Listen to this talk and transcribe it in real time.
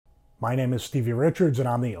My name is Stevie Richards, and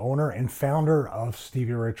I'm the owner and founder of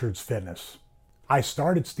Stevie Richards Fitness. I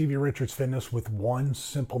started Stevie Richards Fitness with one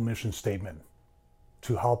simple mission statement: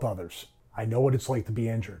 to help others. I know what it's like to be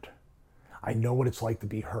injured. I know what it's like to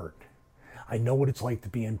be hurt. I know what it's like to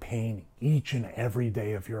be in pain each and every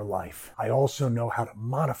day of your life. I also know how to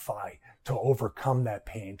modify to overcome that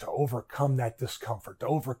pain, to overcome that discomfort, to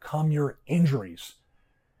overcome your injuries.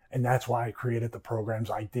 And that's why I created the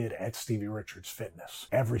programs I did at Stevie Richards Fitness.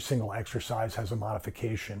 Every single exercise has a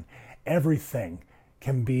modification. Everything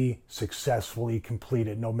can be successfully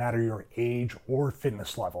completed, no matter your age or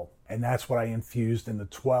fitness level. And that's what I infused in the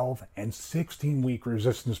 12 and 16-week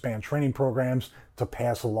resistance band training programs to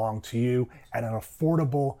pass along to you at an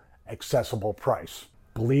affordable, accessible price.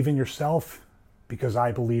 Believe in yourself because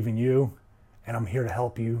I believe in you, and I'm here to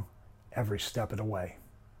help you every step of the way.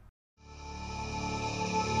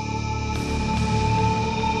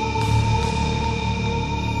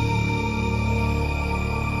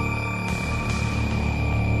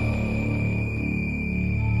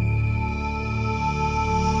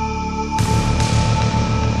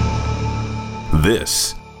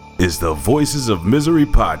 This is the Voices of Misery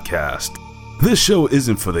podcast. This show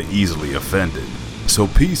isn't for the easily offended, so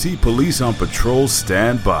PC police on patrol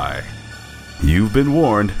stand by. You've been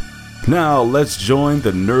warned. Now let's join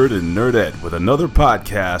the nerd and nerdette with another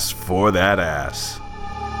podcast for that ass.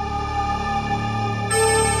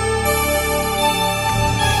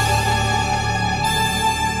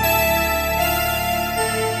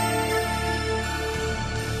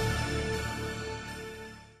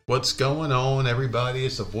 What's going on, everybody?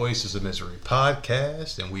 It's the Voices of Misery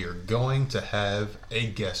podcast, and we are going to have a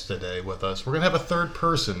guest today with us. We're going to have a third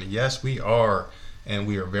person. Yes, we are, and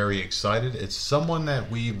we are very excited. It's someone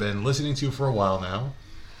that we've been listening to for a while now,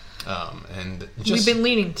 and we've been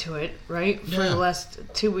leaning to it, right? For Yeah. the last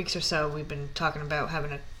 2 weeks or so, we've been talking about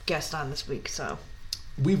having a guest on this week, so...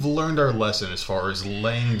 We've learned our lesson as far as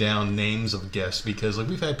laying down names of guests, because like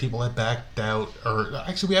we've had people that backed out, or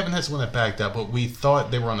actually we haven't had someone that backed out, but we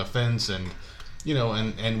thought they were on the fence, and you know,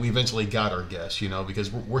 and we eventually got our guests, you know,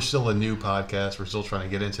 because we're still a new podcast, we're still trying to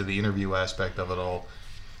get into the interview aspect of it all,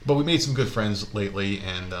 but we made some good friends lately,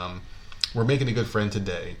 and we're making a good friend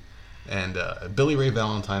today, and Billy Ray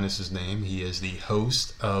Valentine is his name. He is the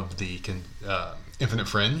host of the Infinite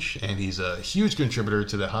Fringe, and he's a huge contributor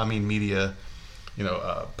to the Hameen Media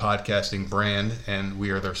podcasting brand, and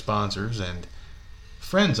we are their sponsors and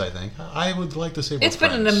friends. I think I would like to say it's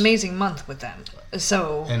been an amazing month with them.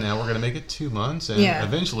 So, and now we're going to make it 2 months, and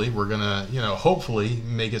eventually we're going to, hopefully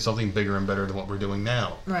make it something bigger and better than what we're doing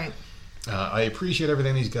now. Right. I appreciate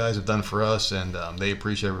everything these guys have done for us, and they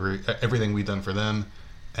appreciate everything we've done for them.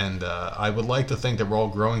 And I would like to think that we're all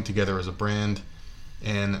growing together as a brand.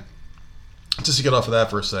 And just to get off of that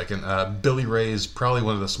for a second, Billy Ray is probably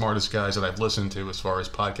one of the smartest guys that I've listened to as far as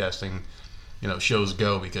podcasting, shows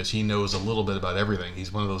go, because he knows a little bit about everything.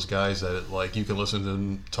 He's one of those guys that like you can listen to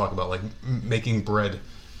him talk about like making bread.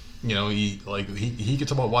 He can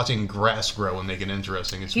talk about watching grass grow and make it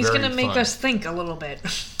interesting. He's going to make us think a little bit.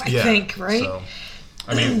 I think, right? So,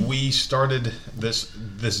 we started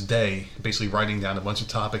this day basically writing down a bunch of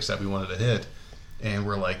topics that we wanted to hit. And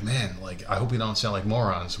we're like, man, I hope we don't sound like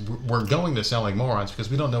morons. We're going to sound like morons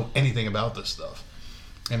because we don't know anything about this stuff.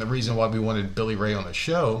 And the reason why we wanted Billy Ray on the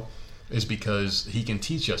show is because he can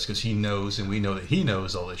teach us, because he knows, and we know that he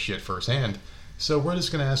knows all this shit firsthand. So we're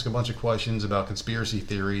just going to ask a bunch of questions about conspiracy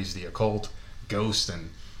theories, the occult, ghosts,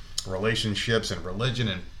 and relationships, and religion,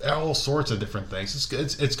 and all sorts of different things.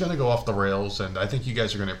 It's going to go off the rails, and I think you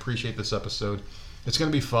guys are going to appreciate this episode. It's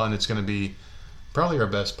going to be fun. It's going to be probably our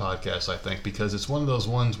best podcast, I think, because it's one of those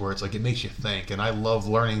ones where it's like it makes you think, and I love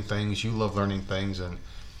learning things, you love learning things, and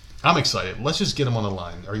I'm excited. Let's just get him on the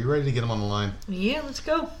line. Are you ready to get him on the line? Yeah, let's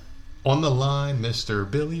go. On the line,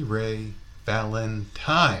 Mr. Billy Ray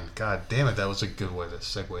Valentine. God damn it, that was a good way to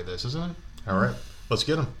segue this, isn't it? All right, let's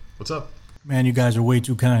get him. What's up? Man, you guys are way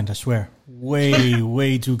too kind, I swear.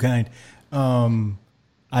 Way too kind.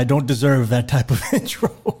 I don't deserve that type of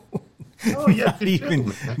intro. Oh, yeah,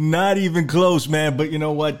 not even close, man. But you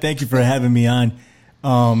know what? Thank you for having me on.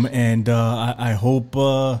 I hope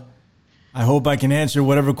I can answer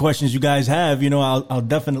whatever questions you guys have. I'll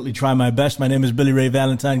definitely try my best. My name is Billy Ray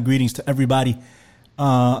Valentine. Greetings to everybody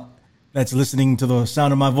that's listening to the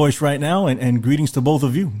sound of my voice right now, and greetings to both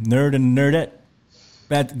of you, nerd and nerdette.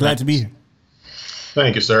 Glad to be here.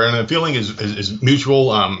 Thank you, sir. And the feeling is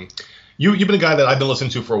mutual. You've been a guy that I've been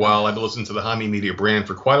listening to for a while. I've been listening to the Hameen Media brand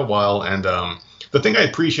for quite a while, and the thing I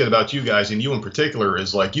appreciate about you guys, and you in particular,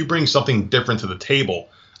 is like you bring something different to the table.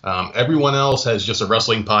 Everyone else has just a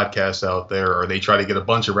wrestling podcast out there, or they try to get a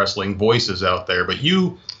bunch of wrestling voices out there, but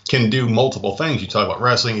you can do multiple things. You talk about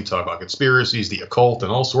wrestling, you talk about conspiracies, the occult,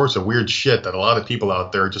 and all sorts of weird shit that a lot of people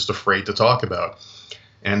out there are just afraid to talk about.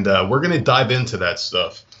 And we're going to dive into that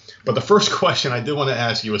stuff. But the first question I did want to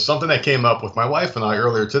ask you is something that came up with my wife and I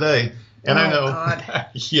earlier today. And I know,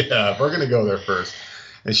 yeah, we're going to go there first.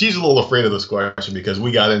 And she's a little afraid of this question because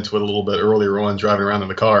we got into it a little bit earlier on driving around in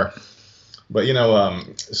the car. But,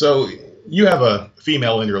 so you have a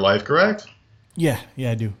female in your life, correct? Yeah,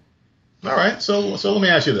 I do. All right. So let me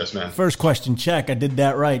ask you this, man. First question, check. I did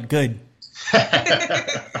that right. Good.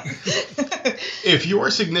 If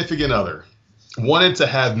your significant other wanted to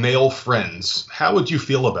have male friends, how would you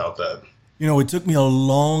feel about that? It took me a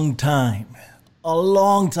long time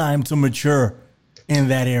to mature in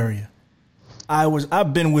that area.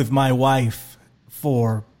 I've been with my wife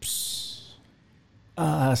for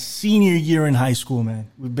senior year in high school,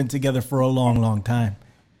 man. We've been together for a long, long time.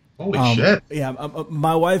 Holy shit. Yeah,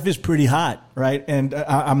 my wife is pretty hot, right? And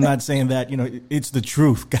I'm not saying that, it's the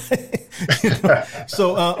truth.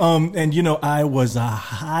 So, I was a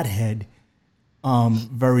hothead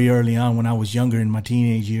very early on when I was younger in my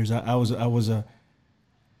teenage years. I was a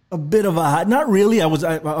bit of a hot, not really.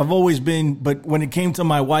 I've always been, but when it came to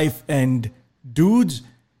my wife and dudes,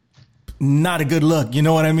 not a good look. You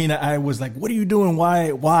know what I mean? I was like, what are you doing?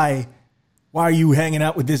 Why are you hanging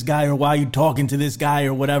out with this guy, or why are you talking to this guy,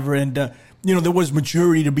 or whatever? And, there was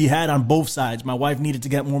maturity to be had on both sides. My wife needed to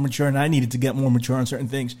get more mature, and I needed to get more mature on certain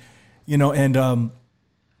things, and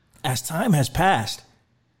as time has passed,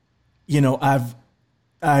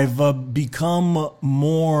 I've become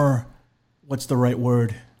more, what's the right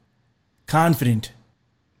word? Confident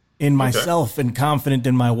in myself and confident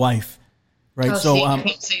in my wife, right? So I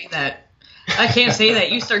can't say that. I can't say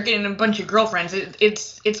that. You start getting a bunch of girlfriends,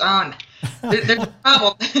 it's on. There's a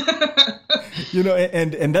problem.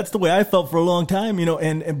 And that's the way I felt for a long time,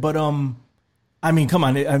 but I mean, come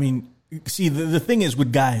on. See, the thing is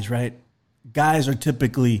with guys, right? Guys are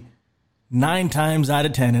typically 9 times out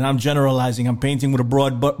of 10, and I'm generalizing, I'm painting with a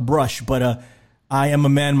broad brush, but I am a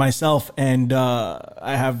man myself, and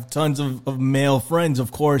I have tons of male friends,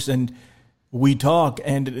 of course, and we talk,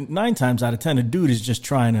 and 9 times out of 10, a dude is just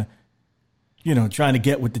trying to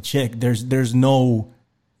get with the chick. There's no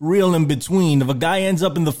real in between. If a guy ends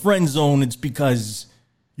up in the friend zone, it's because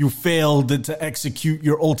you failed to execute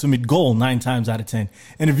your ultimate goal 9 times out of 10.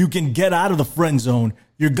 And if you can get out of the friend zone,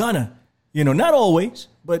 you're gonna, not always,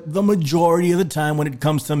 but the majority of the time when it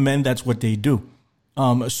comes to men, that's what they do.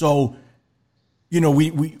 So,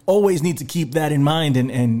 we always need to keep that in mind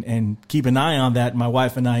and keep an eye on that, my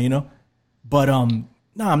wife and I, but, no,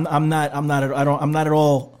 I'm not at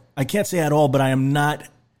all, I can't say at all, but I am not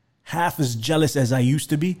half as jealous as I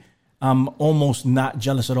used to be. I'm almost not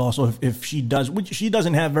jealous at all. So if she does, which she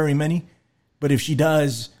doesn't have very many, but if she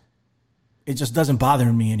does, it just doesn't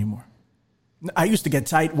bother me anymore. I used to get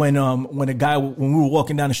tight when we were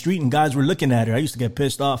walking down the street and guys were looking at her. I used to get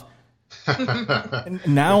pissed off. And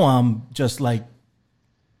now I'm just like,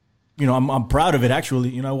 I'm proud of it,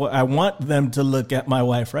 actually. I want them to look at my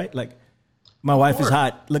wife, right? Like, my wife is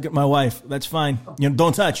hot. Look at my wife. That's fine.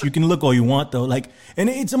 Don't touch. You can look all you want, though. Like, and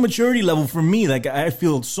it's a maturity level for me. Like, I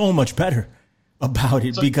feel so much better about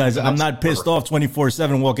it because I'm not pissed off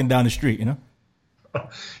 24/7 walking down the street.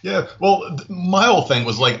 Yeah. Well, my whole thing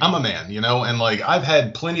was like, I'm a man, and like I've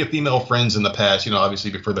had plenty of female friends in the past.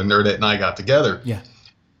 Obviously before the Nerdette and I got together. Yeah.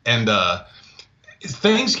 And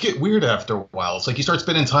things get weird after a while. It's like you start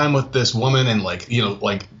spending time with this woman, and like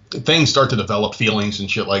things start to develop feelings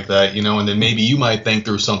and shit like that, and then maybe you might think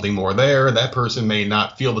there's something more there. That person may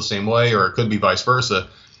not feel the same way, or it could be vice versa.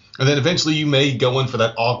 And then eventually you may go in for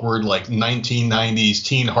that awkward, like 1990s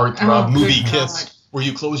teen heartthrob movie kiss where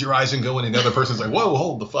you close your eyes and go in, and the other person's like, whoa,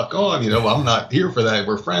 hold the fuck on. I'm not here for that.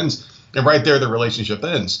 We're friends. And right there, the relationship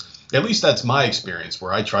ends. At least that's my experience,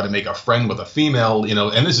 where I try to make a friend with a female,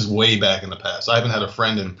 and this is way back in the past. I haven't had a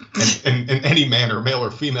friend in any manner, male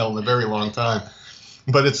or female, in a very long time.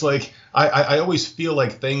 But it's like I always feel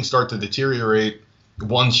like things start to deteriorate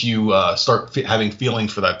once you start having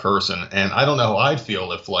feelings for that person. And I don't know how I'd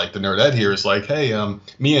feel if, like, the Nerdette here is like, hey,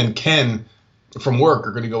 me and Ken from work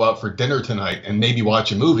are going to go out for dinner tonight and maybe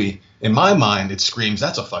watch a movie. In my mind, it screams,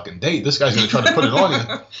 that's a fucking date. This guy's going to try to put it on you.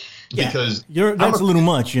 Yeah, because that's a little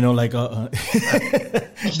much, like. Where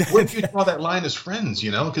do you draw that line as friends,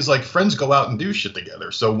 Because, like, friends go out and do shit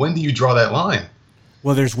together. So when do you draw that line?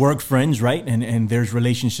 Well, there's work friends, right? And there's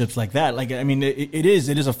relationships like that. Like, I mean, it is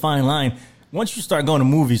a fine line. Once you start going to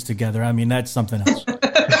movies together, I mean, that's something else.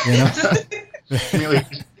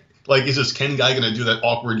 Like, is this Ken guy going to do that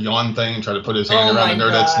awkward yawn thing and try to put his hand around the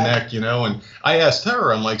Nerdette's neck, And I asked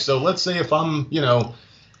her, I'm like, so let's say if I'm,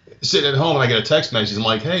 sitting at home and I get a text message. I'm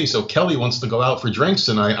like, hey, so Kelly wants to go out for drinks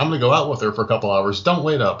tonight. I'm going to go out with her for a couple hours. Don't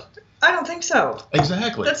wait up. I don't think so.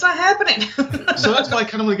 Exactly. That's not happening. So that's why I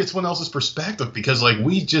kind of want to get someone else's perspective, because like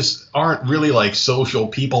we just aren't really like social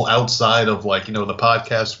people outside of like, the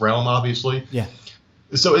podcast realm, obviously. Yeah.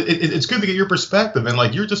 So it's good to get your perspective, and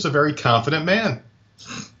like you're just a very confident man.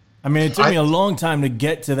 I mean, it took me a long time to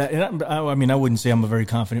get to that. And I mean, I wouldn't say I'm a very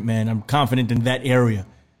confident man. I'm confident in that area,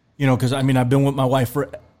 because I mean, I've been with my wife for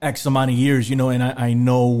X amount of years, and I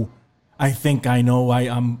know. I think I know.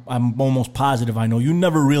 I'm almost positive I know. You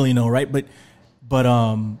never really know, right? But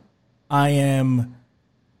I'm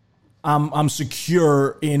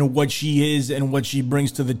secure in what she is and what she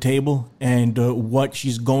brings to the table, and what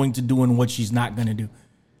she's going to do and what she's not going to do.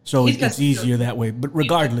 So it's easier that way. But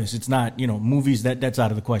regardless, it's not, movies, that's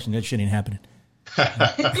out of the question. That shit ain't happening.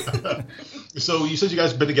 So you said you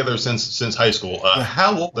guys have been together since high school.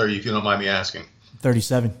 How old are you, if you don't mind me asking?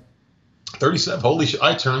 37. 37. Holy shit!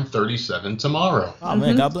 I turn 37 tomorrow. Oh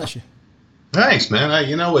man, God bless you. Thanks, man.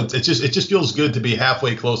 It just feels good to be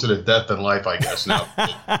halfway closer to death than life, I guess. Now,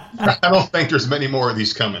 I don't think there's many more of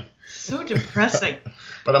these coming. So depressing.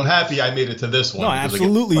 But I'm happy I made it to this one. No,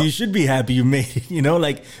 absolutely. You should be happy you made it.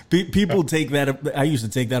 Like people take that. I used to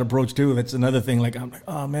take that approach too. That's another thing. Like I'm like,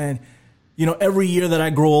 oh man, every year that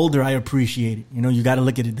I grow older, I appreciate it. You got to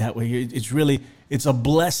look at it that way. It's a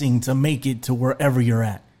blessing to make it to wherever you're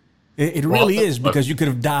at. It really is, because you could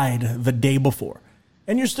have died the day before,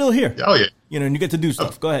 and you're still here. Oh yeah. And you get to do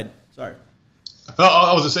stuff. Go ahead. Sorry.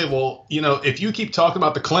 I was going to say, well, if you keep talking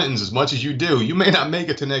about the Clintons as much as you do, you may not make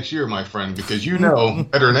it to next year, my friend, because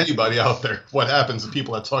better than anybody out there what happens to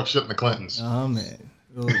people that talk shit in the Clintons. Oh man.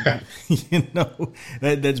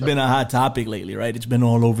 That's been a hot topic lately, right? It's been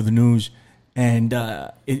all over the news, and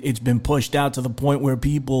it's been pushed out to the point where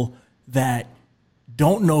people that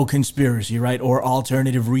don't know conspiracy, right, or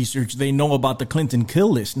alternative research, they know about the Clinton kill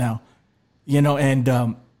list now,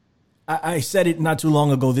 and I said it not too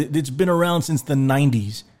long ago. It's been around since the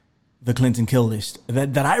 90s, the Clinton kill list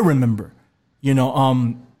that I remember.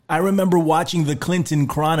 I remember watching the Clinton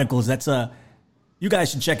Chronicles. You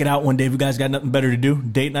guys should check it out one day if you guys got nothing better to do.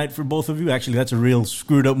 Date night for both of you. Actually, that's a real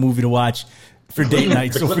screwed up movie to watch for date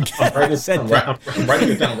night. So forget I said that. I'm writing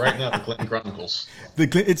it down right now, the Clinton Chronicles.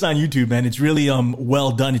 It's on YouTube, man. It's really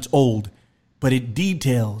well done. It's old, but it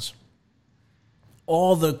details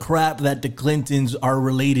all the crap that the Clintons are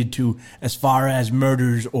related to as far as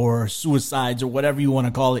murders or suicides or whatever you want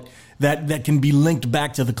to call it, that can be linked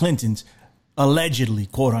back to the Clintons, allegedly,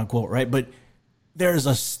 quote unquote, right? But there's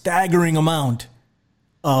a staggering amount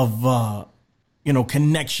of,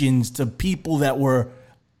 connections to people that were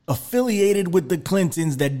affiliated with the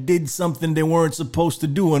Clintons that did something they weren't supposed to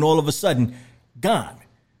do, and all of a sudden, gone,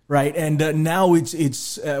 right? And now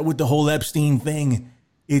it's with the whole Epstein thing,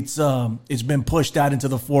 it's been pushed out into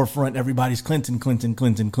the forefront. Everybody's Clinton. I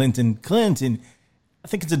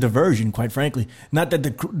think it's a diversion, quite frankly. Not that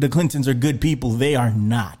the Clintons are good people. They are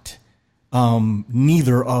not.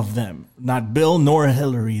 Neither of them. Not Bill nor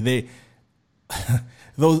Hillary.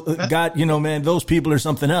 Those people are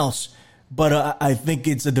something else. But I think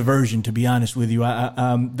it's a diversion, to be honest with you.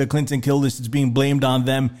 The Clinton kill list is being blamed on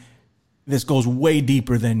them. This goes way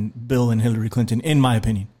deeper than Bill and Hillary Clinton, in my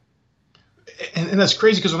opinion. And that's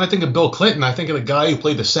crazy, because when I think of Bill Clinton, I think of the guy who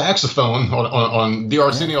played the saxophone on the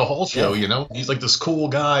Arsenio Hall show. He's like this cool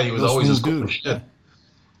guy. He was always this cool shit.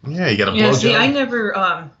 Yeah, you got a blowjob. See, I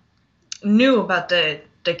never knew about the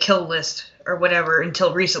kill list or whatever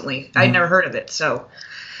until recently. Mm-hmm. I'd never heard of it, so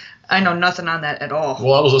I know nothing on that at all.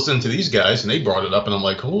 Well, I was listening to these guys, and they brought it up, and I'm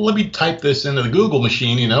like, well, let me type this into the Google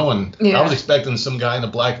machine, and I was expecting some guy in a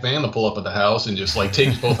black van to pull up at the house and just, like, take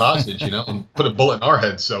us both hostage, and put a bullet in our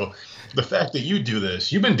heads. So the fact that you do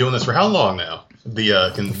this, you've been doing this for how long now?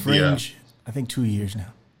 The Fringe, I think 2 years now.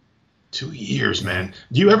 2 years, man.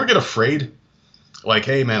 Do you ever get afraid? Like,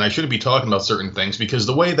 hey, man, I shouldn't be talking about certain things, because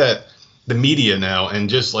the way that the media now and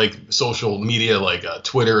just like social media like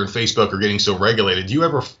Twitter and Facebook are getting so regulated, do you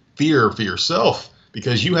ever fear for yourself?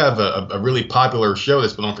 Because you have a really popular show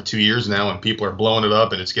that's been on for 2 years now, and people are blowing it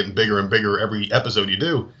up, and it's getting bigger and bigger every episode you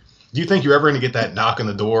do. Do you think you're ever going to get that knock on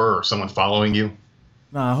the door or someone following you?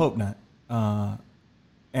 No, I hope not.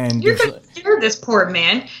 And you're going to scare this poor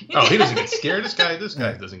man. Oh, he doesn't get scared. This guy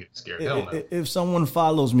doesn't get scared. Hell no. If someone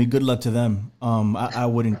follows me, good luck to them. I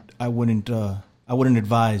wouldn't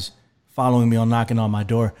advise following me or knocking on my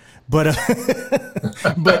door. But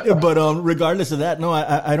regardless of that, no,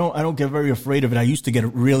 I don't get very afraid of it. I used to get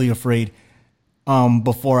really afraid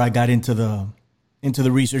before I got into the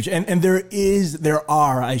research. And there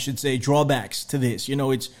are, I should say, drawbacks to this.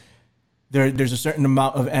 there's a certain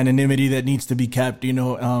amount of anonymity that needs to be kept.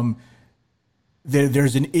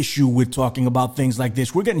 There's an issue with talking about things like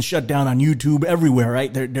this. We're getting shut down on YouTube everywhere,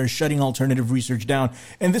 right? They're shutting alternative research down.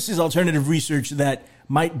 And this is alternative research that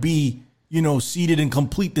might be, seated in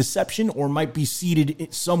complete deception or might be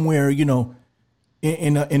seated somewhere, in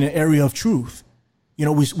an area of truth.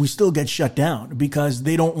 We still get shut down because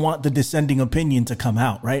they don't want the dissenting opinion to come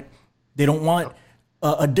out, right? They don't want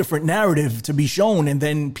a different narrative to be shown and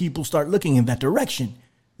then people start looking in that direction.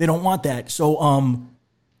 They don't want that. So,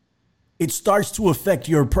 it starts to affect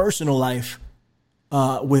your personal life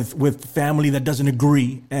with family that doesn't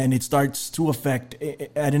agree, and it starts to affect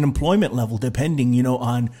at an employment level, depending,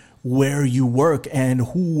 on where you work and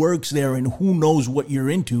who works there and who knows what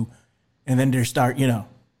you're into, and then they start,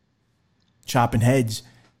 chopping heads,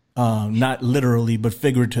 not literally but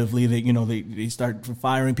figuratively. They start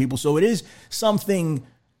firing people. So it is something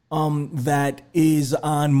that is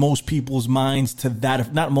on most people's minds to that,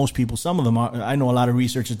 if not most people, some of them are. I know a lot of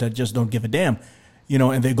researchers that just don't give a damn,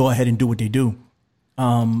 and they go ahead and do what they do.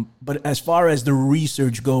 But as far as the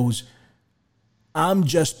research goes, I'm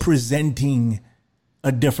just presenting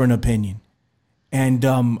a different opinion. And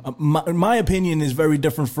my opinion is very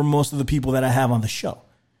different from most of the people that I have on the show.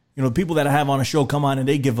 People that I have on a show come on and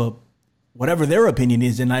they give up whatever their opinion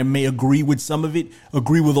is, and I may agree with some of it,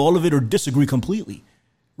 agree with all of it, or disagree completely.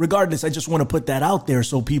 Regardless, I just want to put that out there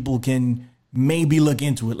so people can maybe look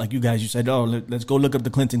into it. Like you said, let's go look up the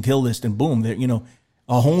Clinton kill list, and boom, there,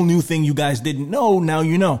 a whole new thing you guys didn't know. Now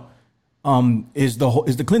you know. Is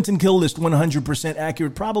the Clinton kill list 100%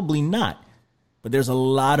 accurate? Probably not, but there's a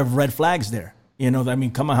lot of red flags there.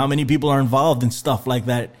 Come on, how many people are involved in stuff like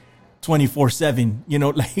that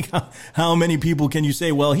 24/7? Like how many people can you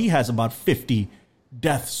say, well, he has about 50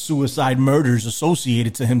 deaths, suicide, murders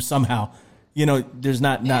associated to him somehow? There's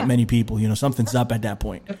not many people. Something's up at that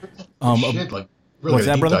point. Shit, like really what's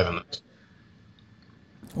that, deep brother? dive on this.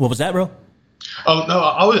 What was that, bro? Oh no,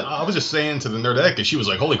 I was just saying to the nerdette, because she was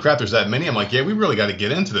like, "Holy crap, there's that many." I'm like, "Yeah, we really got to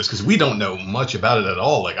get into this because we don't know much about it at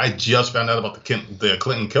all." Like, I just found out about the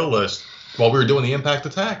Clinton kill list while we were doing the Impact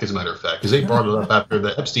Attack, as a matter of fact, because they brought it up after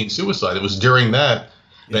the Epstein suicide. It was during the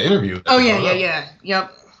interview.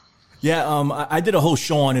 Yep. Yeah, I did a whole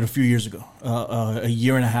show on it a few years ago, a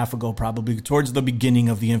year and a half ago, probably towards the beginning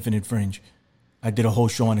of the Infinite Fringe. I did a whole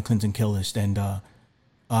show on the Clinton kill list, and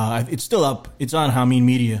it's still up. It's on Hameen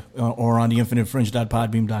Media or on the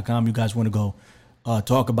infinitefringe.podbeam.com. You guys want to go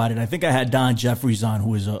talk about it? I think I had Don Jeffries on,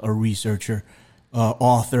 who is a researcher,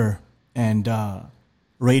 author, and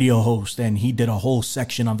radio host, and he did a whole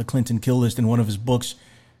section on the Clinton kill list in one of his books,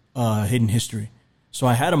 Hidden History. So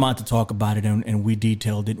I had him on to talk about it, and we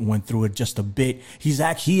detailed it and went through it just a bit.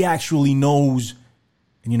 He actually knows,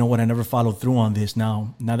 and you know what? I never followed through on this.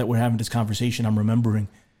 Now that we're having this conversation, I'm remembering.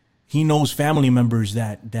 He knows family members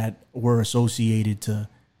that were associated to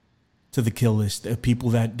the kill list,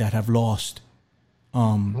 people that have lost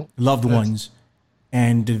loved ones,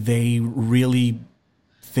 and they really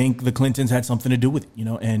think the Clintons had something to do with it,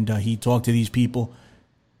 and he talked to these people.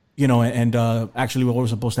 And actually we were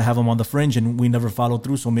supposed to have him on the Fringe, and we never followed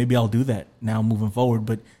through. So maybe I'll do that now moving forward.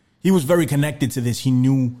 But he was very connected to this. He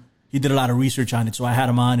did a lot of research on it. So I had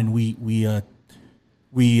him on, and we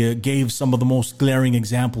gave some of the most glaring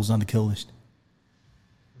examples on the kill list.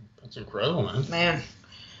 That's incredible, man.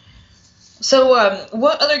 So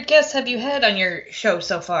what other guests have you had on your show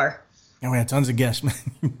so far? Yeah, we had tons of guests, man.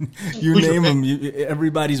 You name them.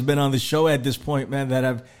 Everybody's been on the show at this point,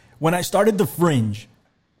 man. When I started the Fringe,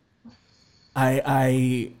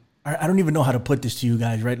 I don't even know how to put this to you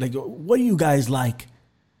guys, right? Like, what do you guys like?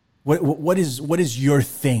 What is your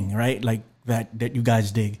thing, right? Like that you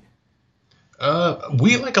guys dig?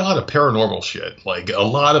 We like a lot of paranormal shit, like a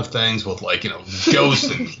lot of things with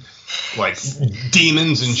ghosts and like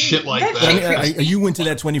demons and shit like that. I mean, are you into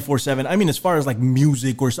that 24/7? I mean, as far as like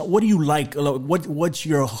music or something, what do you like? What's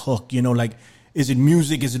your hook? Like, is it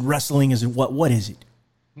music? Is it wrestling? Is it what is it?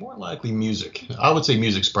 More likely music. I would say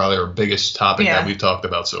music's probably our biggest topic that we've talked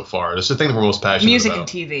about so far. It's the thing that we're most passionate about.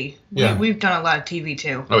 Music and TV. Yeah. We've done a lot of TV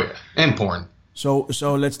too. Oh yeah, and porn. So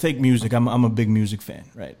let's take music. I'm a big music fan,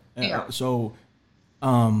 right? Yeah. So,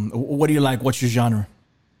 what do you like? What's your genre?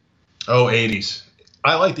 Oh, 80s.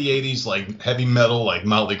 I like the 80s, like heavy metal, like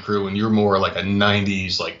Motley Crue, and you're more like a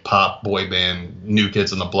 90s, like pop boy band, New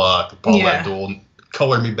Kids on the Block, Paul Abdul,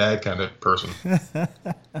 Color Me Bad kind of person.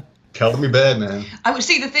 Color Me Bad, man. I would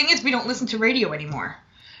say the thing is we don't listen to radio anymore.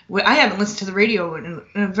 I haven't listened to the radio in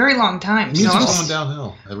a very long time. Music's going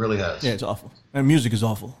downhill. It really has. Yeah, it's awful. And music is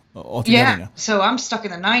awful altogether now. So I'm stuck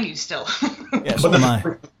in the 90s still. Yeah, so am I.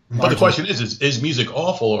 But the question is music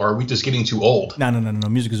awful, or are we just getting too old? No.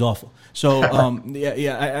 Music is awful. So,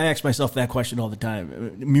 I ask myself that question all the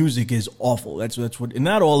time. Music is awful. That's what, and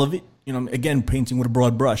not all of it. Again, painting with a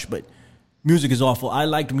broad brush, but music is awful. I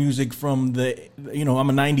liked music from I'm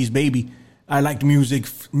a '90s baby. I liked music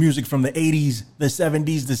from the '80s, the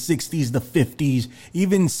 '70s, the '60s, the '50s,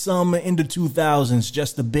 even some in the 2000s,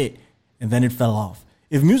 just a bit, and then it fell off.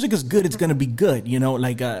 If music is good, it's gonna be good.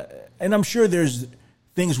 And I'm sure there's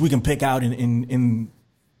things we can pick out in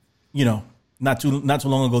not too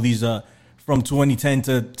long ago, these from 2010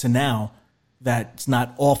 to now, that's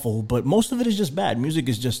not awful, but most of it is just bad. Music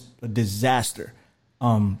is just a disaster.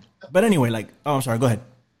 But anyway, I'm sorry, go ahead.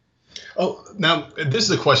 Oh, now this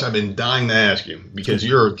is a question I've been dying to ask you because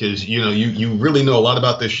you really know a lot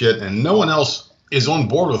about this shit, and no one else is on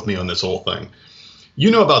board with me on this whole thing.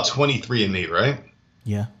 You know about 23andMe, right?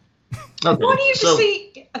 Yeah. Okay. Why do you see?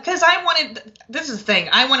 Because this is the thing.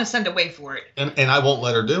 I want to send away for it. And I won't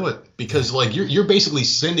let her do it because you're basically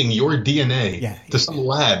sending your DNA to some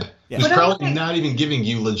lab who's probably not even giving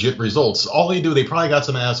you legit results. All they do, they probably got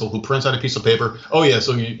some asshole who prints out a piece of paper. Oh yeah,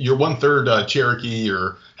 so you're 1/3 Cherokee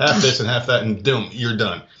or half this and half that, and boom, you're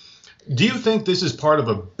done. Do you think this is part of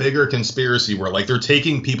a bigger conspiracy where they're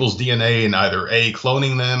taking people's DNA and either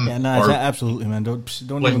cloning them? Yeah, no, absolutely, man.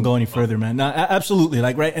 Don't even go any further, man. No, absolutely,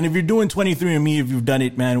 right. And if you're doing 23andMe, if you've done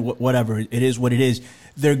it, man, whatever, it is what it is.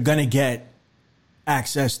 They're gonna get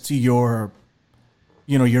access to your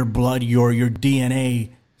blood, your DNA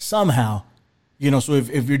somehow. So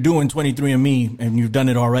if you're doing 23andMe and you've done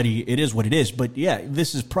it already, it is what it is. But yeah,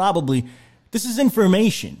 this is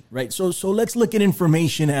information, right? So let's look at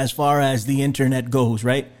information as far as the internet goes,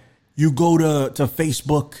 right? You go to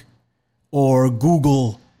Facebook or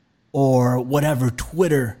Google or whatever,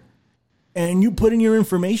 Twitter, and you put in your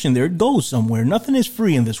information there. It goes somewhere. Nothing is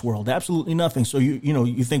free in this world. Absolutely nothing. So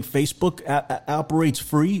you think Facebook operates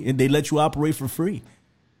free and they let you operate for free?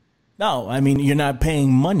 No, I mean, you're not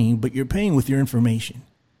paying money, but you're paying with your information.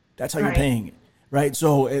 That's how you're paying it. Right,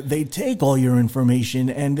 so they take all your information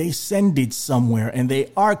and they send it somewhere and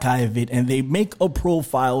they archive it and they make a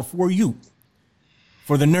profile for you.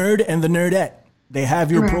 For the nerd and the nerdette, they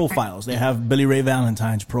have your profiles. They have Billy Ray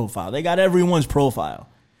Valentine's profile. They got everyone's profile.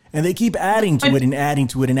 And they keep adding to it and adding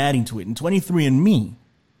to it and adding to it. And 23andMe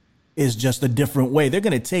is just a different way. They're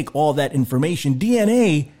going to take all that information.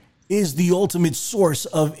 DNA is the ultimate source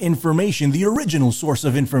of information, the original source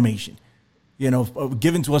of information,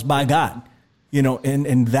 given to us by God.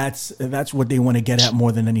 And that's what they want to get at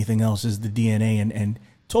more than anything else is the DNA and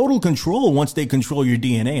total control once they control your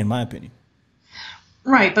DNA, in my opinion.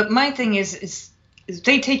 Right, but my thing is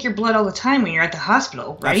they take your blood all the time when you're at the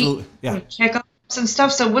hospital, right? Absolutely, yeah. Check up and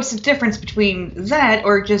stuff. So what's the difference between that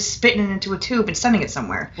or just spitting it into a tube and sending it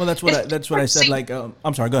somewhere? Well, that's what I said.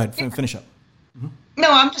 I'm sorry. Go ahead. Finish up. Mm-hmm. No,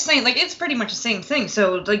 I'm just saying, it's pretty much the same thing.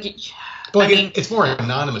 So, it's more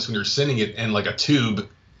anonymous when you're sending it in a tube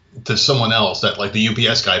to someone else that the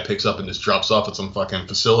UPS guy picks up and just drops off at some fucking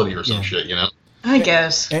facility or some shit, I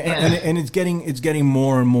guess. And it's getting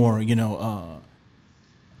more and more,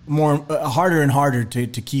 harder and harder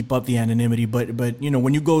to keep up the anonymity. But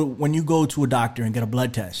when you go to a doctor and get a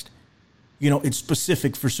blood test, it's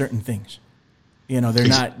specific for certain things.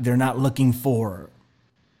 They're not looking for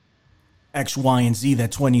X, Y, and Z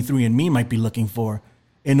that 23andMe might be looking for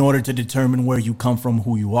in order to determine where you come from,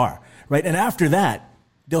 who you are, right? And after that,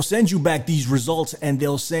 they'll send you back these results and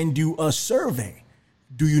they'll send you a survey.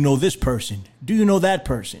 Do you know this person? Do you know that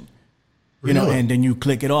person? Really? And then you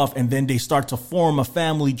click it off and then they start to form a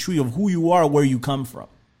family tree of who you are, where you come from.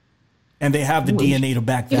 And they have the DNA to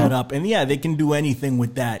back that up. And they can do anything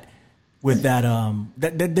with that.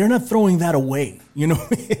 That they're not throwing that away.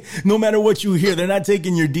 No matter what you hear, they're not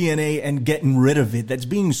taking your DNA and getting rid of it. That's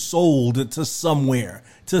being sold to somewhere,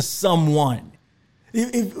 to someone.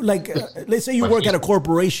 If let's say you work at a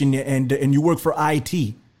corporation and you work for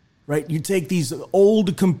IT, right? You take these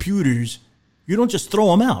old computers, you don't just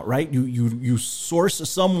throw them out, right? You source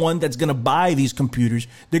someone that's going to buy these computers.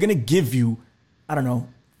 They're going to give you,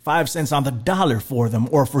 5 cents on the dollar for them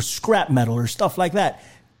or for scrap metal or stuff like that.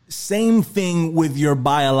 Same thing with your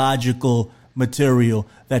biological material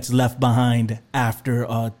that's left behind after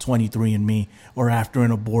 23andMe or after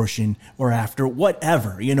an abortion or after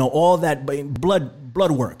whatever, all that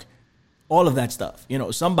blood work, all of that stuff,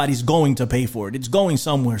 somebody's going to pay for it. It's going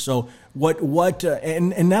somewhere. So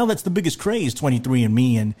and now that's the biggest craze,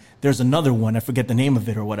 23andMe. And there's another one. I forget the name of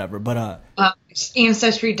it or whatever, but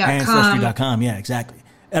Ancestry.com. Ancestry.com. Yeah, exactly.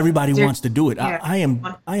 Everybody wants to do it. I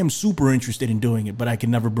am super interested in doing it, but I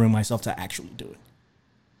can never bring myself to actually do it.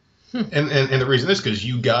 And the reason is because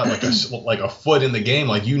you got like a foot in the game,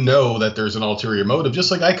 like you know that there's an ulterior motive,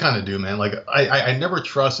 just like I kind of do, man. Like I never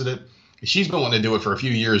trusted it. She's been wanting to do it for a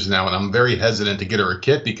few years now, and I'm very hesitant to get her a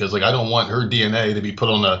kit because like I don't want her DNA to be put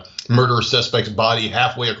on a murder suspect's body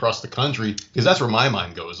halfway across the country, because that's where my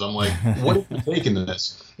mind goes. I'm like, what are you taking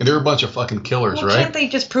this? And they're a bunch of fucking killers, right? Can't they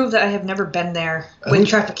just prove that I have never been there with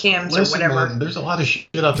traffic cams or whatever? Man, there's a lot of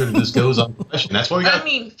shit out there that just goes unquestioned. That's why we got. I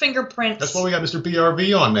mean, fingerprints. That's why we got Mr.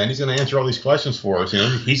 BRV on, man. He's going to answer all these questions for us. You know,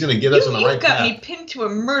 he's going to get us on the right path. You got me pinned to a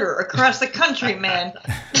murder across the country, man.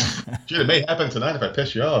 Shit, it may happen tonight if I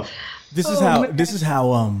piss you off. This is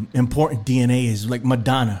how important DNA is. Like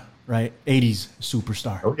Madonna, right? 80s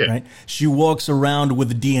superstar, right? She walks around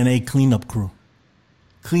with a DNA cleanup crew,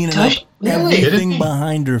 cleaning up everything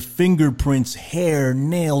behind her, fingerprints, hair,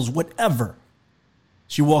 nails, whatever.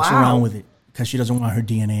 She walks around with it because she doesn't want her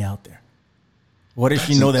DNA out there. What does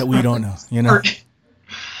she know that we don't know? You know.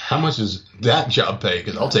 How much does that job pay?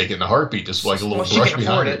 Because I'll take it in a heartbeat, just like a little brush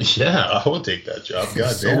behind it. Yeah, I will take that job. God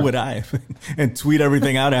damn. So would I. And tweet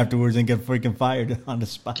everything out afterwards and get freaking fired on the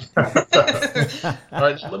spot. All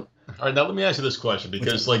right, now let me ask you this question,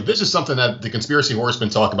 because like this is something that the conspiracy horsemen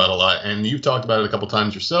talk about a lot, and you've talked about it a couple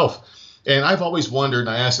times yourself. And I've always wondered, and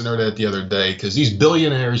I asked the nerd that the other day, because these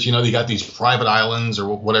billionaires, you know, they got these private islands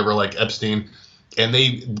or whatever, like Epstein, and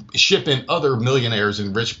they ship in other millionaires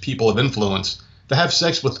and rich people of influence to have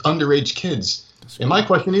sex with underage kids. And my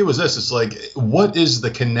question to you was this. It's like, what is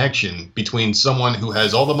the connection between someone who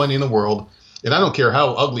has all the money in the world, and I don't care how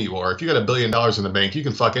ugly you are, if you got $1 billion in the bank, you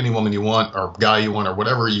can fuck any woman you want or guy you want or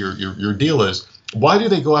whatever your deal is. Why do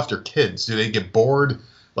they go after kids? Do they get bored?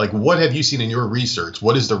 Like, what have you seen in your research?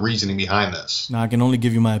 What is the reasoning behind this? Now, I can only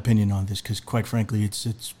give you my opinion on this because, quite frankly,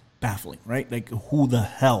 it's baffling, right? Like, who the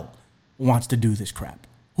hell wants to do this crap?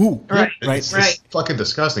 Who? Right. It's fucking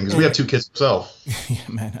disgusting because we have 2 kids ourselves. Yeah,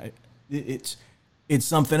 man. It's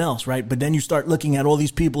something else, right? But then you start looking at all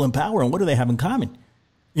these people in power, and what do they have in common?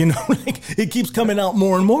 You know, like it keeps coming out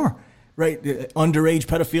more and more, right? Underage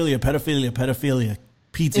pedophilia,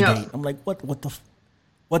 Pizzagate. Yeah. I'm like,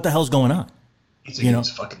 what the hell's going on?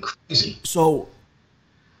 Pizzagate's fucking crazy. So,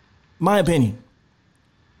 my opinion,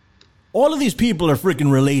 all of these people are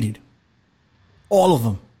freaking related. All of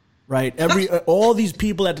them. Right, all these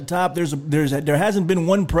people at the top. There hasn't been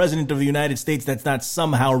one president of the United States that's not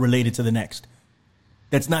somehow related to the next.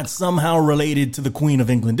 That's not somehow related to the Queen of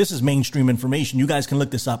England. This is mainstream information. You guys can look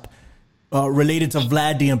this up. Related to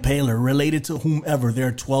Vlad the Impaler, related to whomever. There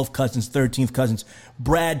are 12 cousins, 13th cousins,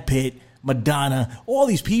 Brad Pitt, Madonna, all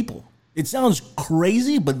these people. It sounds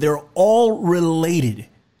crazy, but they're all related.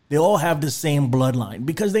 They all have the same bloodline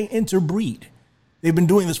because they interbreed. They've been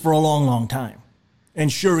doing this for a long, long time. And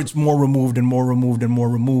sure, it's more removed and more removed and more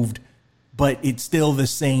removed, but it's still the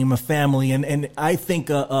same family. And I think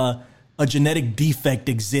a genetic defect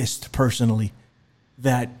exists personally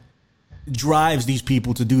that drives these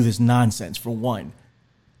people to do this nonsense, for one.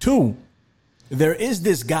 2, there is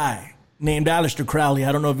this guy named Aleister Crowley.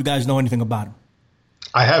 I don't know if you guys know anything about him.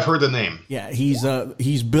 I have heard the name. Yeah,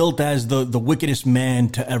 he's built as the wickedest man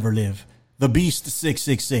to ever live. The Beast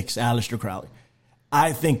 666, Aleister Crowley.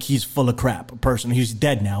 I think he's full of crap, personally. He's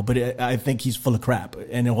dead now, but I think he's full of crap,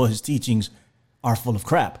 and all his teachings are full of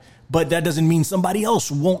crap. But that doesn't mean somebody else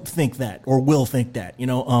won't think that or will think that. You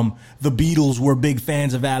know, the Beatles were big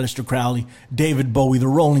fans of Aleister Crowley, David Bowie, the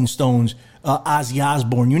Rolling Stones, Ozzy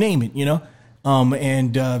Osbourne, you name it, you know.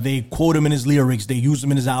 And they quote him in his lyrics. They use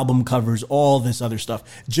him in his album covers, all this other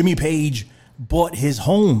stuff. Jimmy Page bought his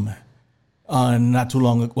home not too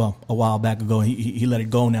long ago, well, a while back ago. He let it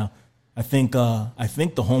go now. I think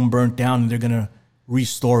the home burnt down and they're going to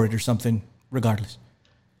restore it or something, regardless.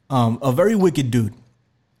 A very wicked dude.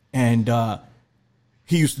 And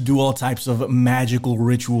he used to do all types of magical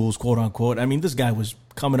rituals, quote unquote. I mean, this guy was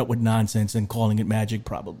coming up with nonsense and calling it magic,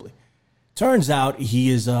 probably. Turns out he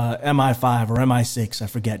is MI5 or MI6, I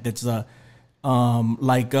forget. That's the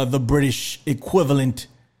British equivalent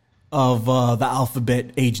of the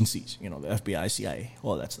alphabet agencies, you know, the FBI, CIA,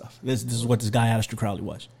 all that stuff. This is what this guy, Aleister Crowley,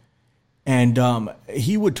 was. And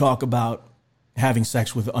he would talk about having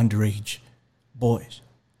sex with underage boys.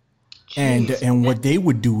 Jeez. And what they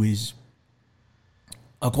would do is,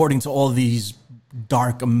 according to all these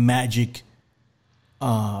dark magic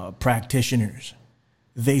practitioners,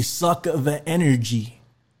 they suck the energy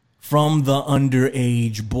from the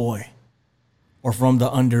underage boy or from the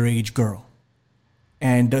underage girl.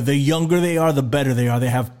 And the younger they are, the better they are. They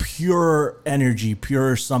have pure energy,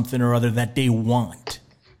 pure something or other that they want.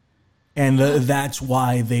 And that's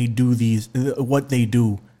why they do what they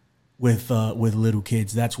do with little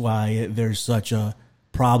kids. That's why there's such a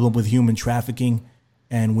problem with human trafficking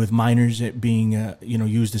and with minors being,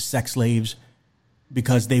 used as sex slaves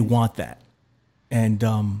because they want that. And,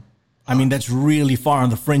 I mean, that's really far on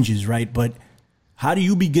the fringes, right? But how do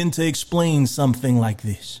you begin to explain something like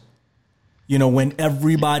this? When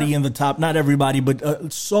everybody in the top, not everybody,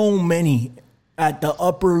 but so many at the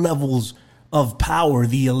upper levels of power,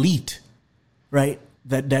 the elite, right?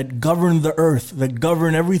 That govern the earth, that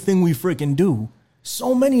govern everything we freaking do.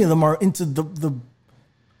 So many of them are into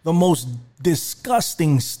the most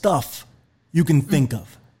disgusting stuff you can think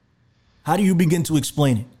of. How do you begin to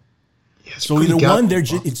explain it? Yeah, so either one,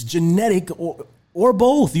 it's genetic, or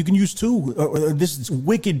both. You can use two. Or this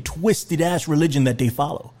wicked, twisted ass religion that they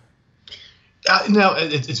follow. Now,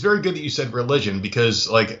 it's very good that you said religion, because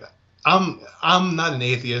like I'm not an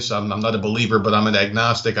atheist. I'm not a believer, but I'm an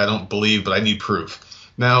agnostic. I don't believe, but I need proof.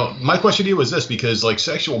 Now, my question to you is this, because like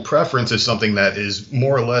sexual preference is something that is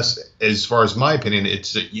more or less, as far as my opinion,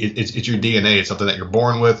 it's your DNA. It's something that you're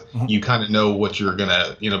born with. Mm-hmm. You kind of know what you're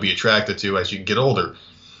gonna be attracted to as you get older.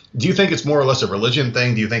 Do you think it's more or less a religion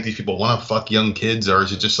thing? Do you think these people want to fuck young kids, or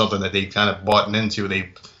is it just something that they kind of bought into?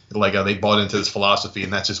 They bought into this philosophy,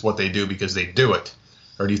 and that's just what they do because they do it,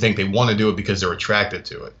 or do you think they want to do it because they're attracted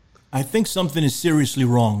to it? I think something is seriously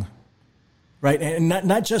wrong. Right, and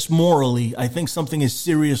not just morally. I think something is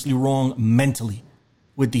seriously wrong mentally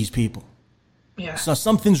with these people. Yeah. So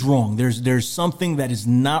something's wrong. There's something that is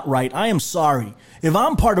not right. I am sorry if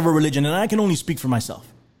I'm part of a religion, and I can only speak for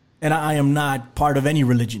myself, and I am not part of any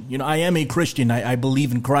religion. I am a Christian. I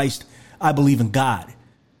believe in Christ. I believe in God.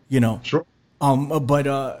 Sure.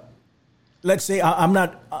 But let's say I'm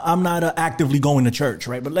not actively going to church,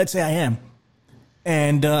 right? But let's say I am.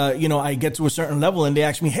 And, I get to a certain level and they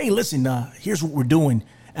ask me, hey, listen, here's what we're doing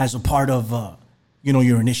as a part of,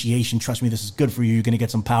 your initiation. Trust me, this is good for you. You're going to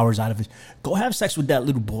get some powers out of it. Go have sex with that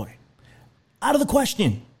little boy. Out of the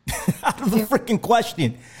question. Out of the freaking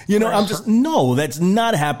question. I'm just, no, that's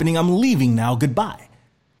not happening. I'm leaving now. Goodbye.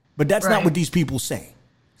 But that's not what these people say.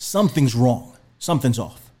 Something's wrong. Something's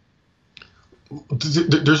off.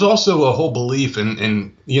 There's also a whole belief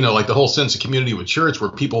in like the whole sense of community with church, where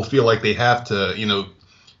people feel like they have to,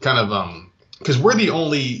 because we're the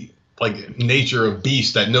only like nature of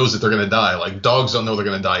beast that knows that they're going to die. Like dogs don't know they're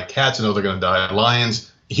going to die. Cats know they're going to die. Lions,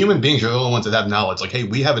 human beings are the only ones that have knowledge. Like, hey,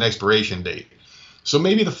 we have an expiration date. So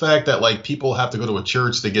maybe the fact that like people have to go to a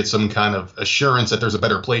church to get some kind of assurance that there's a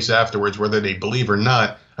better place afterwards, whether they believe or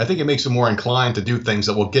not, I think it makes them more inclined to do things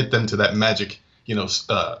that will get them to that magic,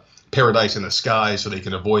 paradise in the sky, so they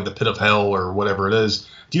can avoid the pit of hell or whatever it is.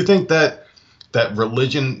 Do you think that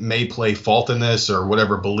religion may play fault in this, or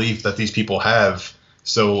whatever belief that these people have,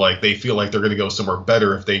 so like they feel like they're going to go somewhere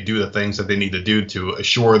better if they do the things that they need to do to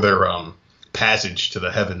assure their passage to the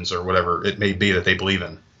heavens, or whatever it may be that they believe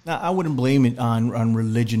in? Now, I wouldn't blame it on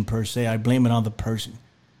religion per se. I blame it on the person.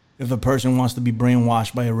 If the person wants to be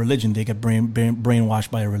brainwashed by a religion, they get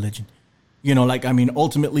brainwashed by a religion.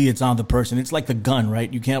 Ultimately, it's on the person. It's like the gun,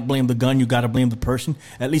 right? You can't blame the gun. You got to blame the person.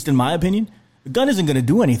 At least in my opinion, the gun isn't going to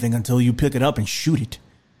do anything until you pick it up and shoot it.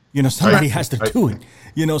 Somebody has to do it.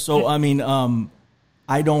 So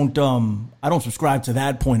I don't subscribe to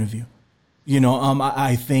that point of view.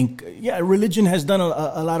 I think, religion has done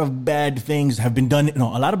a lot of bad things have been done.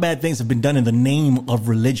 A lot of bad things have been done in the name of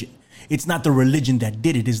religion. It's not the religion that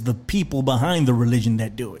did it. It's the people behind the religion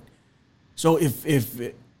that do it. So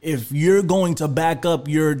if you're going to back up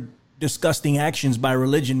your disgusting actions by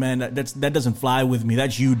religion, man, that doesn't fly with me.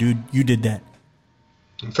 That's you, dude. You did that.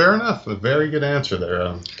 Fair enough. A very good answer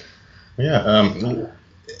there.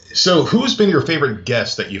 So who's been your favorite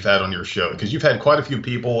guest that you've had on your show? Because you've had quite a few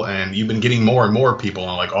people, and you've been getting more and more people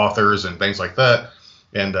on, like authors and things like that.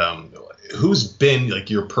 And who's been like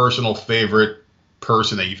your personal favorite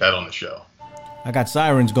person that you've had on the show? I got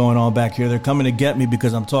sirens going on back here. They're coming to get me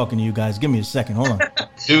because I'm talking to you guys. Give me a second. Hold on.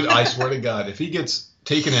 Dude, I swear to God, if he gets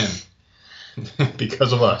taken in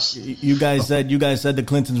because of us. You guys said the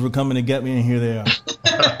Clintons were coming to get me, and here they are.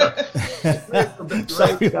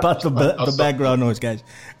 Sorry about the background noise, guys.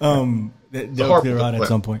 They'll clear out at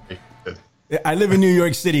some point. I live in New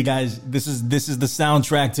York City, guys. This is the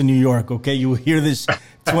soundtrack to New York, okay? You will hear this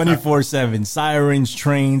 24/7. Sirens,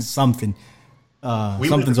 trains, something.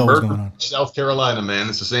 Something's always going on. South Carolina, man.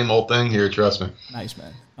 It's the same old thing here. Trust me. Nice,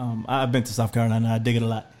 man. I've been to South Carolina. I dig it a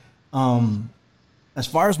lot. As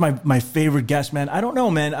far as my favorite guest, man, I don't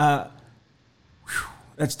know, man.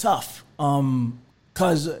 That's tough.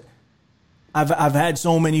 Cause I've had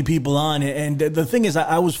so many people on, and the thing is,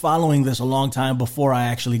 I was following this a long time before I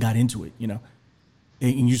actually got into it.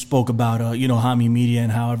 And you spoke about Hami Media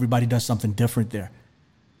and how everybody does something different there.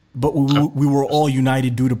 But we were all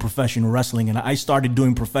united due to professional wrestling. And I started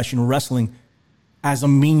doing professional wrestling as a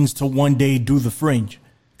means to one day do the Fringe,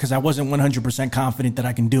 because I wasn't 100% confident that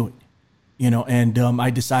I can do it, and I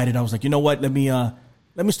decided, I was like, you know what, let me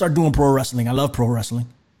start doing pro wrestling. I love pro wrestling.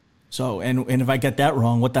 So, and if I get that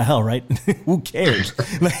wrong, what the hell, right? Who cares?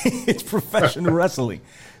 It's professional wrestling.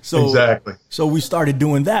 So, exactly. So we started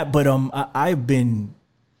doing that, but I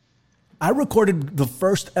recorded the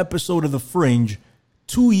first episode of The Fringe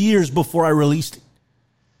 2 years before I released it,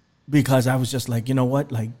 because I was just like, you know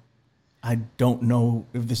what? Like, I don't know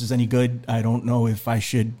if this is any good. I don't know if I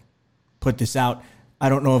should put this out. I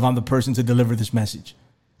don't know if I'm the person to deliver this message.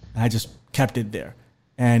 I just kept it there.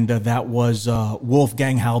 And that was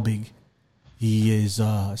Wolfgang Halbig. He is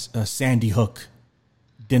a Sandy Hook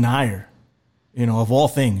denier, of all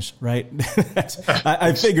things, right?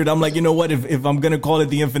 I figured, I'm like, you know what? If I'm going to call it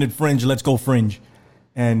the Infinite Fringe, let's go Fringe.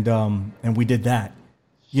 And we did that,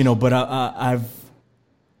 but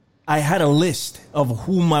I had a list of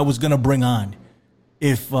whom I was going to bring on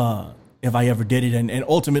if I ever did it. And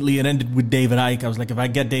ultimately it ended with David Icke. I was like, if I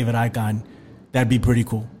get David Icke on, that'd be pretty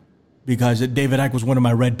cool. Because David Icke was one of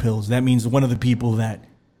my red pills. That means one of the people that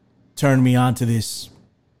turned me on to this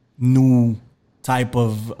new type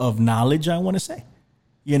of knowledge, I want to say.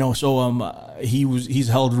 So he's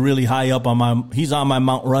held really high up he's on my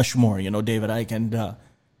Mount Rushmore, David Icke,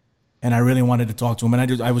 and I really wanted to talk to him,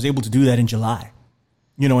 and I was able to do that in July.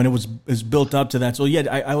 And it was built up to that. So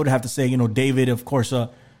yeah, I would have to say, David, of course,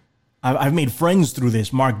 I've made friends through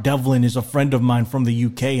this. Mark Devlin is a friend of mine from the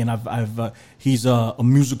UK, and he's a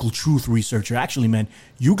musical truth researcher. Actually, man,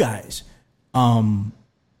 you guys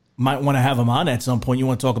might want to have him on at some point. You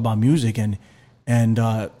want to talk about music and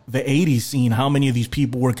the 80s scene, how many of these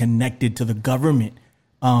people were connected to the government.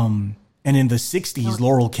 And in the 60s,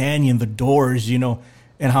 Laurel Canyon, the Doors, and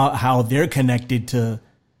how they're connected to,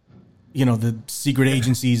 the secret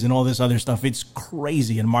agencies and all this other stuff. It's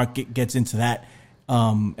crazy. And Mark gets into that.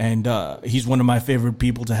 And he's one of my favorite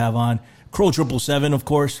people to have on. Crow 777, of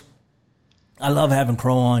course. I love having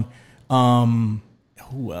Crow on.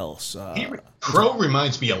 Who else? Crow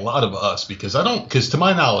reminds me a lot of us because to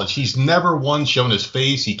my knowledge, he's never once shown his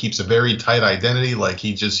face. He keeps a very tight identity. Like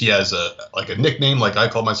he has a nickname. Like I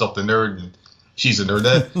call myself the nerd and she's a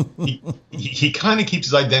nerdette. he kind of keeps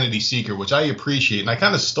his identity secret, which I appreciate. And I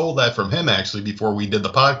kind of stole that from him actually before we did the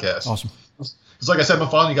podcast. Awesome. It's like I said, I've been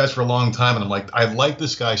following you guys for a long time, and I'm like, I like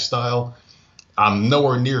this guy's style. I'm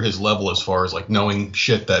nowhere near his level as far as like knowing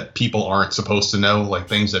shit that people aren't supposed to know, like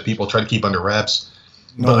things that people try to keep under wraps.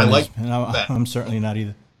 No, but I like that. I'm certainly not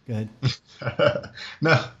either. Go ahead.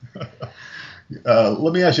 No.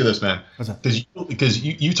 Let me ask you this, man. Because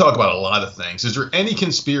you talk about a lot of things. Is there any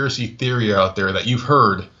conspiracy theory out there that you've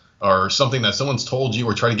heard or something that someone's told you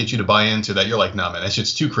or tried to get you to buy into that you're like, nah, man, that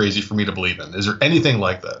shit's too crazy for me to believe in? Is there anything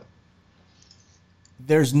like that?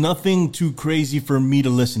 There's nothing too crazy for me to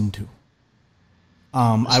listen to.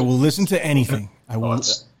 I will listen to anything. I will.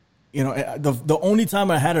 The only time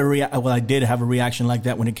I had I did have a reaction like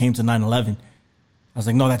that when it came to 9/11. I was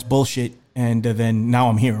like, no, that's bullshit. And then now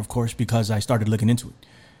I'm here, of course, because I started looking into it.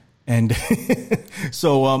 And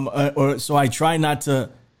so I try not to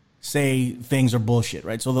say things are bullshit,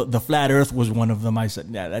 right? So the flat Earth was one of them. I said,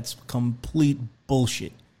 yeah, that's complete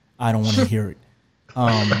bullshit. I don't want to hear it.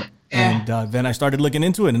 And then I started looking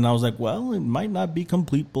into it, and I was like, well, it might not be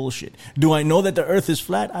complete bullshit. Do I know that the Earth is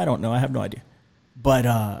flat? I don't know. I have no idea. But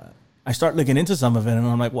I start looking into some of it, and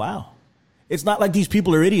I'm like, wow. It's not like these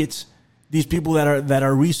people are idiots. These people that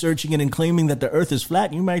are researching it and claiming that the Earth is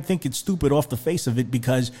flat, you might think it's stupid off the face of it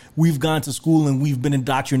because we've gone to school and we've been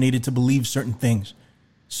indoctrinated to believe certain things.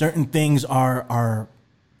 Certain things are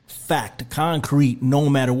fact, concrete, no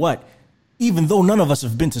matter what, even though none of us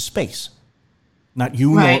have been to space. Not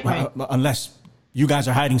you, right. Unless you guys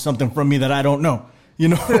are hiding something from me that I don't know.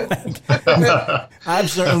 I've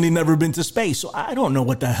certainly never been to space, so I don't know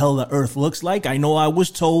what the hell the Earth looks like. I know I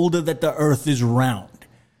was told that the Earth is round.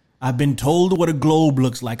 I've been told what a globe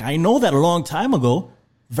looks like. I know that a long time ago,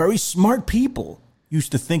 very smart people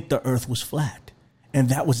used to think the Earth was flat, and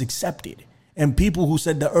that was accepted. And people who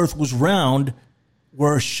said the Earth was round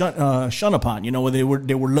were shunned upon. They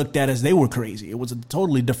were looked at as they were crazy. It was a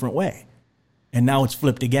totally different way. And now it's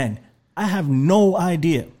flipped again. I have no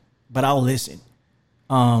idea, but I'll listen.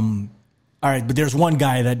 All right, but there's one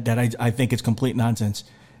guy that I think is complete nonsense.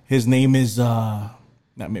 His name is maybe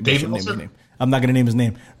I shouldn't name his name. I'm not gonna name his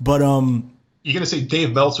name, but you gonna say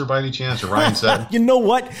Dave Meltzer by any chance, or Ryan said? You know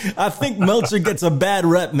what? I think Meltzer gets a bad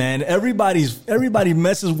rep, man. Everybody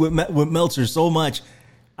messes with Meltzer so much.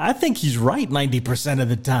 I think he's right 90% of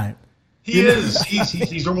the time. He is.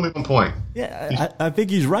 He's normally on point. Yeah, I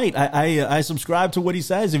think he's right. I subscribe to what he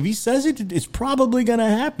says. If he says it, it's probably going to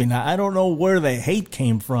happen. I don't know where the hate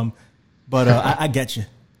came from, but I get you.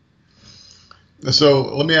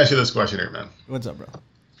 So let me ask you this question here, man. What's up, bro?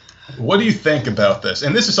 What do you think about this?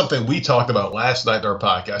 And this is something we talked about last night in our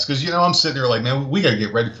podcast. Because, I'm sitting here like, man, we got to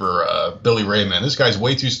get ready for Billy Ray, man. This guy's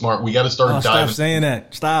way too smart. We got to start diving. Stop saying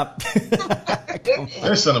that. Stop.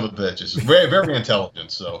 This son of a bitch is very, very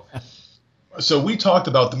intelligent. So we talked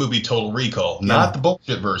about the movie Total Recall, not the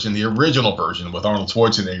bullshit version, the original version with Arnold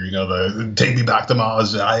Schwarzenegger, the Take Me Back to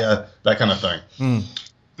Mars, that kind of thing.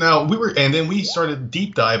 Now, then we started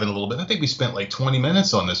deep diving a little bit. I think we spent like 20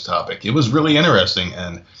 minutes on this topic. It was really interesting.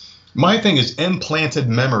 And my thing is implanted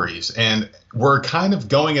memories. And we're kind of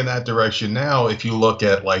going in that direction now if you look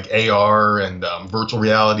at like AR and virtual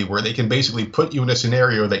reality, where they can basically put you in a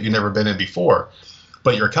scenario that you've never been in before.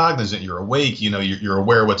 But you're cognizant, you're awake, you're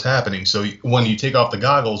aware of what's happening. So when you take off the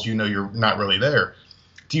goggles, you're not really there.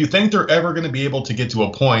 Do you think they're ever going to be able to get to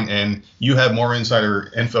a point, and you have more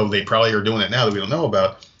insider info, they probably are doing it now that we don't know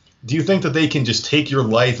about, do you think that they can just take your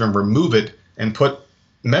life and remove it and put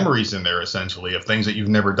memories in there, essentially, of things that you've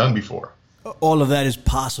never done before? All of that is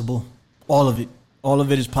possible. All of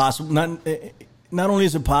it is possible. Not only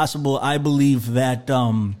is it possible, I believe that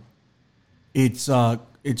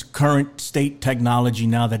it's current state technology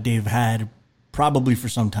now that they've had probably for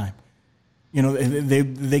some time.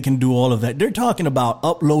 They can do all of that. They're talking about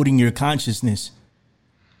uploading your consciousness.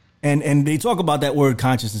 And they talk about that word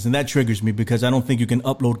consciousness, and that triggers me because I don't think you can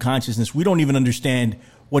upload consciousness. We don't even understand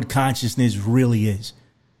what consciousness really is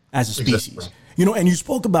as a species. Exactly. And you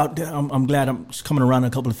spoke about, I'm glad I'm just coming around on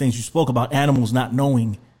a couple of things. You spoke about animals not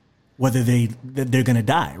knowing whether they're going to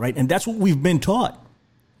die, right? And that's what we've been taught.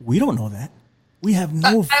 We don't know that. We have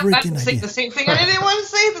no freaking idea. The same thing. I didn't want to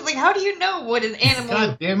say that. Like, how do you know what an animal?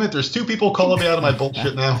 God damn it! There's two people calling me out of my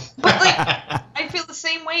bullshit now. But I feel the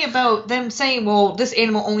same way about them saying, "Well, this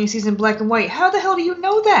animal only sees in black and white." How the hell do you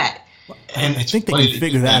know that? And I think they can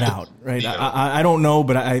figure that out, right? I don't know,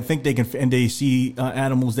 but I think they can. And they see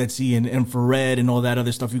animals that see in infrared and all that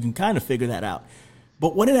other stuff. You can kind of figure that out.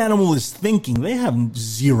 But what an animal is thinking, they have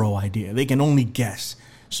zero idea. They can only guess.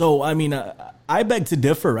 So, I mean, I beg to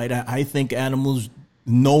differ, right? I think animals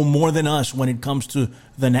know more than us when it comes to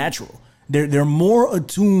the natural. They're more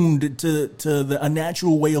attuned to a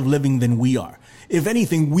natural way of living than we are. If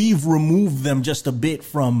anything, we've removed them just a bit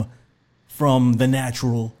from the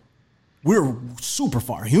natural. We're super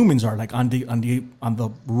far. Humans are like on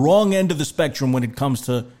the wrong end of the spectrum when it comes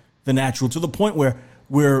to the natural, to the point where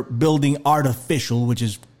we're building artificial, which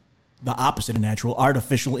is the opposite of natural,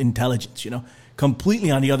 artificial intelligence, completely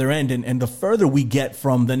on the other end. And the further we get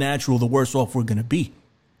from the natural, the worse off we're going to be.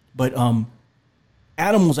 But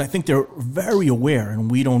animals, I think they're very aware,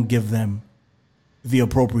 and we don't give them the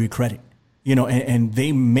appropriate credit, and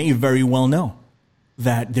they may very well know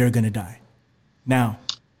that they're going to die. Now,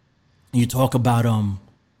 you talk about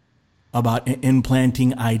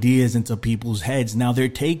implanting ideas into people's heads. Now they're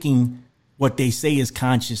taking what they say is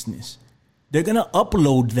consciousness. They're going to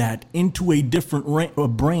upload that into a different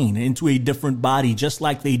brain, into a different body, just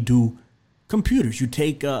like they do computers. You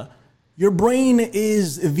take your brain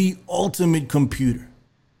is the ultimate computer.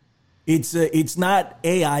 It's not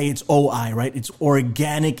AI, it's OI, right? It's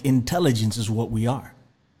organic intelligence is what we are.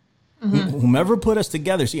 Mm-hmm. Whomever put us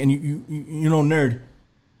together. See, and you nerd.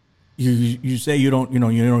 You say you don't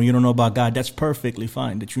know about God. That's perfectly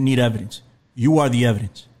fine. That you need evidence. You are the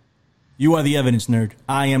evidence. You are the evidence, nerd.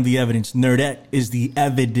 I am the evidence. Nerdette is the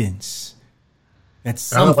evidence. That's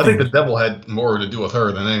something. I think the devil had more to do with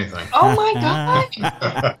her than anything. Oh my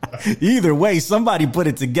God. Either way, somebody put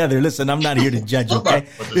it together. Listen, I'm not here to judge, okay?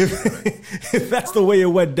 If that's the way it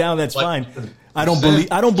went down, that's fine. I don't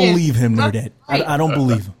believe him, Nerdette. I don't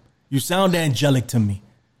believe him. You sound angelic to me.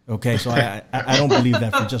 Okay, so I don't believe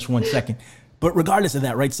that for just 1 second. But regardless of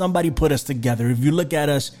that, right? Somebody put us together. If you look at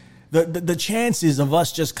us, the chances of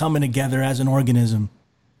us just coming together as an organism,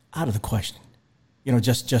 out of the question.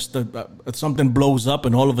 Just something blows up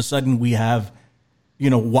and all of a sudden we have,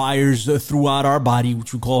 wires throughout our body,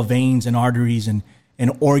 which we call veins and arteries and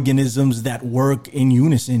organisms that work in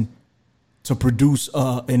unison to produce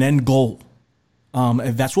an end goal.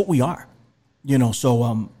 And that's what we are,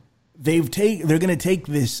 so they're going to take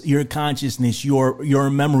your consciousness, your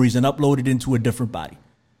memories, and upload it into a different body.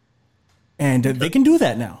 And they can do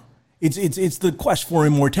that now. It's the quest for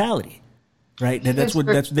immortality, right? That's what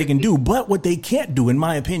they can do. But what they can't do, in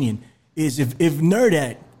my opinion, is if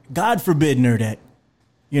Nerdette, God forbid Nerdette,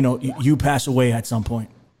 you pass away at some point.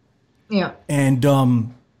 Yeah. And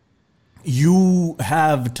you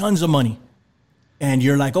have tons of money and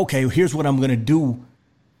you're like, okay, here's what I'm going to do.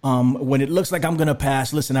 When it looks like I'm going to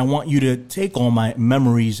pass, listen, I want you to take all my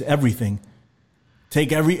memories, everything.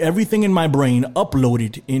 Take everything in my brain, upload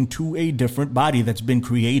it into a different body that's been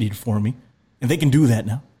created for me. And they can do that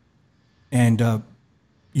now. And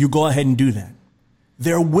you go ahead and do that.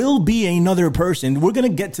 There will be another person. We're going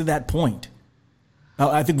to get to that point.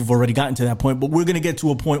 I think we've already gotten to that point, but we're going to get to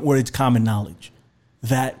a point where it's common knowledge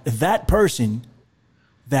that person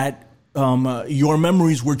that your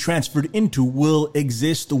memories were transferred into will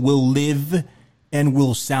exist, will live, and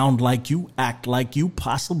will sound like you, act like you,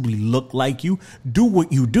 possibly look like you, do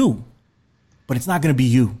what you do. But it's not going to be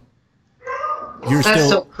you. That's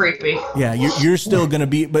so creepy. Yeah, you're still going to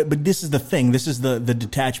be, but this is the thing. This is the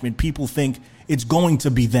detachment. People think it's going to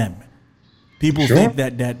be them. People think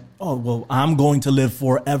that, oh, well, I'm going to live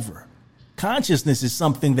forever. Consciousness is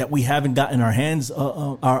something that we haven't gotten our hands,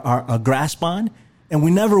 our grasp on, and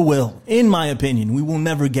we never will. In my opinion, we will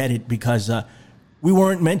never get it because we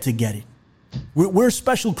weren't meant to get it. We're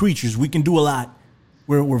special creatures. We can do a lot.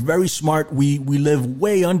 We're very smart. We live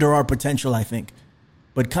way under our potential, I think.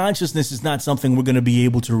 But consciousness is not something we're going to be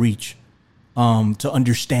able to reach, to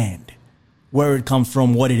understand where it comes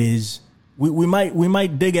from, what it is. We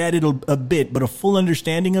might dig at it a bit, but a full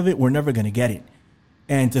understanding of it, we're never going to get it.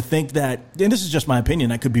 And to think that, and this is just my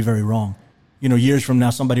opinion, I could be very wrong. You know, years from now,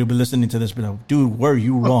 somebody will be listening to this, but like, dude, were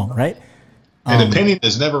you wrong, right? An opinion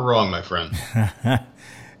is never wrong, my friend.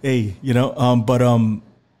 Hey, you know,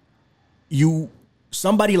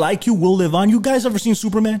 somebody like you will live on. You guys ever seen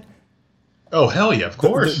Superman? Oh, hell yeah, of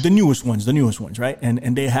course. The newest ones, right?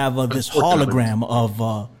 And they have this hologram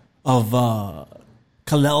of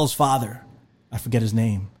Kal-El's father. I forget his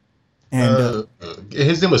name. And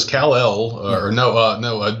his name was Kal-El,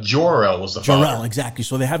 Jor-El was the father. Jor-El, exactly.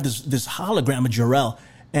 So they have this hologram of Jor-El,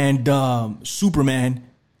 and Superman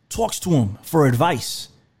talks to him for advice.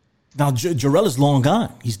 Now, Jor-El is long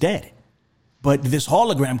gone. He's dead. But this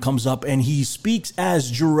hologram comes up, and he speaks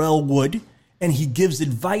as Jor-El would, and he gives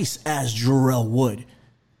advice as Jor-El would.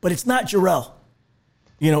 But it's not Jor-El.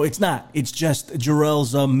 You know, it's not. It's just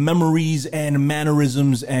Jor-El's memories and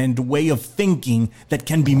mannerisms and way of thinking that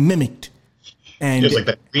can be mimicked. And it's like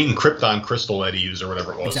that green Krypton crystal that he used or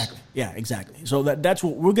whatever it was. Exactly. Yeah, exactly. So that's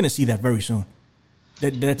what we're going to see that very soon.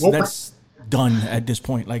 That's done at this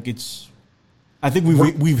point. Like I think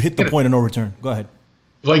we've hit the point of no return. Go ahead.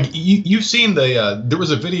 Like you've seen there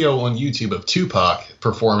was a video on YouTube of Tupac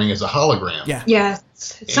performing as a hologram. Yeah. Yes.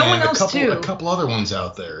 Someone else too. A couple other ones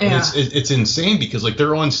out there. Yeah. And it's insane because like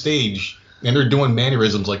they're on stage and they're doing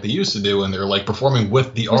mannerisms like they used to do and they're like performing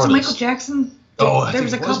with the artist. Was it Michael Jackson? There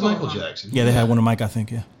was a couple. Michael Jackson. Yeah, they had one of Mike, I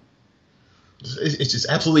think. Yeah. It's just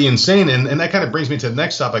absolutely insane, and that kind of brings me to the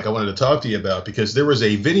next topic I wanted to talk to you about because there was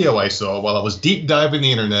a video I saw while I was deep diving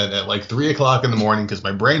the internet at like 3 o'clock in the morning because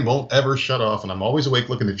my brain won't ever shut off and I'm always awake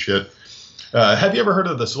looking at shit. Have you ever heard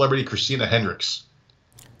of the celebrity Christina Hendricks?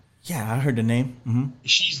 Yeah, I heard the name. Mm-hmm.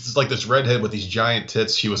 She's like this redhead with these giant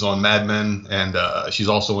tits. She was on Mad Men, and she's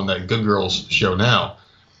also in that Good Girls show now.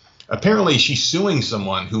 Apparently, she's suing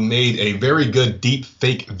someone who made a very good deep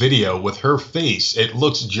fake video with her face. It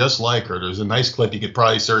looks just like her. There's a nice clip. You could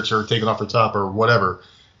probably search her, take it off her top or whatever.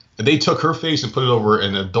 And they took her face and put it over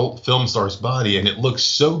an adult film star's body, and it looks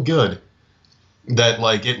so good that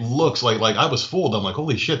like it looks like I was fooled. I'm like,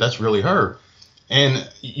 holy shit, that's really her. And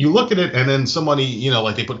you look at it, and then somebody, you know,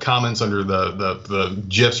 like they put comments under the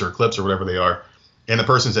GIFs or clips or whatever they are, and the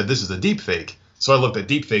person said, this is a deep fake. So I looked at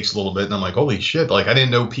deepfakes a little bit, and I'm like, holy shit, like I didn't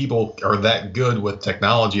know people are that good with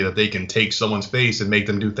technology that they can take someone's face and make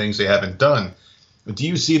them do things they haven't done. Do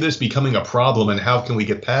you see this becoming a problem, and how can we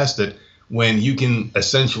get past it when you can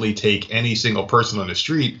essentially take any single person on the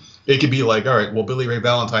street? It could be like, all right, well, Billy Ray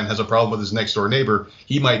Valentine has a problem with his next door neighbor.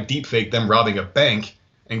 He might deepfake them robbing a bank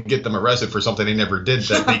and get them arrested for something they never did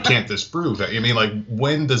that they can't disprove. I mean, like,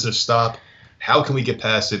 when does this stop? How can we get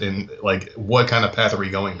past it? And like, what kind of path are we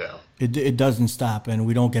going down? It doesn't stop, and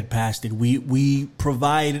we don't get past it. We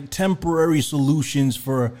provide temporary solutions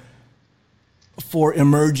for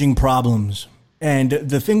emerging problems. And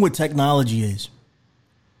the thing with technology is,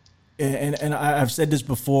 and I've said this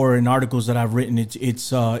before in articles that I've written,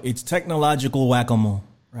 it's technological whack-a-mole,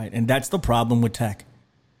 right? And that's the problem with tech.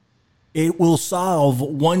 It will solve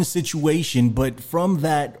one situation, but from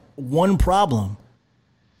that one problem,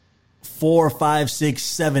 4, 5, 6,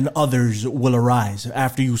 7 others will arise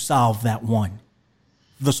after you solve that one.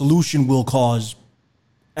 The solution will cause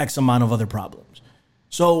X amount of other problems.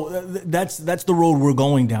 So that's the road we're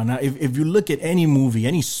going down. Now, if you look at any movie,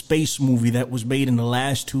 any space movie that was made in the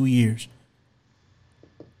last 2 years,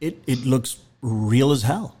 it looks real as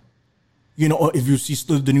hell. You know, if you see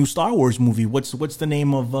the new Star Wars movie, what's the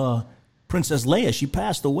name of Princess Leia? She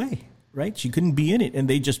passed away, right? She couldn't be in it, and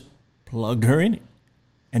they just plugged her in it,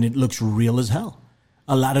 and it looks real as hell.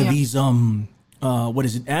 A lot of these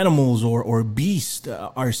animals or beasts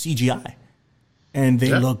are CGI, and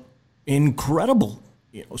they look incredible.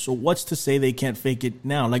 You know, so what's to say they can't fake it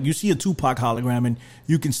now? Like, you see a Tupac hologram, and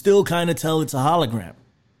you can still kind of tell it's a hologram.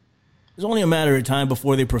 It's only a matter of time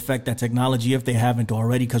before they perfect that technology, if they haven't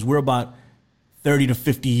already, because we're about 30 to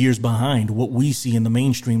 50 years behind what we see in the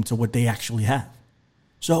mainstream to what they actually have.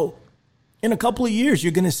 So in a couple of years,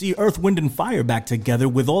 you're going to see Earth, Wind, and Fire back together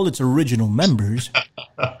with all its original members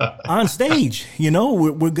on stage. You know,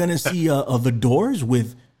 we're going to see The Doors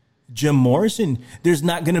with Jim Morrison. There's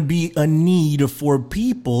not going to be a need for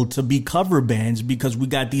people to be cover bands because we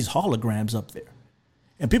got these holograms up there.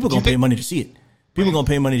 And people are going to pay money to see it. People are going to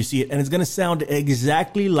pay money to see it. And it's going to sound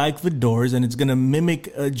exactly like The Doors, and it's going to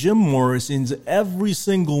mimic Jim Morrison's every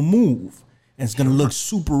single move. And it's going to look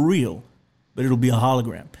super real, but it'll be a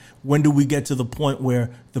hologram. When do we get to the point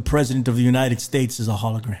where the President of the United States is a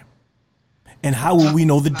hologram? And how will we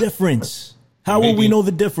know the difference? How will we know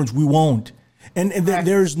the difference? We won't. And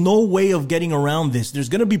there's no way of getting around this. There's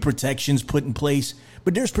going to be protections put in place,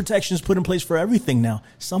 but there's protections put in place for everything now.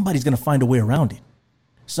 Somebody's going to find a way around it.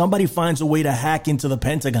 Somebody finds a way to hack into the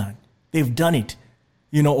Pentagon. They've done it,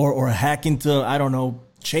 you know, or hack into, I don't know,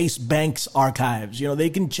 Chase Bank's archives. You know, they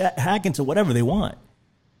can hack into whatever they want.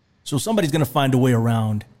 So somebody's going to find a way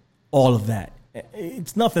around all of that.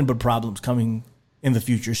 It's nothing but problems coming in the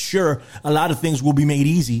future. Sure, a lot of things will be made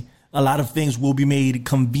easy. A lot of things will be made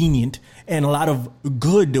convenient, and a lot of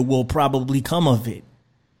good will probably come of it.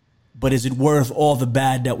 But is it worth all the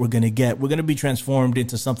bad that we're going to get? We're going to be transformed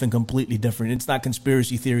into something completely different. It's not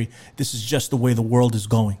conspiracy theory. This is just the way the world is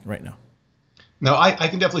going right now. No, I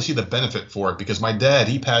can definitely see the benefit for it, because my dad,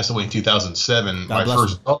 he passed away in 2007. My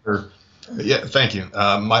first daughter, thank you.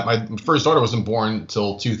 My first daughter wasn't born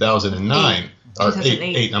until 2009. Or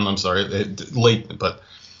 8, I'm sorry, late, but...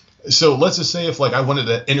 So let's just say if, like, I wanted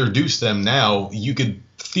to introduce them now, you could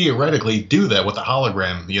theoretically do that with a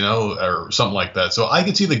hologram, you know, or something like that. So I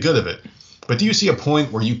could see the good of it. But do you see a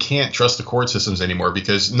point where you can't trust the court systems anymore?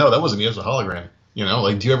 Because, no, that wasn't me, it was a hologram. You know,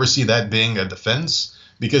 like, do you ever see that being a defense?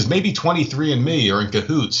 Because maybe 23andMe are in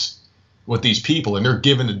cahoots with these people, and they're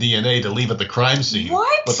given the DNA to leave at the crime scene.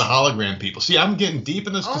 What? With the hologram people. See, I'm getting deep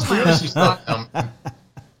in this conspiracy stuff.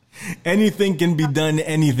 Anything can be done.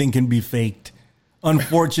 Anything can be faked.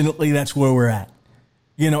 Unfortunately, that's where we're at,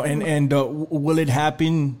 you know, and will it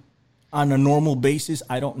happen on a normal basis?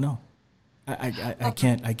 I don't know. I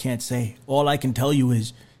can't say. All I can tell you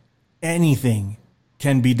is anything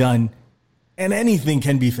can be done and anything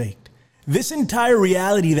can be faked. This entire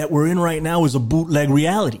reality that we're in right now is a bootleg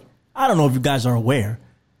reality. I don't know if you guys are aware.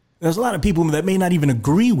 There's a lot of people that may not even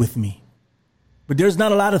agree with me, but there's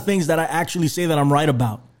not a lot of things that I actually say that I'm right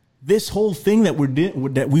about. This whole thing that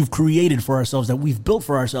that we've created for ourselves, that we've built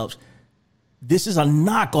for ourselves, this is a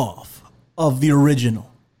knockoff of the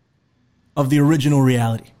original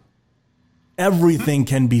reality. Everything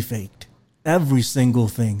can be faked, every single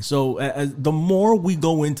thing. So the more we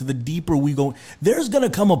go into, the deeper we go, there's going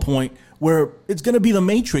to come a point where it's going to be the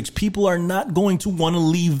Matrix. People are not going to want to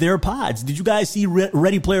leave their pods. Did you guys see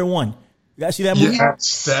Ready Player One? You guys see that movie?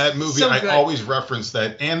 Yes, that movie. So I always reference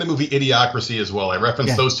that, and the movie Idiocracy as well. I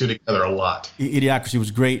reference those two together a lot. Idiocracy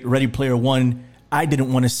was great. Ready Player One, I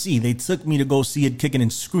didn't want to see. They took me to go see it kicking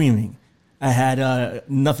and screaming. I had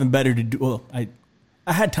nothing better to do. Well, I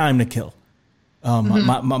had time to kill.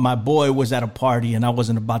 My boy was at a party, and I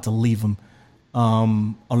wasn't about to leave him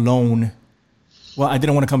alone. Well, I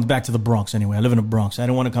didn't want to come back to the Bronx anyway. I live in the Bronx. I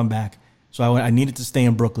didn't want to come back. So I needed to stay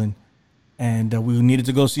in Brooklyn. And we needed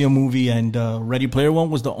to go see a movie, and Ready Player One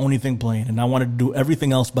was the only thing playing, and I wanted to do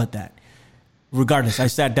everything else but that. Regardless, I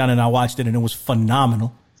sat down and I watched it, and it was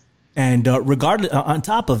phenomenal. And regardless, on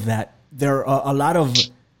top of that, there are a lot of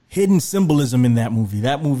hidden symbolism in that movie.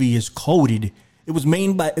 That movie is coded. It was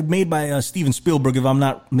made by Steven Spielberg, if I'm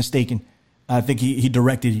not mistaken. I think he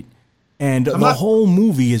directed it, and the whole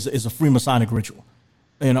movie is a Freemasonic ritual.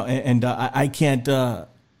 You know, and I can't.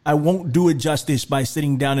 I won't do it justice by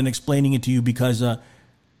sitting down and explaining it to you, because I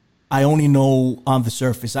only know on the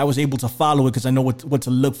surface. I was able to follow it because I know what to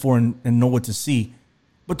look for and know what to see.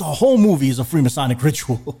 But the whole movie is a Freemasonic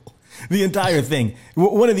ritual. The entire thing.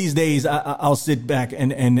 One of these days, I'll sit back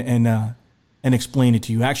and explain it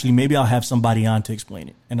to you. Actually, maybe I'll have somebody on to explain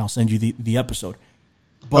it, and I'll send you the episode.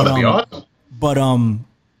 But, that'd be awesome. But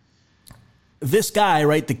this guy,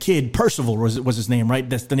 right, the kid, Percival was his name, right?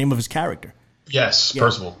 That's the name of his character. Yes, yeah.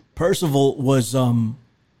 Percival. Percival was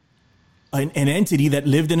an entity that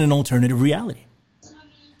lived in an alternative reality.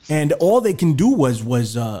 And all they can do was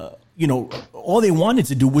all they wanted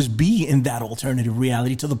to do was be in that alternative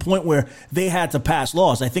reality, to the point where they had to pass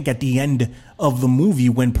laws. I think at the end of the movie,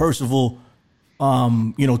 when Percival,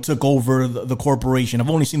 took over the corporation. I've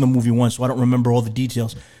only seen the movie once, so I don't remember all the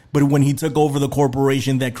details. But when he took over the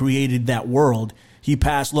corporation that created that world, he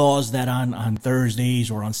passed laws that on Thursdays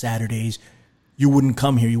or on Saturdays, you wouldn't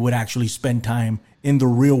come here. You would actually spend time in the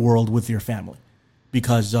real world with your family,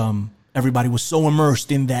 because everybody was so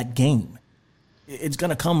immersed in that game. It's going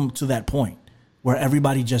to come to that point where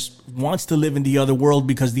everybody just wants to live in the other world,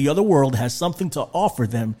 because the other world has something to offer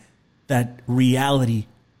them that reality,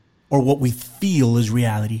 or what we feel is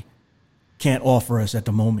reality, can't offer us at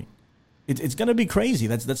the moment. It's going to be crazy.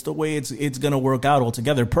 That's the way it's going to work out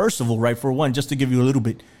altogether. Percival, right, for one, just to give you a little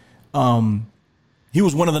bit, he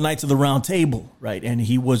was one of the Knights of the Round Table, right? And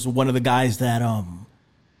he was one of the guys that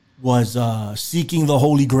was seeking the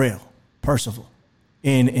Holy Grail, Percival,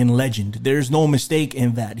 in legend. There's no mistake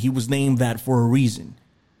in that. He was named that for a reason.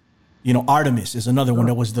 Artemis is another one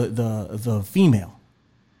that was the female,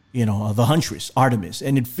 the huntress, Artemis.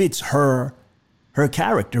 And it fits her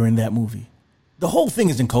character in that movie. The whole thing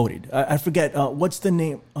is encoded. I forget, what's the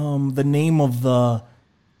name? The name of the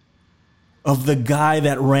guy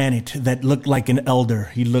that ran it, that looked like an elder.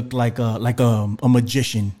 He looked like a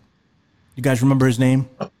magician. You guys remember his name?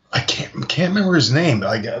 I can't remember his name.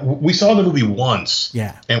 We saw the movie once,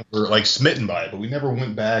 yeah, and we're like smitten by it, but we never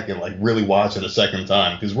went back and like really watched it a second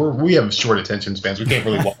time, because we have short attention spans. We can't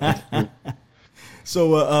really watch it.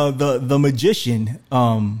 So the magician,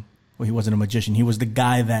 he wasn't a magician. He was the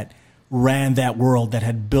guy that ran that world, that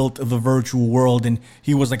had built the virtual world, and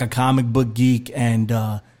he was like a comic book geek and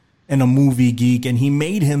a movie geek, and he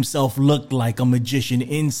made himself look like a magician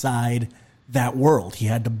inside that world. He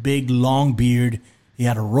had the big long beard. He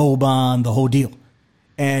had a robe on, the whole deal.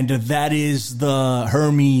 And that is the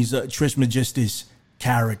Hermes Trismegistus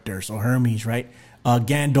character. So Hermes, right?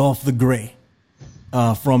 Gandalf the Grey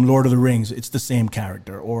from Lord of the Rings. It's the same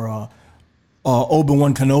character. Or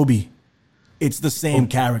Obi-Wan Kenobi. It's the same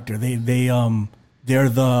character. They're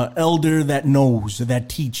the elder that knows, that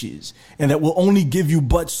teaches, and that will only give you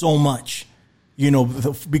but so much.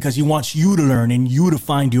 Because he wants you to learn and you to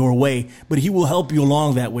find your way, but he will help you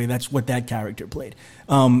along that way. That's what that character played.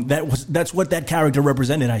 That's what that character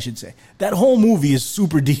represented, I should say. That whole movie is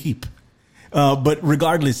super deep. But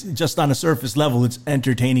regardless, just on a surface level, it's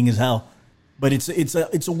entertaining as hell. But it's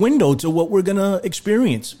a window to what we're gonna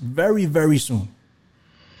experience very, very soon.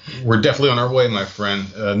 We're definitely on our way, my friend.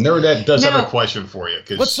 Nerdette does have a question for you.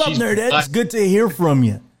 What's up, Nerdette? It's good to hear from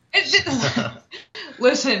you.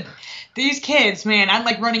 Listen. These kids, man, I'm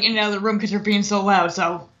like running in and out of the room because they're being so loud.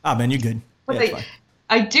 So, man, you're good. But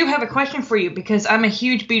I do have a question for you, because I'm a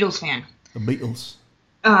huge Beatles fan. The Beatles.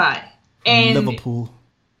 And Liverpool.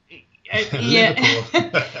 Yeah.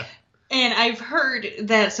 And I've heard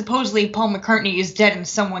that supposedly Paul McCartney is dead and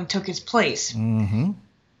someone took his place. Mm-hmm.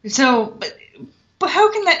 So, but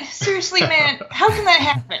how can that? Seriously, man, how can that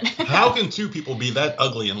happen? How can two people be that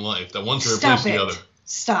ugly in life that one's replace the other?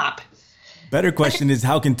 Stop. Better question is,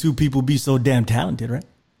 how can two people be so damn talented, right?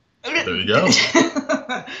 There you go.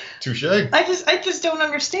 Touche. I just don't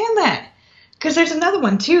understand that. Because there's another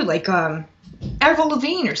one, too, like Avril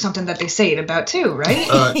Lavigne or something that they say it about, too,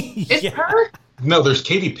 right? Is it her? No, there's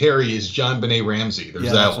Katy Perry is John Benet Ramsey.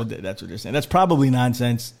 There's that one. That's what they're saying. That's probably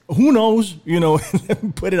nonsense. Who knows?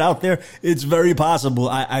 Put it out there. It's very possible.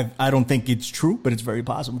 I don't think it's true, but it's very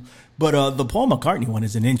possible. But the Paul McCartney one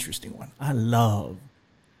is an interesting one.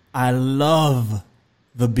 I love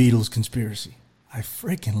the Beatles conspiracy. I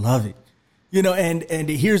freaking love it. And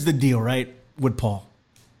here's the deal, right, with Paul.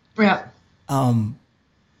 Yeah.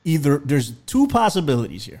 Either there's two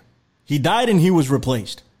possibilities here. He died and he was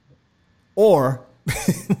replaced. Or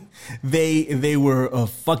they were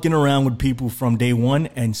fucking around with people from day one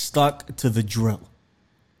and stuck to the drill.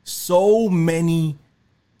 So many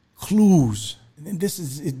clues. And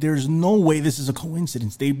there's no way this is a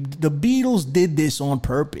coincidence. The Beatles did this on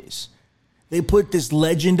purpose. They put this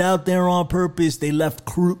legend out there on purpose. They left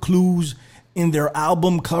clues in their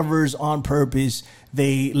album covers on purpose.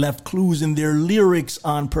 They left clues in their lyrics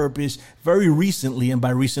on purpose. Very recently, and by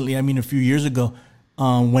recently I mean a few years ago,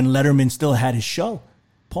 when Letterman still had his show,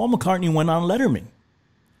 Paul McCartney went on Letterman,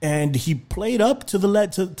 and he played up to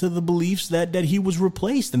the beliefs that he was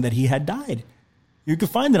replaced and that he had died. You can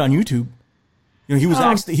find it on YouTube. He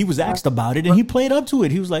was asked about it, and he played up to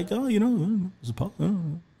it. He was like, "Oh, it's a Paul."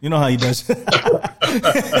 You know how he does. And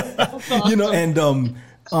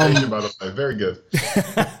very good.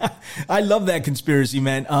 I love that conspiracy,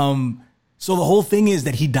 man. So the whole thing is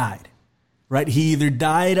that he died. right? He either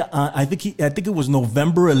died, I think it was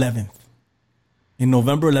November 11th. In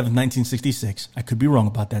November 11th, 1966. I could be wrong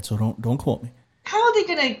about that, so don't quote me. How are they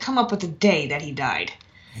going to come up with the day that he died?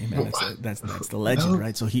 Hey man, that's the legend,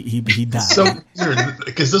 right? So he died. So weird,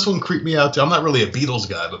 because this one creeped me out too. I'm not really a Beatles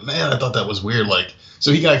guy, but man, I thought that was weird. Like,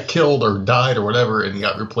 so he got killed or died or whatever, and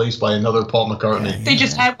got replaced by another Paul McCartney. They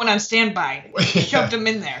just had one on standby. Shoved him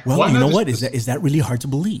in there. Well, you know what? Is that really hard to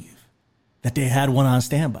believe that they had one on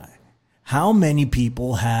standby? How many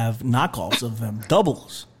people have knockoffs of them,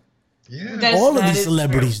 doubles? Yeah, all of these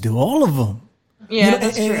celebrities do. All of them. Yeah,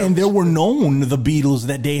 that's true. And there were known, the Beatles,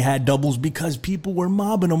 that they had doubles because people were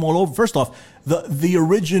mobbing them all over. First off, the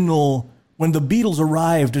original, when the Beatles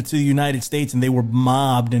arrived to the United States and they were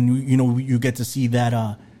mobbed, and you get to see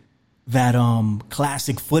that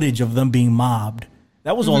classic footage of them being mobbed.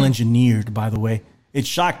 That was all engineered, by the way. It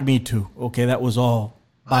shocked me too. Okay, that was all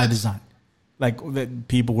by design. Like, that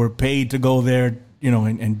people were paid to go there,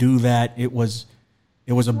 and do that. It was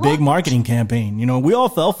a big marketing campaign. We all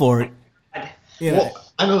fell for it. Yeah. Well,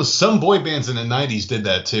 I know some boy bands in the 90s did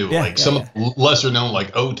that too. Some lesser known,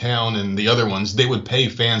 like O-Town and the other ones, they would pay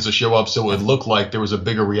fans to show up so it would look like there was a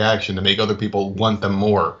bigger reaction to make other people want them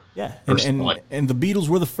more. Yeah, and the Beatles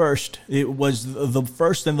were the first. It was the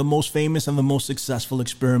first and the most famous and the most successful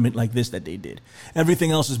experiment like this that they did. Everything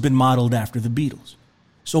else has been modeled after the Beatles.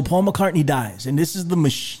 So Paul McCartney dies, and this is the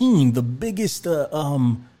Machine, the biggest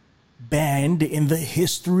band in the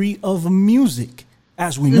history of music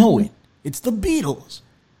as we know it. It's the Beatles.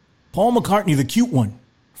 Paul McCartney, the cute one,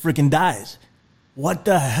 freaking dies. What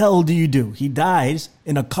the hell do you do? He dies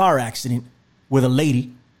in a car accident with a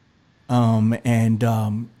lady.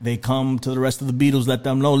 They come to the rest of the Beatles, let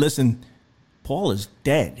them know, listen, Paul is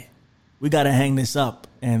dead. We got to hang this up.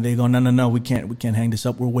 And they go, no, we can't hang this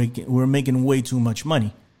up. We're making way too much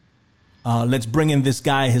money. Let's bring in this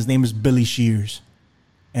guy. His name is Billy Shears.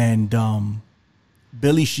 And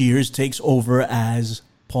Billy Shears takes over as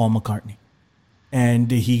Paul McCartney. And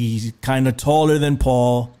he's kind of taller than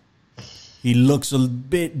Paul. He looks a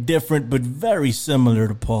bit different, but very similar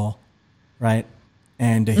to Paul, right?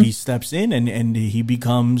 And he steps in and he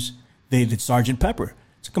becomes the Sgt. Pepper.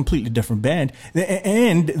 It's a completely different band.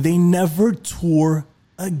 And they never tour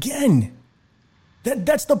again.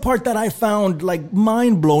 That's the part that I found like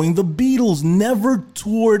mind-blowing. The Beatles never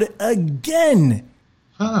toured again.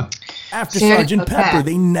 After Sgt. Pepper,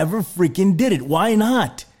 they never freaking did it. Why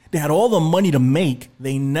not? They had all the money to make.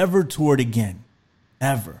 They never toured again.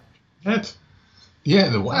 Ever.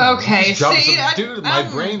 Wow. Okay, see, my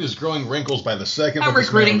brain is growing wrinkles by the second. I'm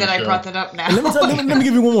regretting that I brought that up now. Let me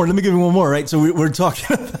give you one more. Right? So we're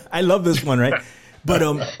talking. I love this one, right? But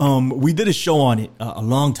we did a show on it a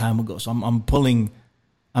long time ago. So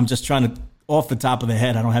I'm just trying to, off the top of the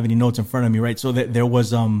head, I don't have any notes in front of me, right? So there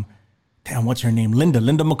was what's her name? Linda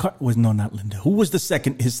McCartney. No, not Linda. Who was his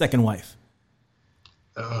second wife?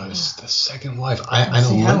 Oh, it's the second wife. I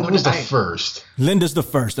know Linda was the first. Linda's the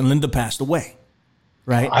first, and Linda passed away,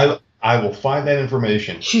 right? I will find that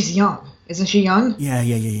information. She's young. Isn't she young? Yeah.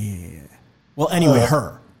 Well, anyway,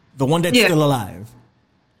 the one that's still alive,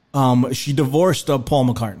 she divorced Paul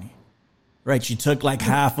McCartney, right? She took like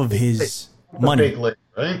half of his money. Fake leg,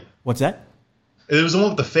 right? What's that? It was the one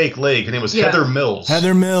with the fake leg. Her name was Heather Mills.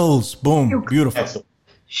 Heather Mills. Boom. Beautiful. Excellent.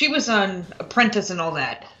 She was on Apprentice and all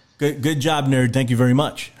that. Good job, nerd. Thank you very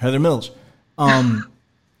much. Heather Mills.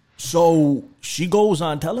 So she goes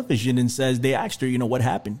on television and says, they asked her, what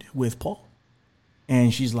happened with Paul?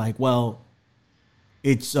 And she's like, well,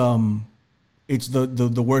 it's the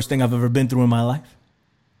worst thing I've ever been through in my life.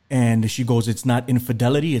 And she goes, it's not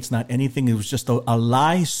infidelity. It's not anything. It was just a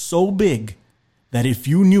lie so big that if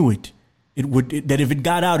you knew it, that if it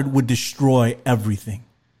got out, it would destroy everything.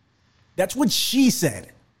 That's what she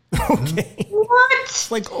said. Okay. What?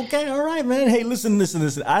 It's like, okay, all right, man. Hey, listen.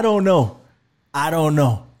 I don't know.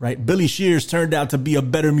 Right? Billy Shears turned out to be a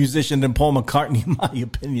better musician than Paul McCartney, in my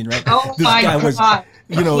opinion, right? Oh, this my guy God.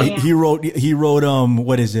 He wrote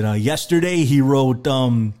what is it? Yesterday he wrote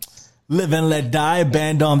Live and Let Die,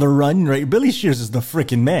 Band on the Run, right? Billy Shears is the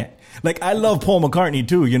freaking man. Like, I love Paul McCartney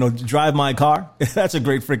too, Drive My Car. That's a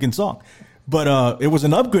great freaking song. But it was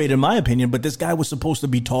an upgrade in my opinion, but this guy was supposed to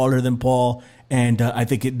be taller than Paul. And I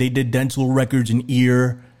think they did dental records and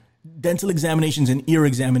dental examinations and ear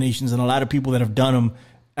examinations. And a lot of people that have done them,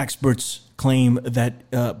 experts claim that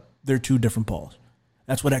they're two different Pauls.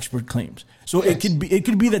 That's what expert claims. So yes. It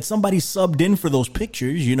could be that somebody subbed in for those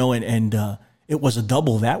pictures, and it was a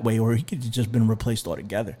double that way, or he could have just been replaced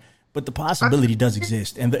altogether. But the possibility does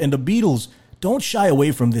exist. And the Beatles don't shy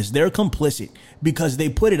away from this. They're complicit because they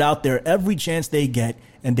put it out there every chance they get,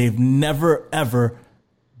 and they've never, ever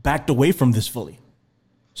backed away from this fully.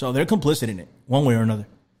 So they're complicit in it, one way or another.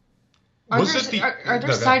 Are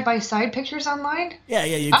there side-by-side pictures online? Yeah,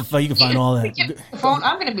 you can find all that. The phone,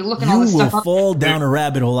 I'm going to be looking all this stuff up. You will fall down a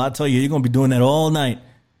rabbit hole, I'll tell you. You're going to be doing that all night.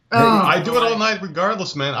 I do it all night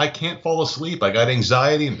regardless, man. I can't fall asleep. I got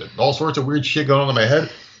anxiety and all sorts of weird shit going on in my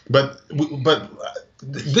head. But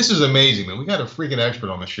this is amazing, man. We got a freaking expert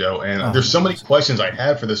on the show, and there's so many questions I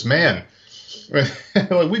have for this man.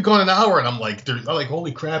 Like, we've gone an hour, and I'm like,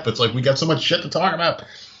 holy crap! It's like we got so much shit to talk about.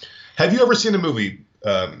 Have you ever seen a movie,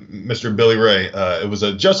 Mr. Billy Ray? It was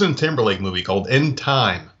a Justin Timberlake movie called In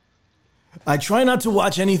Time. I try not to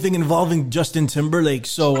watch anything involving Justin Timberlake,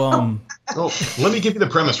 so let me give you the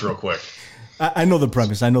premise real quick. I know the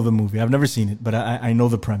premise. I know the movie. I've never seen it, but I know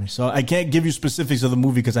the premise. So I can't give you specifics of the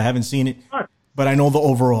movie because I haven't seen it. But I know the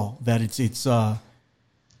overall, that it's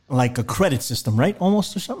like a credit system, right?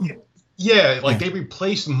 Almost, or something. Yeah, they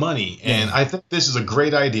replace money, and I think this is a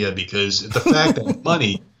great idea because the fact that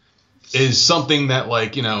money is something that,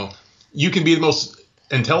 you can be the most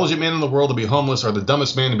intelligent man in the world to be homeless, or the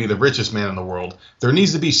dumbest man to be the richest man in the world. There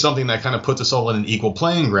needs to be something that kind of puts us all in an equal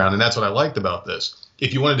playing ground, and that's what I liked about this.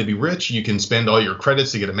 If you wanted to be rich, you can spend all your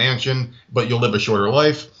credits to get a mansion, but you'll live a shorter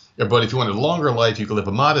life. But if you wanted a longer life, you could live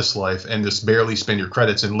a modest life and just barely spend your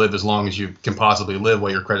credits and live as long as you can possibly live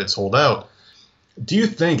while your credits hold out. Do you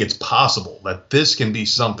think it's possible that this can be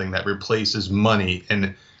something that replaces money?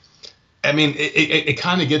 And I mean, it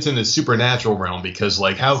kind of gets in the supernatural realm because,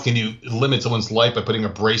 how can you limit someone's life by putting a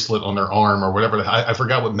bracelet on their arm or whatever? I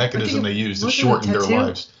forgot what mechanism they use to shorten their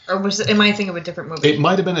lives. Or am I thinking of a different movie? It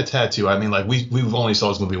might have been a tattoo. I mean, we've only saw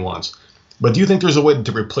this movie once. But do you think there's a way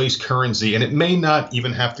to replace currency? And it may not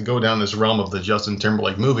even have to go down this realm of the Justin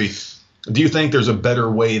Timberlake movie. Do you think there's a better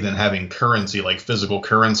way than having currency, like physical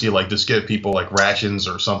currency, like just give people rations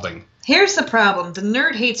or something? Here's the problem. The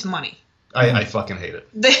nerd hates money. I fucking hate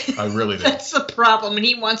it. I really do. That's the problem, and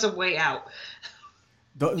he wants a way out.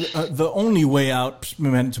 The only way out,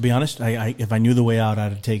 man, to be honest, if I knew the way out,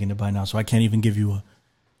 I'd have taken it by now. So I can't even give you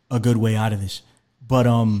a good way out of this. But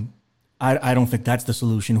I don't think that's the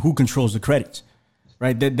solution. Who controls the credits,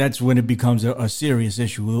 right? That's when it becomes a serious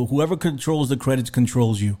issue. Whoever controls the credits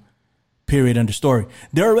controls you. Period. End of story.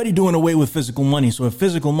 They're already doing away with physical money. So if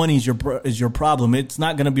physical money is your problem, it's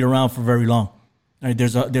not going to be around for very long. Right?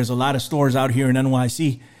 There's a lot of stores out here in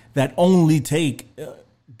NYC that only take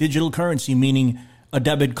digital currency, meaning a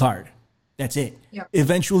debit card. That's it. Yep.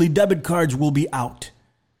 Eventually, debit cards will be out.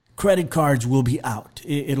 Credit cards will be out.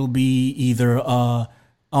 It'll be either a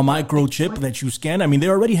microchip that you scan. I mean, they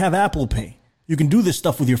already have Apple Pay. You can do this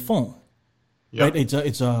stuff with your phone. Yep. Right?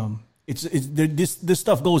 This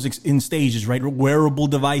stuff goes in stages, right? Wearable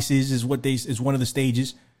devices is one of the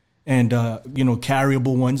stages, and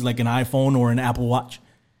carryable ones like an iPhone or an Apple Watch,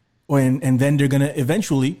 and then they're gonna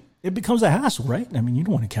eventually it becomes a hassle, right? I mean, you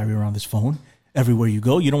don't want to carry around this phone everywhere you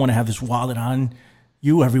go. You don't want to have this wallet on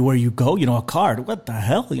you everywhere you go. A card. What the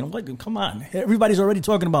hell? Come on. Everybody's already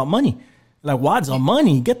talking about money. Like, what's on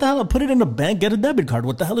money? Get the hell, put it in the bank, get a debit card.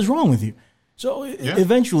 What the hell is wrong with you? So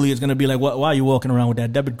eventually it's going to be like, why are you walking around with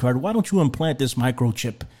that debit card? Why don't you implant this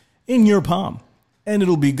microchip in your palm? And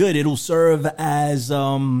it'll be good. It'll serve as,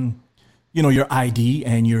 your ID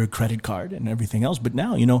and your credit card and everything else. But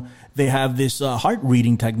now, they have this heart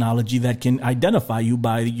reading technology that can identify you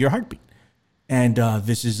by your heartbeat. And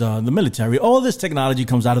this is the military. All this technology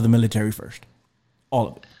comes out of the military first. All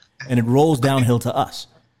of it. And it rolls downhill to us.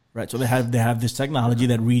 Right, so they have this technology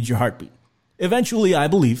that reads your heartbeat. Eventually, I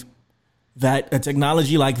believe that a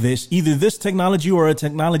technology like this, either this technology or a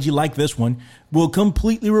technology like this one, will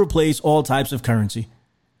completely replace all types of currency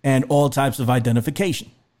and all types of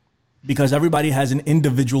identification, because everybody has an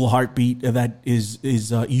individual heartbeat that is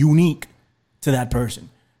unique to that person.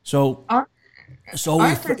 So, aren't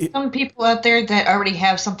there some people out there that already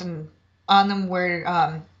have something on them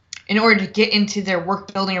where? In order to get into their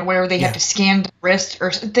work building or whatever, they have to scan the wrist, or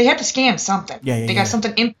they have to scan something. They got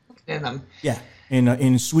something implanted in them. Yeah.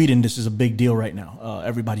 In Sweden, this is a big deal right now.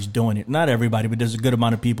 Everybody's doing it. Not everybody, but there's a good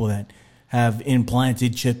amount of people that have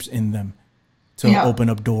implanted chips in them to open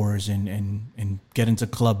up doors and get into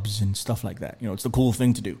clubs and stuff like that. It's the cool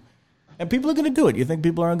thing to do. And people are going to do it. You think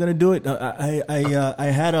people aren't going to do it? I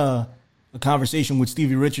had a conversation with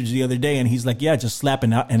Stevie Richards the other day, and he's like, yeah, just slap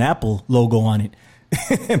an Apple logo on it.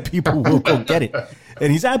 And people will go get it.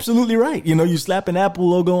 And he's absolutely right. You slap an Apple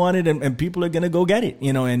logo on it and people are going to go get it,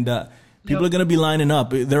 and people are going to be lining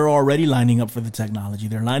up. They're already lining up for the technology.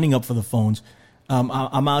 They're lining up for the phones. I'm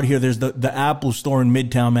out here. There's the Apple store in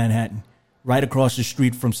Midtown Manhattan, right across the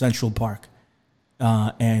street from Central Park.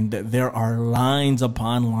 And there are lines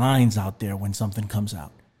upon lines out there when something comes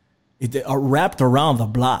out. wrapped around the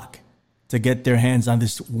block to get their hands on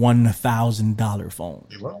this $1,000 phone.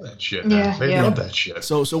 They love that shit. Yeah, they love that shit.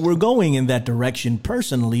 So we're going in that direction.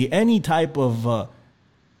 Personally, any type of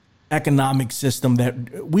economic system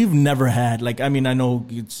that we've never had. Like, I mean, I know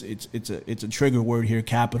it's a trigger word here,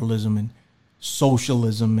 capitalism and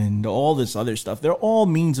socialism and all this other stuff. They're all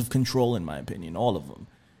means of control, in my opinion, all of them.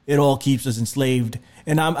 It all keeps us enslaved.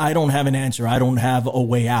 And I don't have an answer. I don't have a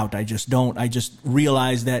way out. I just don't. I just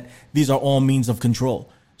realize that these are all means of control.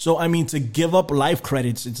 So, I mean, to give up life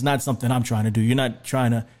credits, it's not something I'm trying to do. You're not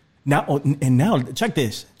trying to now. And now, check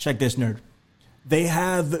this, nerd. They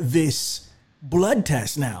have this blood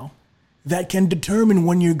test now that can determine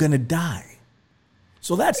when you're going to die.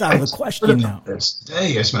 So that's out of the question now.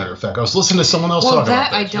 Today, as a matter of fact, I was listening to someone else talking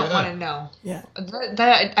about that. I don't want to know. Yeah.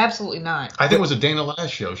 That absolutely not. I think it was a Dana last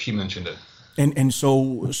show. She mentioned it. And so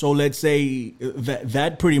let's say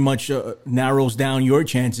that pretty much narrows down your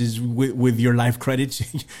chances with your life credits.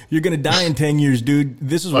 You're going to die in 10 years, dude.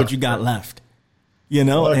 This is what you got left, you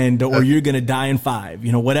know, or you're going to die in 5,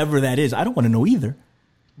 you know, whatever that is. I don't want to know either.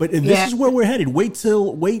 But this is where we're headed. Wait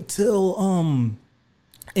till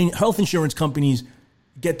health insurance companies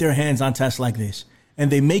get their hands on tests like this,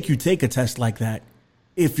 and they make you take a test like that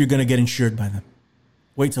if you're going to get insured by them.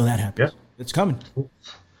 Wait till that happens. Yeah. It's coming.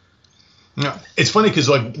 No, it's funny because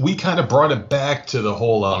like we kind of brought it back to the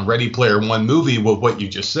whole Ready Player One movie with what you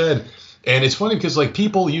just said. And it's funny because like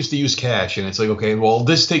people used to use cash and it's like, okay, well,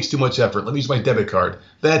 this takes too much effort. Let me use my debit card.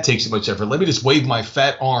 That takes too much effort. Let me just wave my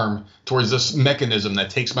fat arm towards this mechanism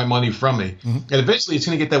that takes my money from me. Mm-hmm. And eventually it's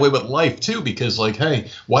going to get that way with life too, because like,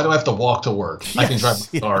 hey, why do I have to walk to work? Yes, I can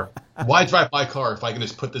drive my car. Why drive my car if I can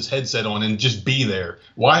just put this headset on and just be there?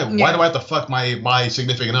 Why do I have to fuck my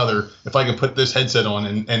significant other if I can put this headset on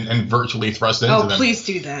and virtually thrust into them? Oh, please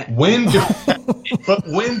do that. But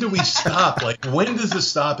when do we stop? Like, when does this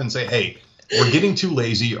stop and say, hey, we're getting too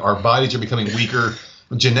lazy. Our bodies are becoming weaker.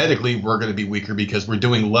 Genetically, we're going to be weaker because we're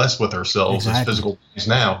doing less with ourselves as physical beings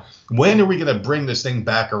now. When are we going to bring this thing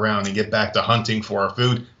back around and get back to hunting for our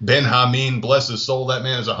food? Ben Hameen, bless his soul, that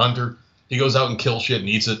man is a hunter. He goes out and kills shit and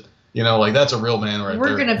eats it. You know, like that's a real man right there.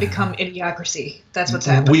 We're going to become idiocracy. That's what's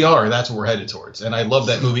happening. We are. That's what we're headed towards. And I love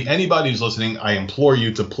that movie. Anybody who's listening, I implore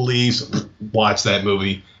you to please watch that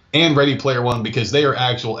movie and Ready Player One because they are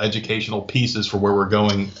actual educational pieces for where we're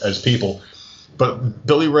going as people. But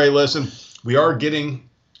Billy Ray, listen, we are getting,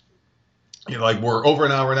 you know, like we're over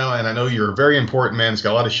an hour now, and I know you're a very important man. It's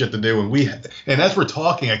got a lot of shit to do, and as we're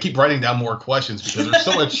talking, I keep writing down more questions because there's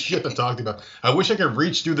so much shit to talk about. I wish I could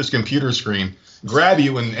reach through this computer screen, grab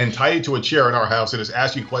you, and tie you to a chair in our house and just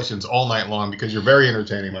ask you questions all night long because you're very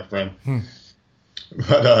entertaining, my friend.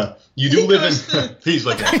 But you do live in. He's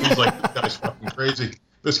like, this guy's fucking crazy.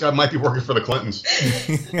 This guy might be working for the Clintons.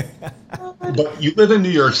 But you live in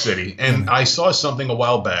New York City, and I saw something a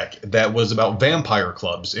while back that was about vampire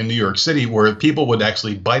clubs in New York City where people would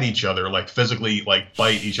actually bite each other, like physically like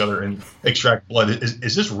bite each other and extract blood.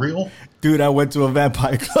 Is this real? Dude, I went to a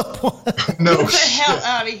vampire club. No, get the hell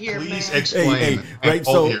out of here, Please man. explain. Hey, right,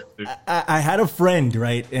 so I had a friend,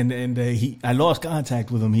 right, and I lost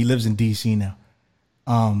contact with him. He lives in D.C. now.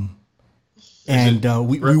 And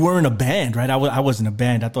we were in a band, right? I was in a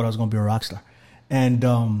band. I thought I was going to be a rock star.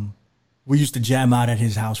 And we used to jam out at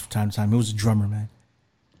his house from time to time. He was a drummer, man.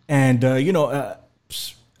 And,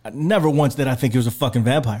 never once did I think he was a fucking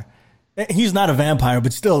vampire. He's not a vampire,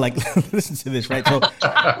 but still, like, listen to this, right? So,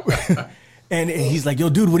 and he's like, yo,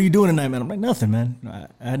 dude, what are you doing tonight, man? I'm like, nothing, man.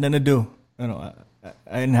 I had nothing to do. You know,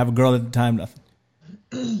 I didn't have a girl at the time, nothing.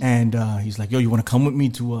 And he's like, yo, you want to come with me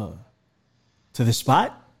to this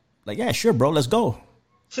spot? Like, yeah, sure, bro, let's go.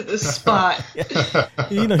 To the spot.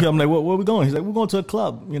 You know, I'm like, where are we going? He's like, we're going to a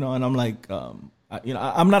club, you know, and I'm like,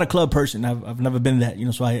 I'm not a club person. I've never been that, you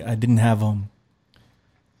know, so I didn't have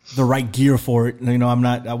the right gear for it. You know,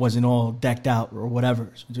 I wasn't all decked out or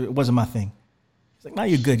whatever. So it wasn't my thing. It's like, now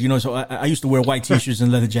you're good, you know, so I used to wear white t-shirts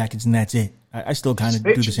and leather jackets and that's it. I still kind of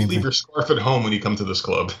do the same thing. Leave your scarf at home when you come to this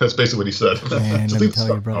club. That's basically what he said. Man, let me tell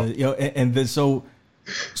you, brother. You know, and then so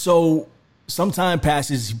some time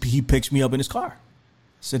passes, he picks me up in his car.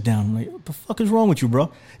 Sit down. I'm like, what the fuck is wrong with you,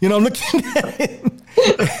 bro? You know, I'm looking at him.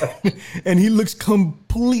 And he looks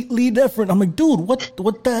completely different. I'm like, dude, what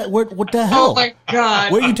the hell? Oh, my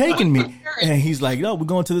God. Where are you taking me? And he's like, no, we're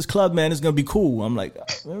going to this club, man. It's going to be cool. I'm like,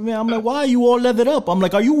 why are you all leathered up? I'm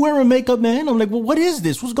like, are you wearing makeup, man? I'm like, well, what is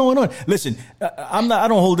this? What's going on? Listen, I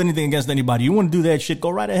don't hold anything against anybody. You want to do that shit, go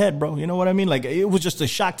right ahead, bro. You know what I mean? Like, it was just a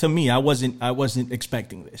shock to me. I wasn't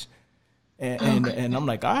expecting this. And I'm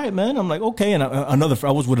like, all right, man. I'm like, okay. And I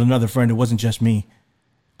was with another friend. It wasn't just me.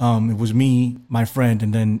 It was me, my friend,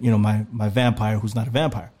 and then, you know, my vampire who's not a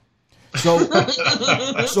vampire.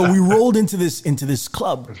 So we rolled into this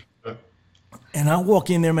club, and I walk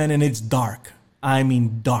in there, man, and it's dark. I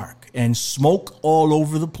mean, dark, and smoke all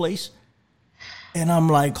over the place. And I'm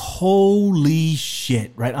like, holy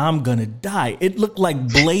shit, right? I'm gonna die. It looked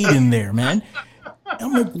like Blade in there, man.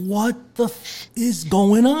 I'm like, what the is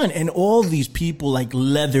going on? And all these people like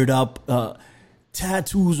leathered up,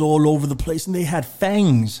 tattoos all over the place, and they had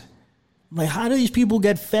fangs. I'm like, how do these people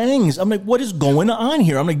get fangs? I'm like, what is going on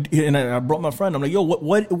here? I'm like, and I brought my friend. I'm like, yo,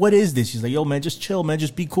 what is this? He's like, yo, man, just chill, man,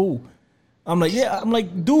 just be cool. I'm like, yeah. I'm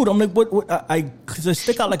like, dude. I'm like, what? Because I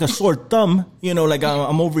stick out like a sore thumb, you know, like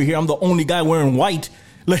I'm over here. I'm the only guy wearing white.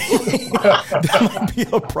 Like that might be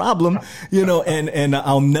a problem, you know. And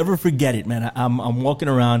I'll never forget it, man. I'm walking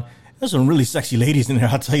around. There's some really sexy ladies in there.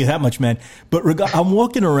 I'll tell you that much, man. But I'm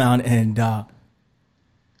walking around, and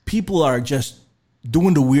people are just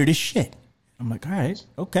doing the weirdest shit. I'm like, all right,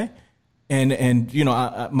 okay. And you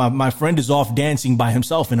know, my friend is off dancing by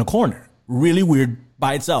himself in a corner, really weird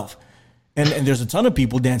by itself. And there's a ton of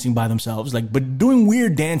people dancing by themselves, like, but doing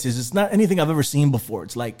weird dances. It's not anything I've ever seen before.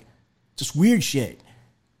 It's like just weird shit.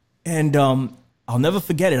 And I'll never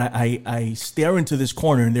forget it. I stare into this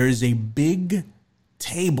corner, and there is a big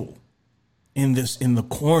table in the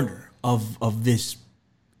corner of this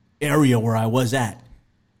area where I was at.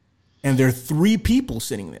 And there are 3 people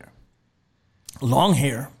sitting there. Long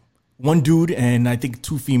hair, one dude, and I think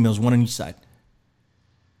 2 females, one on each side.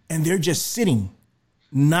 And they're just sitting,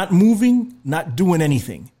 not moving, not doing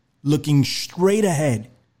anything, looking straight ahead.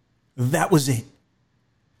 That was it.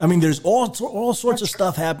 I mean, there's all sorts of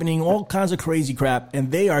stuff happening, all kinds of crazy crap,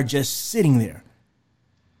 and they are just sitting there.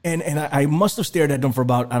 And I must have stared at them for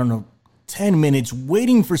about, I don't know, 10 minutes,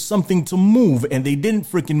 waiting for something to move, and they didn't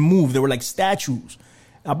freaking move. They were like statues.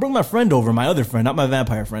 I bring my friend over, my other friend, not my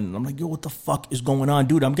vampire friend, and I'm like, yo, what the fuck is going on?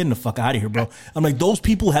 Dude, I'm getting the fuck out of here, bro. I'm like, those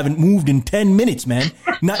people haven't moved in 10 minutes, man.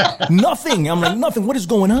 Nothing. I'm like, nothing. What is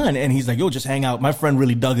going on? And he's like, yo, just hang out. My friend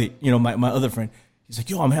really dug it, you know, my other friend. He's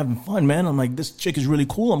like, yo, I'm having fun, man. I'm like, this chick is really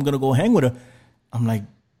cool. I'm going to go hang with her. I'm like,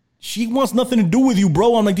 she wants nothing to do with you,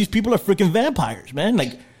 bro. I'm like, these people are freaking vampires, man.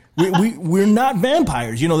 Like, we're not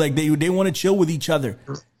vampires. You know, like they want to chill with each other.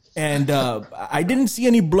 And I didn't see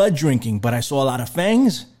any blood drinking, but I saw a lot of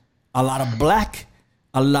fangs, a lot of black,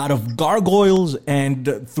 a lot of gargoyles,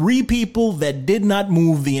 and 3 people that did not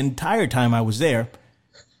move the entire time I was there.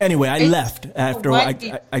 Anyway, I left after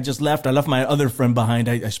I just left. I left my other friend behind.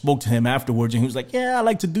 I spoke to him afterwards, and he was like, yeah, I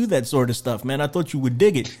like to do that sort of stuff, man. I thought you would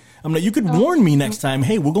dig it. I'm like, you could warn me next time.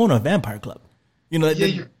 Hey, we're going to a vampire club. You know,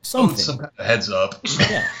 something. Some kind of heads up.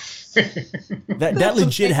 Yeah. that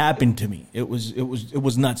legit happened to me. It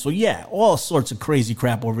was nuts. So yeah, all sorts of crazy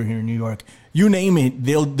crap over here in New York. You name it,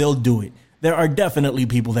 they'll do it. There are definitely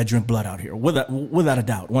people that drink blood out here, without a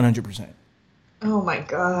doubt, 100%. Oh my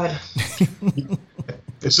God.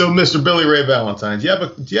 So, Mr. Billy Ray Valentine, do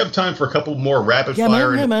you have time for a couple more rapid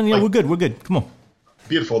fire? Yeah, man. Yeah, we're good. Come on.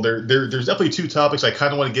 Beautiful. There's definitely 2 topics I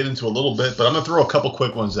kind of want to get into a little bit, but I'm gonna throw a couple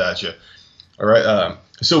quick ones at you. All right.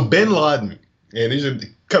 So Bin Laden, and these are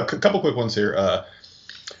a couple quick ones here.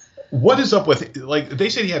 What is up with, like, they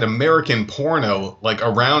said he had American porno like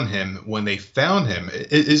around him when they found him.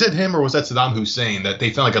 Is it him, or was that Saddam Hussein that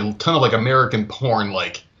they found like a ton of like American porn,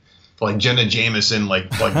 like Jenna Jameson, like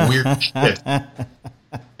weird shit?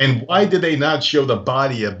 And why did they not show the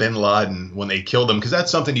body of Bin Laden when they killed him? Because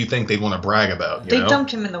that's something you think they'd want to brag about. They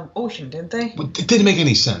dumped him in the ocean, didn't they? It didn't make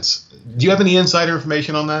any sense. Do you have any insider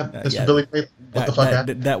information on that, Mr. Billy Ray? What the fuck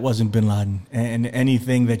happened? That wasn't Bin Laden. And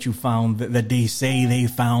anything that you found that they say they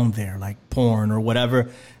found there, like porn or whatever,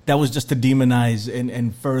 that was just to demonize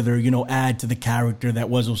and further, you know, add to the character that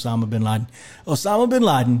was Osama Bin Laden. Osama Bin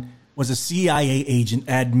Laden was a CIA agent,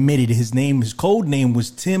 admitted his code name was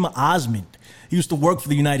Tim Osmond. He used to work for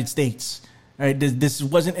the United States. All right, this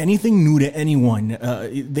wasn't anything new to anyone.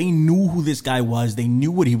 They knew who this guy was. They knew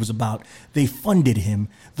what he was about. They funded him.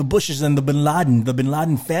 The Bushes and the Bin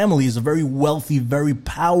Laden family is a very wealthy, very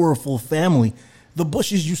powerful family. The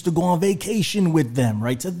Bushes used to go on vacation with them,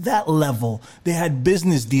 right? To that level. They had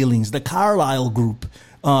business dealings. The Carlyle Group,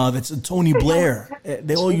 that's Tony Blair.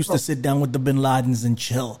 They all used to sit down with the Bin Ladens and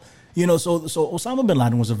chill. You know, so Osama Bin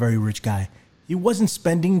Laden was a very rich guy. He wasn't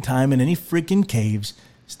spending time in any freaking caves.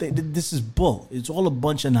 This is bull. It's all a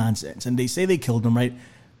bunch of nonsense. And they say they killed him, right?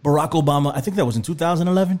 Barack Obama, I think that was in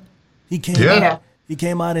 2011. He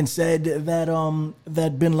came out and said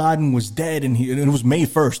that Bin Laden was dead, and it was May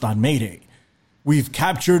 1st on May Day. We've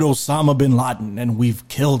captured Osama Bin Laden, and we've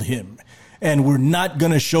killed him. And we're not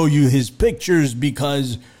going to show you his pictures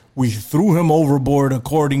because we threw him overboard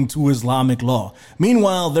according to Islamic law.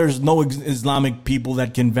 Meanwhile, there's no Islamic people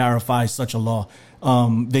that can verify such a law.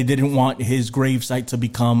 They didn't want his gravesite to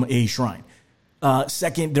become a shrine.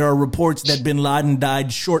 Second, there are reports that bin Laden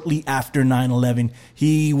died shortly after 9/11.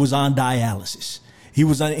 He was on dialysis. He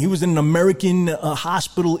was in an American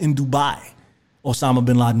hospital in Dubai. Osama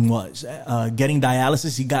bin Laden was getting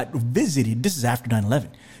dialysis. He got visited. This is after 9/11.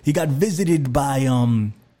 He got visited by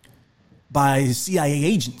CIA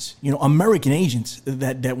agents, American agents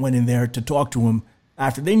that went in there to talk to him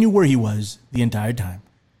after they knew where he was the entire time.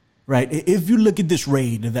 Right? If you look at this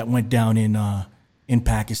raid that went down in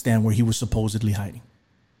Pakistan where he was supposedly hiding,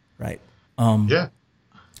 right? Yeah.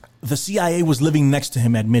 The CIA was living next to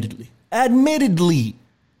him, admittedly.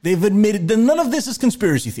 They've admitted that none of this is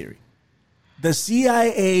conspiracy theory. The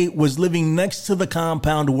CIA was living next to the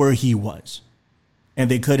compound where he was, and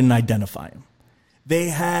they couldn't identify him. They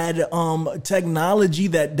had technology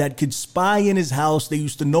that could spy in his house. They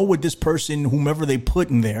used to know what this person, whomever they put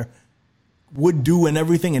in there, would do and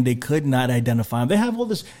everything, and they could not identify him. They have all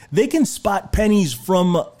this. They can spot pennies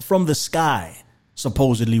from the sky.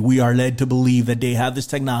 Supposedly, we are led to believe that they have this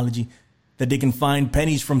technology that they can find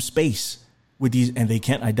pennies from space with these, and they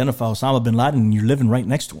can't identify Osama bin Laden, and you're living right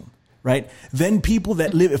next to him, right? Then people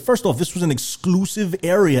that live. First off, this was an exclusive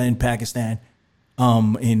area in Pakistan,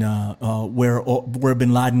 where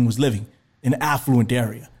bin Laden was living, an affluent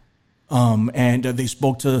area, and they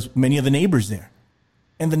spoke to many of the neighbors there.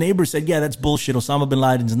 And the neighbor said, yeah, that's bullshit. Osama bin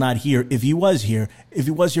Laden's not here. If he was here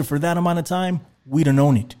for that amount of time, we'd have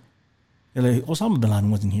known it. They're like, Osama bin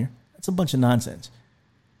Laden wasn't here. That's a bunch of nonsense.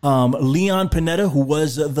 Leon Panetta, who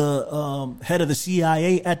was the head of the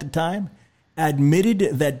CIA at the time,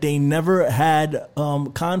 admitted that they never had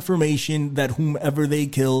confirmation that whomever they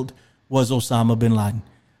killed was Osama bin Laden.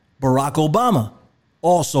 Barack Obama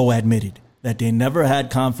also admitted that they never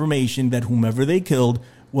had confirmation that whomever they killed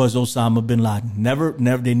was Osama bin Laden.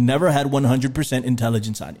 They never had 100%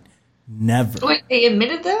 intelligence on it. Never. Wait, they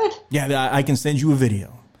admitted that? Yeah, I can send you a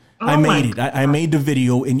video. I made it. I made the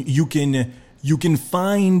video, and you can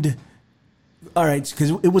find. All right,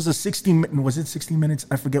 because it was a 60. Was it 60 minutes?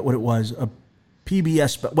 I forget what it was. A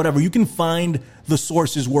PBS, whatever. You can find the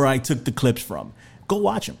sources where I took the clips from. Go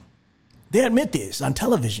watch them. They admit this on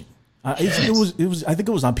television. It was. I think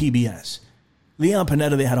it was on PBS. Leon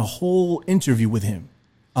Panetta. They had a whole interview with him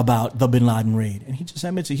about the bin Laden raid. And he just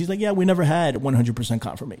admits it. He's like, yeah, we never had 100%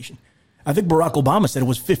 confirmation. I think Barack Obama said it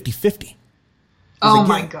was 50-50. Oh,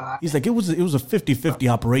 my God. He's like, it was a 50-50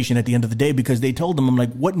 operation at the end of the day because they told him, I'm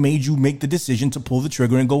like, what made you make the decision to pull the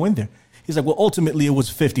trigger and go in there? He's like, well, ultimately it was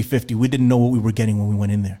 50-50. We didn't know what we were getting when we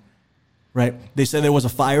went in there. Right? They said there was a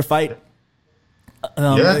firefight.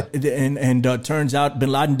 And turns out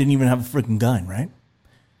bin Laden didn't even have a freaking gun, right?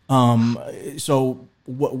 So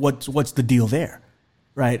what's the deal there?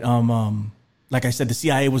 Right. Like I said, the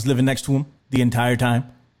CIA was living next to him the entire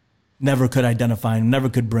time. Never could identify him, never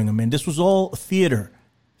could bring him in. This was all theater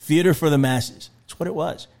for the masses. That's what it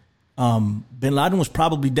was. Bin Laden was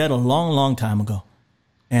probably dead a long, long time ago.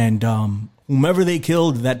 And whomever they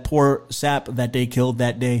killed, that poor sap that they killed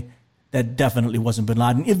that day, that definitely wasn't bin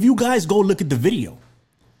Laden. If you guys go look at the video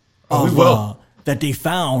that they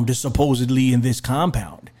found supposedly in this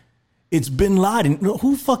compound, it's bin Laden.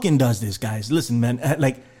 Who fucking does this, guys? Listen, man,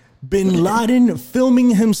 like bin Laden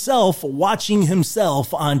filming himself, watching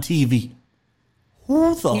himself on TV.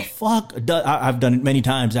 Who the fuck does? I've done it many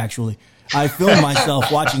times, actually. I film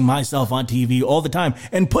myself watching myself on TV all the time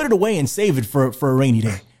and put it away and save it for a rainy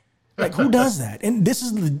day. Like, who does that? And this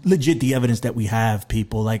is legit the evidence that we have,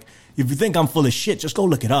 people. Like, if you think I'm full of shit, just go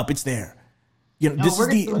look it up. It's there. This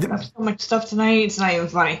we're is looking up so much stuff tonight. It's not even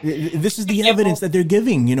funny. This is the evidence that they're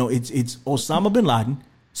giving. It's Osama bin Laden,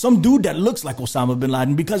 some dude that looks like Osama bin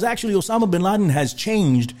Laden, because actually Osama bin Laden has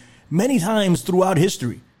changed many times throughout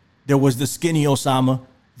history. There was the skinny Osama,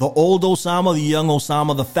 the old Osama, the young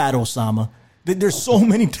Osama, the fat Osama. There's so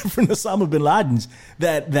many different Osama bin Ladens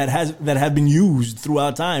that have been used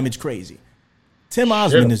throughout time. It's crazy. Tim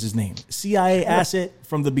Osman is his name. CIA asset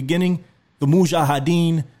from the beginning. The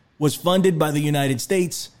Mujahideen was funded by the United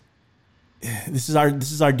States. This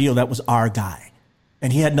is our deal. That was our guy,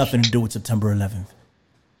 and he had nothing to do with September 11th.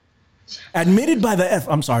 Admitted by the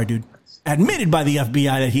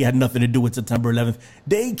FBI that he had nothing to do with September 11th.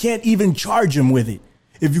 They can't even charge him with it.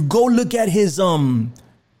 If you go look at his CIA,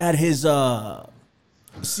 at his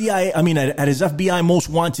FBI most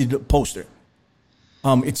wanted poster,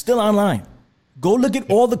 it's still online. Go look at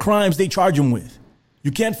all the crimes they charge him with.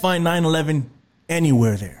 You can't find 9/11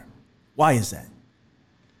 anywhere there. Why is that?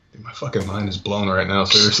 Dude, my fucking mind is blown right now.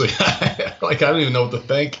 Seriously, like I don't even know what to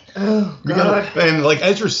think. Oh God! And like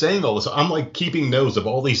as you're saying all this, I'm like keeping notes of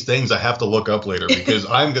all these things I have to look up later because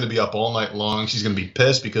I'm going to be up all night long. She's going to be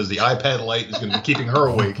pissed because the iPad light is going to be keeping her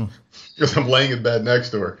awake because I'm laying in bed next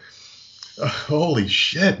to her. Holy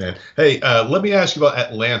shit, man! Hey, let me ask you about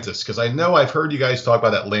Atlantis because I know I've heard you guys talk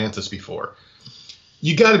about Atlantis before.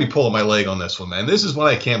 You got to be pulling my leg on this one, man. This is what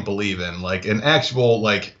I can't believe in, like an actual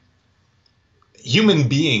like human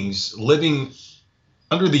beings living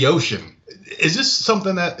under the ocean. Is this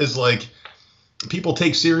something that is like people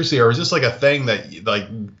take seriously, or is this like a thing that like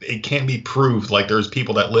it can't be proved? Like there's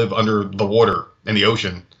people that live under the water in the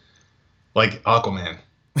ocean, like Aquaman.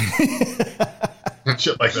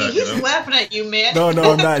 Shit like that. He's laughing at you, man. No,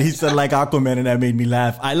 I'm not. He said like Aquaman, and that made me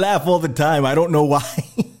laugh. I laugh all the time. I don't know why.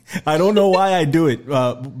 I don't know why I do it.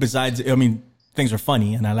 Besides, I mean, things are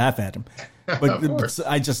funny, and I laugh at them. But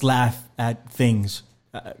I just laugh at things.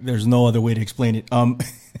 There's no other way to explain it.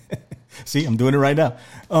 See, I'm doing it right now.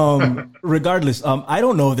 Regardless, I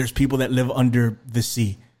don't know if there's people that live under the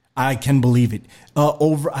sea. I can believe it.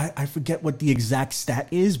 I forget what the exact stat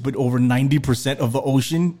is, but over 90% of the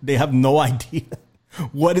ocean, they have no idea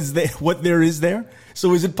what there is there.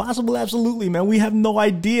 So is it possible? Absolutely, man. We have no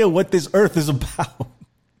idea what this earth is about.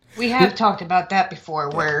 We have talked about that before,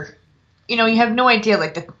 where you have no idea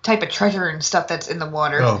like the type of treasure and stuff that's in the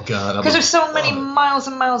water. Oh God! Because there's so many miles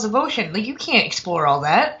and miles of ocean. Like you can't explore all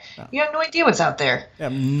that. No. You have no idea what's out there. They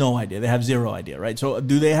have no idea. They have zero idea, right? So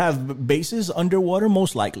do they have bases underwater?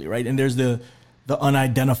 Most likely, right? And there's the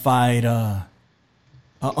unidentified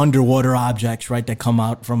underwater objects, right, that come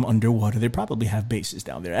out from underwater. They probably have bases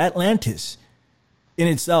down there. Atlantis in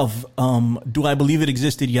itself, do I believe it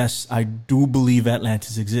existed? Yes, I do believe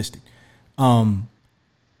Atlantis existed.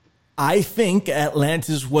 I think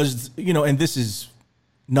Atlantis was, and this is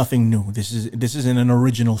nothing new. This isn't an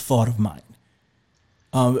original thought of mine.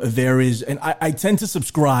 There is, and I tend to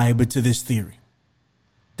subscribe to this theory.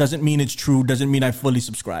 Doesn't mean it's true. Doesn't mean I fully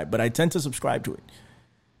subscribe, but I tend to subscribe to it.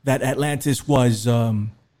 That Atlantis was a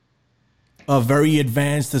very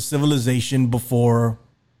advanced civilization before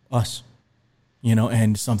us,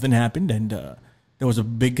 and something happened, and there was a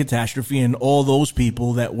big catastrophe, and all those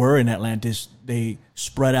people that were in Atlantis, they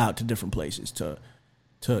spread out to different places,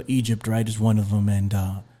 to Egypt, right, is one of them, and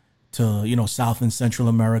to, South and Central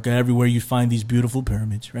America, everywhere you find these beautiful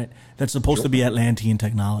pyramids, right? That's supposed to be Atlantean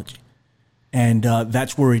technology. And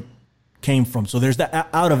that's where it came from. So there's the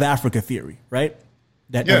out of Africa theory, right?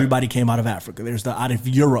 That everybody came out of Africa. There's the out of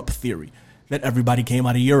Europe theory, that everybody came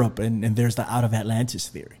out of Europe. And there's the out of Atlantis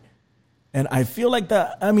theory. And I feel like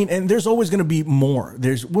and there's always going to be more.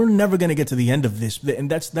 We're never going to get to the end of this. And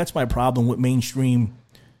that's my problem with mainstream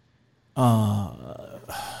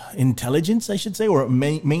intelligence, I should say, or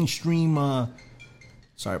mainstream.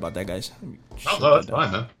 Sorry about that, guys. No, that's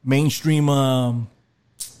fine, man. Mainstream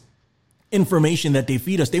information that they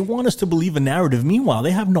feed us. They want us to believe a narrative. Meanwhile,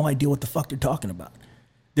 they have no idea what the fuck they're talking about.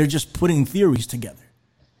 They're just putting theories together.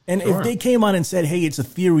 And if they came on and said, hey, it's a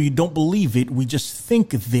theory, don't believe it, we just think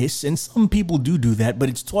this, and some people do that, but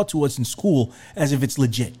it's taught to us in school as if it's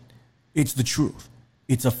legit. It's the truth.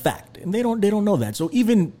 It's a fact. And they don't know that. So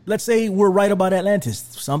even, let's say we're right about Atlantis,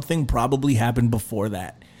 something probably happened before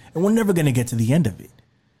that. And we're never going to get to the end of it.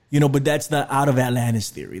 But that's the out of Atlantis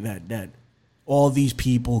theory, that all these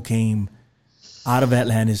people came out of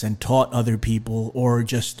Atlantis and taught other people, or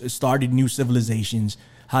just started new civilizations,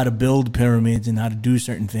 how to build pyramids and how to do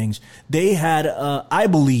certain things. They had, I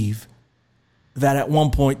believe, that at one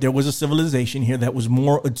point there was a civilization here that was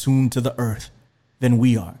more attuned to the earth than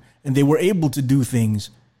we are. And they were able to do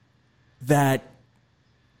things that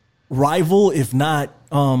rival, if not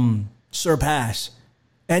surpass,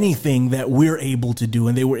 anything that we're able to do.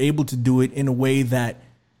 And they were able to do it in a way that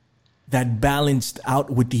balanced out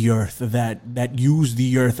with the earth, that used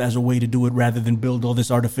the earth as a way to do it rather than build all this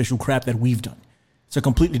artificial crap that we've done. It's a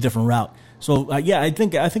completely different route. So I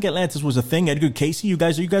think Atlantis was a thing. Edgar Cayce, you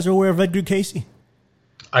guys are aware of Edgar Cayce?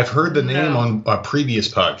 I've heard the name on a previous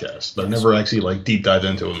podcast, but never actually deep dive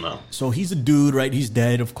into him now. So he's a dude, right? He's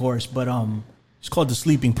dead, of course, but he's called the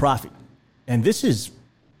Sleeping Prophet, and this is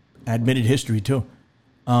admitted history too.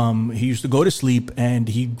 He used to go to sleep and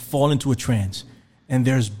he'd fall into a trance, and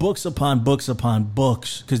there's books upon books upon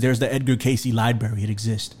books, because there's the Edgar Cayce library. It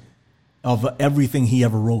exists of everything he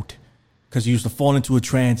ever wrote. Because he used to fall into a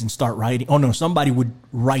trance and start writing. Oh, no, somebody would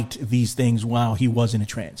write these things while he was in a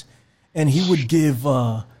trance. And he would give,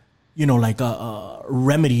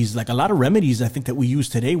 remedies. Like a lot of remedies I think that we use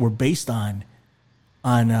today were based on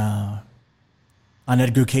Edgar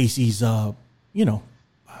Cayce's, how do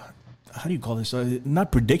you call this?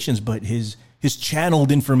 Not predictions, but his his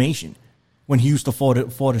channeled information when he used to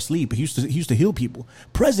fall asleep. He used to heal people.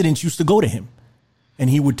 Presidents used to go to him, and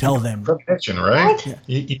he would tell them. Premonition, right? Yeah.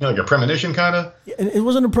 You know, like a premonition, kind of. It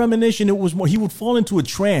wasn't a premonition. It was more. He would fall into a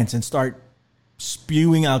trance and start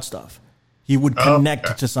spewing out stuff. He would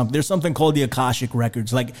connect to something. There's something called the Akashic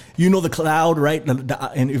records. Like, you know, the cloud, right?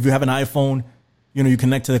 And if you have an iPhone, you know, you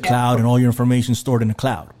connect to the cloud and all your information stored in the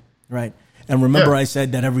cloud, right? And remember I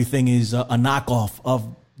said that everything is a knockoff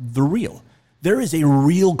of the real. There is a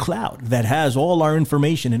real cloud that has all our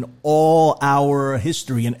information and all our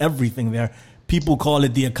history and everything there. People call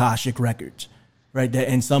it the Akashic records, right?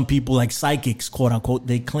 And some people, like psychics, quote unquote,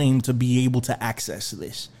 they claim to be able to access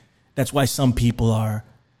this. That's why some people are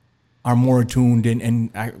more attuned and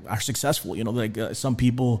are successful. You know, like some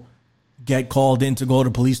people get called in to go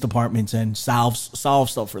to police departments and solve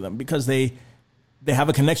stuff for them because they have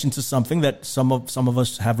a connection to something that some of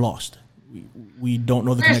us have lost. We don't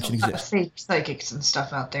know the connection exists. Fake psychics and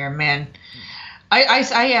stuff out there, man.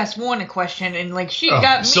 I asked one a question and like she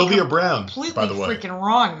got me Sylvia Brown, completely by the way. freaking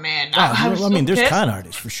wrong, man. I mean, there's con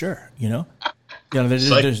artists for sure. You know, there's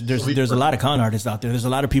a lot of con artists out there. There's a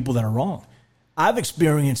lot of people that are wrong. I've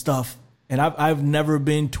experienced stuff, and I've never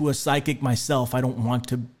been to a psychic myself. I don't want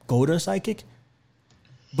to go to a psychic,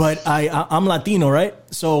 but I'm Latino, right?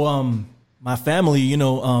 So my family, you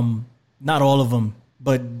know, not all of them,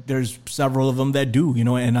 but there's several of them that do, you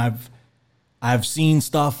know, and I've seen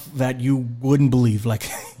stuff that you wouldn't believe, like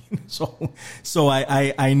so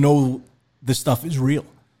I know this stuff is real.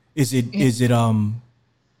 Is it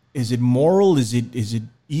moral? Is it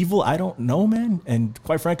evil? I don't know, man. And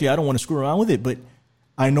quite frankly, I don't want to screw around with it, but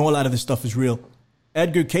I know a lot of this stuff is real.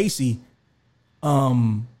 Edgar Cayce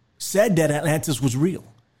said that Atlantis was real.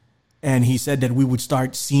 And he said that we would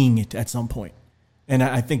start seeing it at some point. And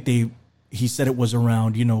I think he said it was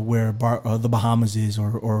around, you know, where the Bahamas is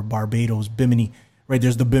or Barbados, Bimini, right?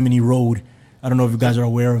 There's the Bimini Road. I don't know if you guys are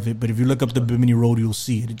aware of it, but if you look up the Bimini Road, you'll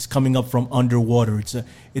see it. It's coming up from underwater.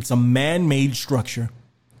 It's a man-made structure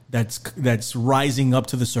that's rising up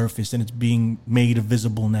to the surface, and it's being made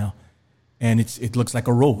visible now. And it looks like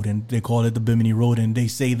a road, and they call it the Bimini Road, and they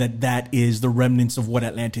say that is the remnants of what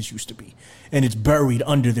Atlantis used to be. And it's buried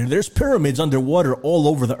under there. There's pyramids underwater all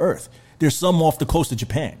over the earth. There's some off the coast of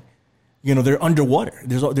Japan. You know, they're underwater.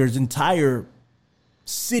 There's entire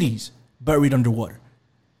cities buried underwater.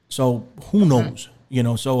 So who knows? You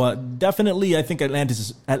know, so definitely I think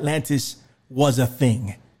Atlantis was a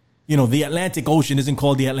thing. You know, the Atlantic Ocean isn't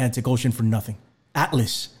called the Atlantic Ocean for nothing.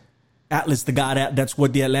 Atlas, the god, that's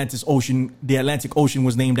what the Atlantic Ocean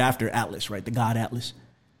was named after, Atlas, right? The god Atlas.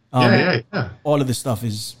 Yeah. All of this stuff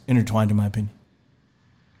is intertwined, in my opinion.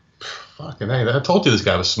 Fucking hey, I told you this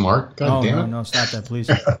guy was smart. God damn it. No, stop that, please.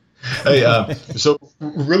 Hey, so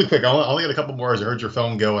really quick, I only got a couple more as I heard your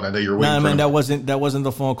phone go, and I know you're waiting. Nah, man, that wasn't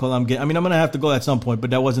the phone call I'm getting. I mean, I'm gonna have to go at some point,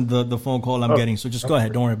 but that wasn't the phone call I'm getting. So just go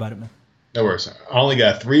ahead. Don't worry about it, man. No worries. I only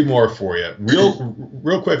got 3 more for you.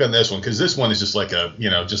 Real quick on this one, because this one is just like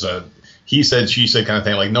just a he said, she said kind of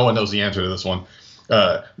thing. Like no one knows the answer to this one.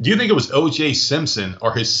 Do you think it was O.J. Simpson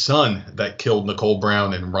or his son that killed Nicole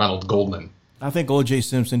Brown and Ronald Goldman? I think O.J.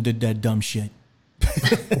 Simpson did that dumb shit.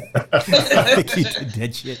 I think he did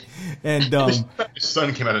that shit. And his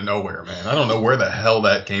son came out of nowhere, man. I don't know where the hell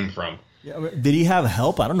that came from. Yeah, did he have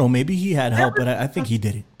help? I don't know. Maybe he had help, but I think he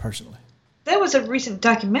did it personally. That was a recent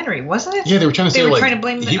documentary, wasn't it? Yeah, they were trying to say trying to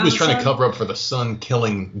blame he was trying to cover up for the son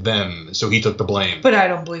killing them, so he took the blame. But I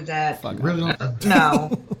don't believe that. Really don't?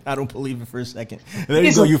 No. I don't believe it for a second. There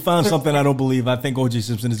you go. You found something I don't believe. I think O.J.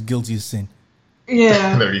 Simpson is guilty of sin.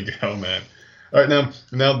 Yeah. There you go, man. All right,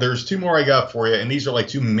 now there's 2 more I got for you, and these are like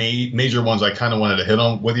 2 major ones I kind of wanted to hit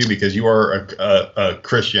on with you because you are a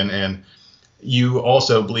Christian and you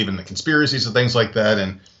also believe in the conspiracies and things like that,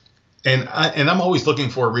 and I'm always looking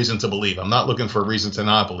for a reason to believe. I'm not looking for a reason to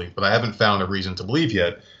not believe, but I haven't found a reason to believe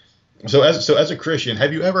yet. So as a Christian,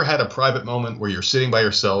 have you ever had a private moment where you're sitting by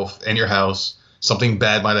yourself in your house, something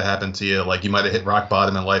bad might have happened to you, like you might have hit rock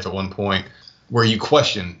bottom in life at one point, where you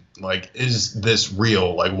question, like, is this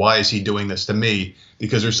real? Like, why is he doing this to me?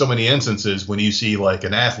 Because there's so many instances when you see like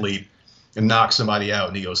an athlete and knock somebody out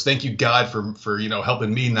and he goes, thank you, God, for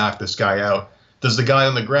helping me knock this guy out. Does the guy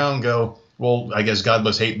on the ground go, well, I guess God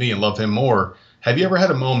must hate me and love him more? Have you ever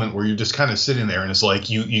had a moment where you're just kind of sitting there and it's like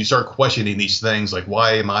you start questioning these things, like,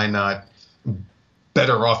 why am I not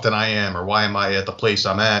better off than I am, or why am I at the place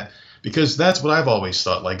I'm at? Because that's what I've always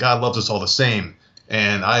thought. Like, God loves us all the same.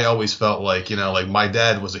 And I always felt like, like my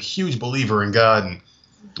dad was a huge believer in God,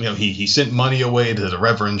 and he sent money away to the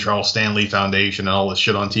Reverend Charles Stanley Foundation and all this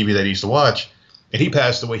shit on TV that he used to watch. And he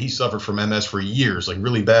passed away. He suffered from MS for years, like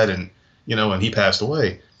really bad, and he passed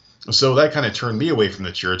away. So that kind of turned me away from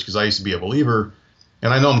the church because I used to be a believer.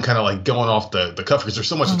 And I know I'm kind of like going off the cuff because there's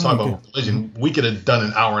so much to talk about religion. We could have done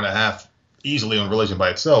an hour and a half easily on religion by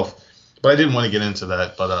itself, but I didn't want to get into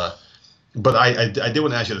that. But I did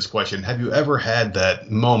want to ask you this question. Have you ever had that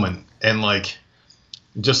moment? And like,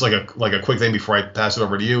 just like a quick thing before I pass it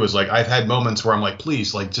over to you is like, I've had moments where I'm like,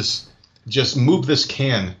 please, like just move this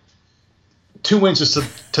can 2 inches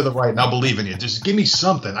to the right and I'll believe in you. Just give me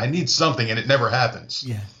something. I need something. And it never happens.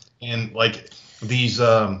 Yeah. And like these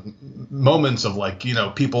moments of like, you know,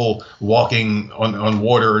 people walking on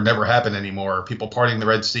water never happen anymore. People parting the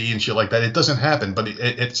Red Sea and shit like that. It doesn't happen, but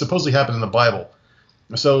it supposedly happened in the Bible.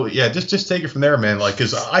 So yeah, just take it from there, man. Like,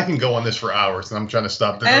 because I can go on this for hours, and I'm trying to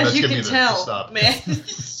stop. As you can tell, man.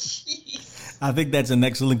 I think that's an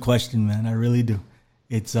excellent question, man. I really do.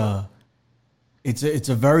 It's a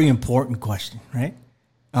very important question, right?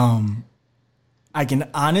 I can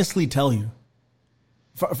honestly tell you.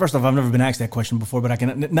 First off, I've never been asked that question before, but I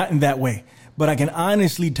can not in that way. But I can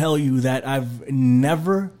honestly tell you that I've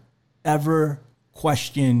never ever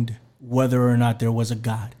questioned whether or not there was a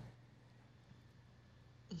God.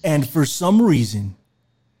 And for some reason,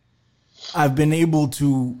 I've been able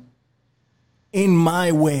to, in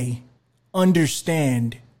my way,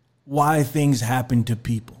 understand why things happen to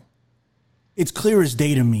people. It's clear as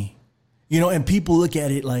day to me. You know, and people look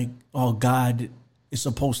at it like, oh, God is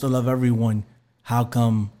supposed to love everyone. How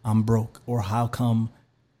come I'm broke? Or how come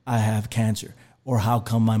I have cancer? Or how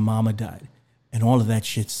come my mama died? And all of that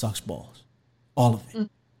shit sucks balls. All of it.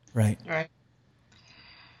 Right? Right.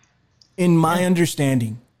 In my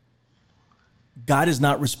understanding, God is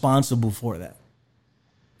not responsible for that.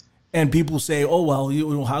 And people say, oh, well, you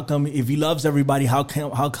know, how come if he loves everybody, how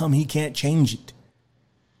come he can't change it?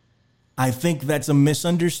 I think that's a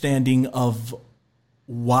misunderstanding of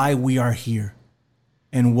why we are here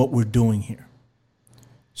and what we're doing here.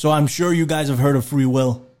 So I'm sure you guys have heard of free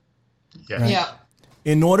will. Yeah. Right? Yeah.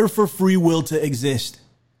 In order for free will to exist,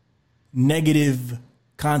 negative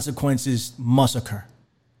consequences must occur.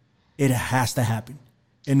 It has to happen.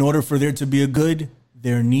 In order for there to be a good,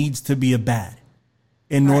 there needs to be a bad.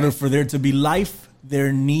 In order for there to be life,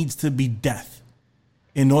 there needs to be death.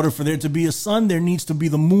 In order for there to be a sun, there needs to be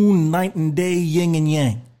the moon, night and day, yin and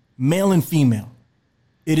yang, male and female.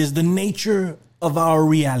 It is the nature of our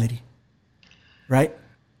reality, right?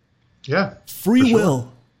 Yeah. Free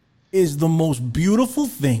will is the most beautiful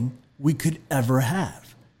thing we could ever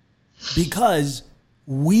have because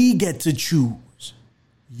we get to choose.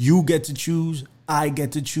 You get to choose. I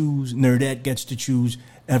get to choose. Nerdette gets to choose.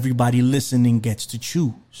 Everybody listening gets to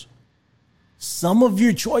choose. Some of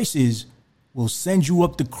your choices will send you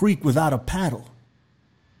up the creek without a paddle.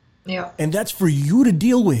 Yeah. And that's for you to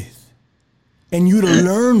deal with and you to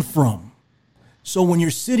learn from. So when you're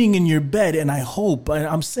sitting in your bed, and I hope,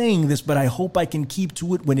 I'm saying this, but I hope I can keep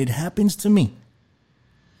to it when it happens to me,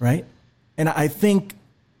 right? And I think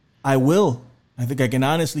I will. I think I can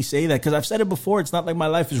honestly say that because I've said it before. It's not like my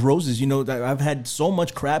life is roses. You know, I've had so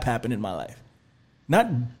much crap happen in my life.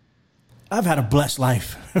 I've had a blessed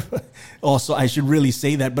life. Also, I should really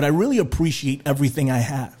say that, but I really appreciate everything I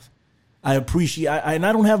have. I appreciate, and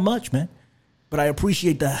I don't have much, man, but I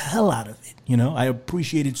appreciate the hell out of it. You know, I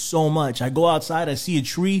appreciate it so much. I go outside, I see a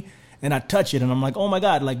tree and I touch it and I'm like, oh my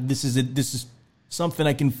God, like this is something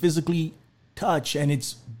I can physically touch and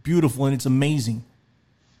it's beautiful and it's amazing.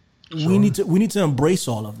 Sure. We need to embrace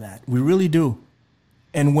all of that. We really do.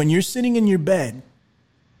 And when you're sitting in your bed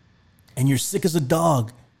and you're sick as a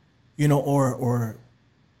dog, you know, or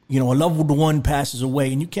you know, a loved one passes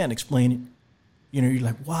away and you can't explain it. You know, you're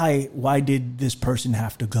like, why did this person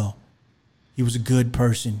have to go? He was a good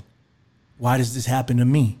person. Why does this happen to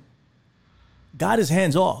me? God is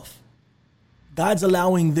hands off. God's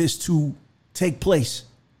allowing this to take place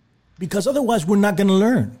because otherwise we're not going to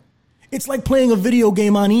learn. It's like playing a video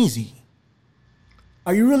game on easy.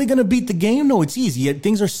 Are you really going to beat the game? No, it's easy.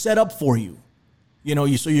 Things are set up for you. You know,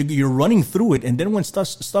 you're running through it. And then when stuff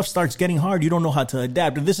starts getting hard, you don't know how to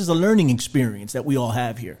adapt. And this is a learning experience that we all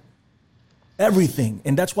have here. Everything.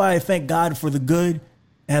 And that's why I thank God for the good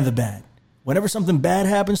and the bad. Whenever something bad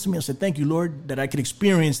happens to me, I say, thank you, Lord, that I could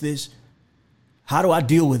experience this. How do I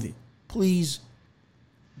deal with it? Please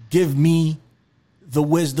give me the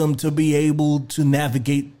wisdom to be able to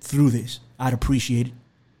navigate through this. I'd appreciate it.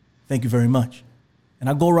 Thank you very much. And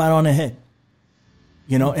I go right on ahead.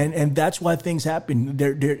 You know, and that's why things happen.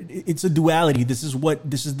 It's a duality. This is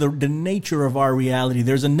the nature of our reality.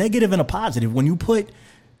 There's a negative and a positive. When you put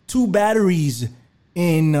two batteries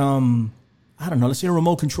in, I don't know, let's say a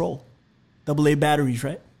remote control, AA batteries,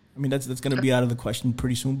 right? I mean, that's going to be out of the question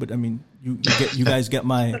pretty soon. But I mean, you guys get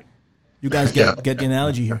the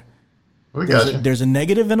analogy here. There's a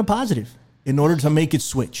negative and a positive. In order to make it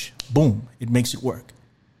switch, boom, it makes it work,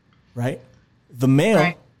 right? The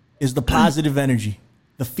male is the positive energy.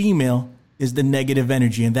 The female is the negative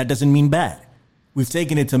energy, and that doesn't mean bad. We've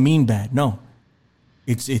taken it to mean bad. No,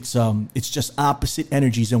 it's just opposite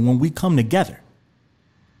energies, and when we come together,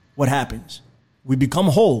 what happens? We become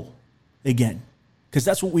whole again, because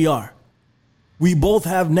that's what we are. We both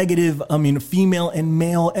have female and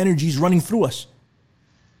male energies running through us.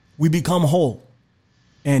 We become whole,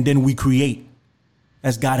 and then we create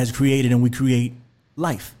as God has created, and we create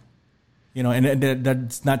life. And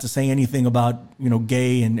that's not to say anything about,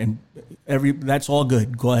 gay and that's all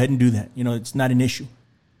good. Go ahead and do that. It's not an issue.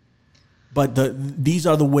 But this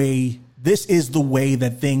is the way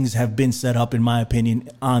that things have been set up, in my opinion,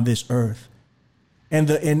 on this earth.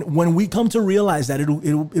 And when we come to realize that,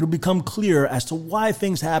 it'll become clear as to why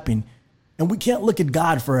things happen. And we can't look at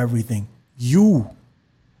God for everything. You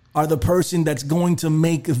are the person that's going to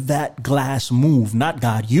make that glass move, not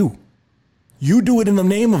God. You do it in the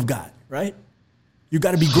name of God, right? You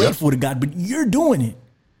got to be grateful to God, but you're doing it.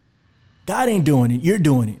 God ain't doing it. You're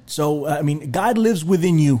doing it. So, God lives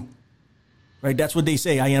within you, right? That's what they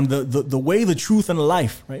say. I am the way, the truth, and the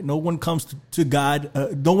life, right? No one comes to God.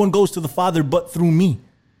 No one goes to the Father but through me.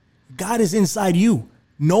 God is inside you.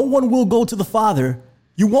 No one will go to the Father.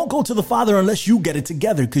 You won't go to the Father unless you get it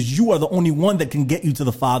together, because you are the only one that can get you to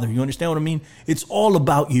the Father. You understand what I mean? It's all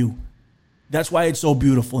about you. That's why it's so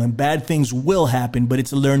beautiful. And bad things will happen, but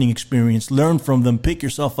it's a learning experience. Learn from them, pick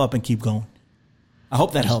yourself up, and keep going. I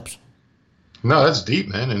hope that helps. No, that's deep,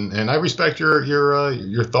 man. And I respect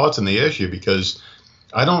your thoughts on the issue, because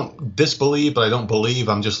I don't disbelieve, but I don't believe.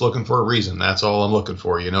 I'm just looking for a reason. That's all I'm looking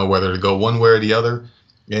for, whether to go one way or the other.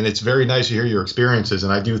 And it's very nice to hear your experiences.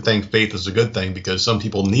 And I do think faith is a good thing, because some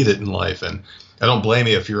people need it in life. And I don't blame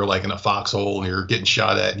you if you're like in a foxhole and you're getting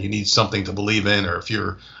shot at and you need something to believe in, or if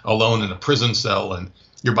you're alone in a prison cell and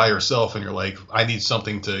you're by yourself and you're like, I need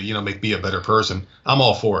something to, make me a better person. I'm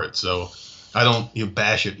all for it. So I don't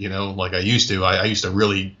bash it, like I used to. I used to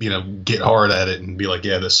really, get hard at it and be like,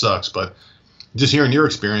 yeah, this sucks. But just hearing your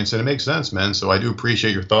experience, and it makes sense, man. So I do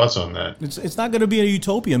appreciate your thoughts on that. It's not going to be a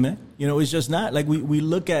utopia, man. It's just not. Like we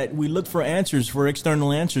look for answers, for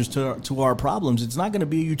external answers to our problems. It's not going to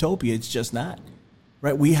be a utopia. It's just not.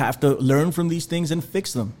 Right? We have to learn from these things and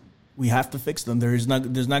fix them. We have to fix them. There's not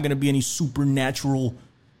going to be any supernatural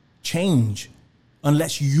change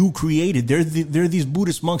unless you create it. There are these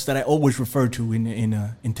Buddhist monks that I always refer to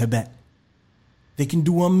in Tibet. They can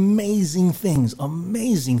do amazing things.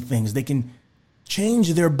 They can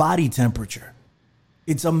change their body temperature.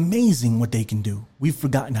 It's amazing what they can do. We've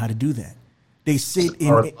forgotten how to do that. They sit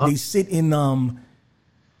in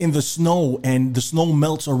the snow, and the snow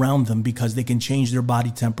melts around them because they can change their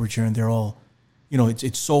body temperature, and they're all,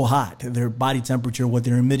 it's so hot. Their body temperature, what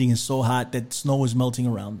they're emitting, is so hot that snow is melting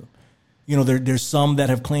around them. There's some that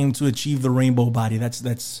have claimed to achieve the rainbow body.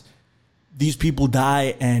 That's these people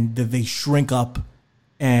die and they shrink up,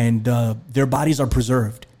 and their bodies are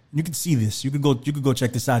preserved. You can see this. You could go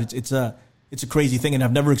check this out. It's a crazy thing, and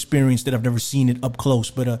I've never experienced it. I've never seen it up close,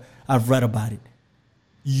 but I've read about it.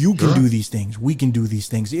 You can do these things. We can do these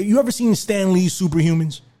things. You ever seen Stan Lee's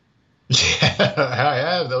Superhumans? Yeah, I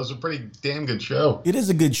have. That was a pretty damn good show. It is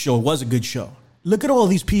a good show. It was a good show. Look at all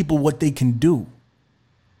these people, what they can do.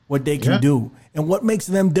 And what makes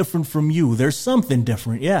them different from you. There's something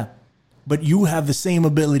different, yeah. But you have the same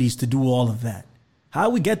abilities to do all of that. How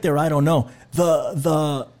we get there, I don't know.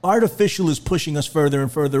 The artificial is pushing us further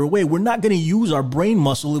and further away. We're not going to use our brain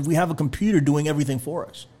muscle if we have a computer doing everything for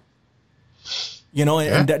us.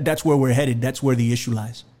 And that's where we're headed. That's where the issue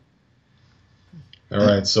lies. All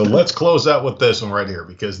right, so let's close out with this one right here,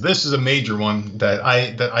 because this is a major one that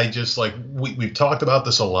I just like. We've talked about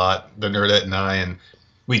this a lot, the Nerdette and I, and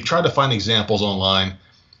we tried to find examples online.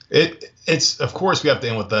 It's of course we have to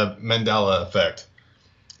end with the Mandela effect,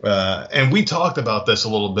 and we talked about this a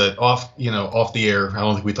little bit off the air. I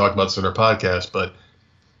don't think we talked about this on our podcast, but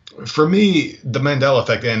for me, the Mandela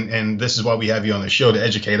effect, and this is why we have you on the show, to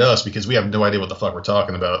educate us, because we have no idea what the fuck we're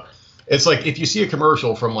talking about. It's like if you see a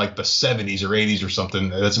commercial from like the 70s or 80s or something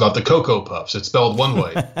that's about the Cocoa Puffs, it's spelled one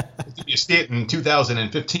way. If you see it in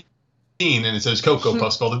 2015 and it says Cocoa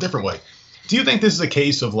Puffs spelled a different way. Do you think this is a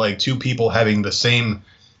case of like two people having the same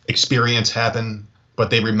experience happen, but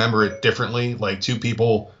they remember it differently? Like two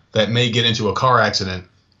people that may get into a car accident.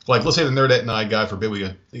 Like, let's say the Nerdette and I, God forbid,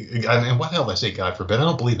 and what the hell did I say, God forbid? I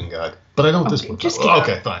don't believe in God, but I know this one.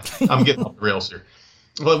 Okay, fine. I'm getting off the rails here.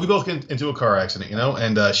 Well, we both get into a car accident,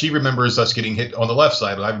 and she remembers us getting hit on the left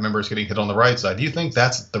side, but I remember us getting hit on the right side. Do you think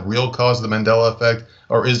that's the real cause of the Mandela effect,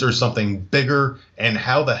 or is there something bigger? And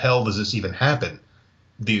how the hell does this even happen?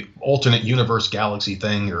 The alternate universe galaxy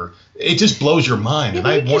thing, or it just blows your mind. Yeah,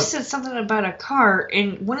 and you just said something about a car,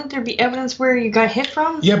 and wouldn't there be evidence where you got hit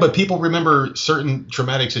from? Yeah, but people remember certain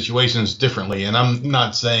traumatic situations differently, and I'm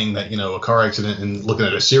not saying that a car accident and looking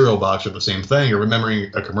at a cereal box are the same thing, or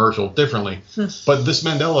remembering a commercial differently. But this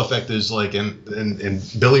Mandela effect is like, and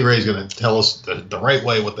Billy Ray's going to tell us the right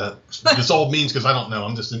way what this all means, because I don't know.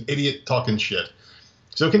 I'm just an idiot talking shit.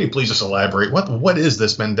 So can you please just elaborate? What is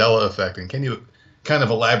this Mandela effect, and can you kind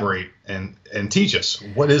of elaborate and teach us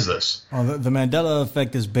what is this? Well, the Mandela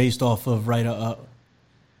effect is based off of there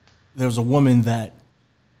was a woman that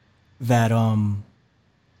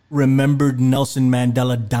remembered Nelson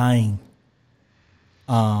Mandela dying,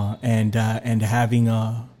 and having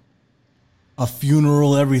a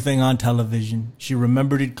funeral, everything on television. She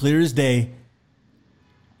remembered it clear as day,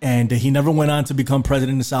 and he never went on to become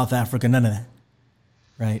president of South Africa. None of that,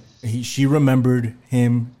 right? She remembered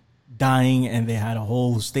him dying, and they had a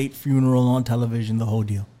whole state funeral on television, the whole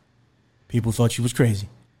deal. People thought she was crazy.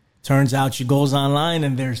 Turns out she goes online,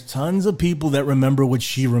 and there's tons of people that remember what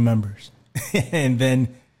she remembers. And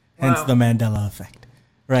then, hence the Mandela effect,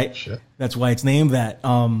 right? Shit. That's why it's named that.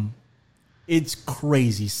 It's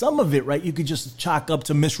crazy. Some of it, right, you could just chalk up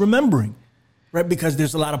to misremembering, right? Because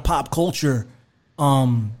there's a lot of pop culture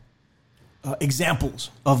examples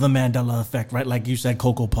of the Mandela effect, right? Like you said,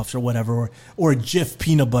 Cocoa Puffs or whatever, or Jif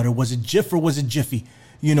peanut butter. Was it Jif or was it Jiffy?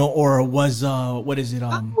 Or was what is it?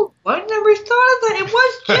 I never thought of that. It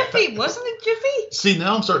was Jiffy, wasn't it Jiffy? See,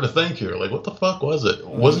 now I'm starting to think here. Like, what the fuck was it?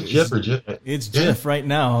 Was it Jif or Jiffy? It's Jif right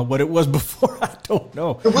now. What it was before, I don't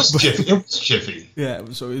know. It was Jiffy. It was Jiffy. Yeah,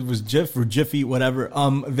 so it was Jif or Jiffy, whatever.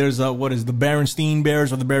 There's what is the Berenstain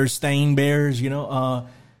Bears or the Berenstain Bears?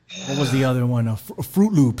 What was the other one?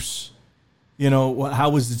 Fruit Loops. How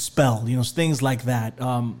was it spelled? Things like that.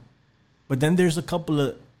 But then there's a couple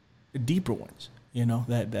of deeper ones,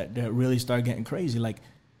 that really start getting crazy, like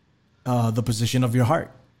the position of your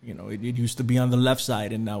heart. It used to be on the left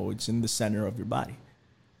side, and now it's in the center of your body.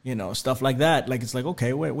 Stuff like that. Like, it's like,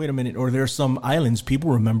 okay, wait a minute. Or there's some islands.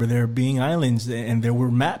 People remember there being islands, and there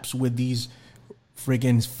were maps with these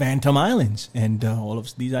friggin' phantom islands, and all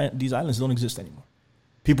of these islands don't exist anymore.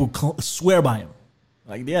 People swear by them.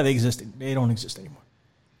 Like, yeah, they existed. They don't exist anymore.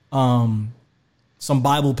 Some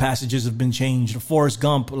Bible passages have been changed. Forrest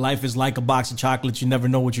Gump, life is like a box of chocolates. You never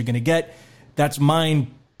know what you're going to get. That's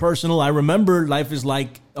mine, personal. I remember life is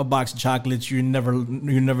like a box of chocolates. You never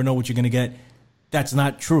know what you're going to get. That's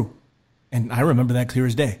not true. And I remember that clear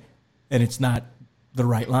as day. And it's not the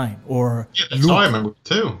right line. Or yeah, that's Luke, how I remember it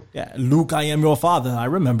too. Yeah, Luke, I am your father. I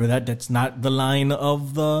remember that. That's not the line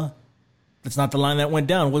that's not the line that went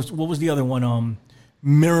down. What was the other one?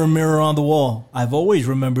 Mirror, mirror on the wall. I've always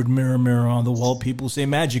remembered mirror, mirror on the wall. People say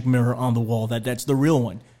magic mirror on the wall. That's the real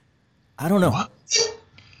one. I don't know. What?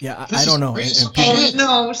 Yeah, I don't know. And people,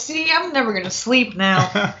 no, see, I'm never gonna sleep now.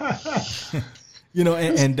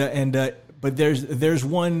 But there's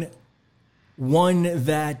one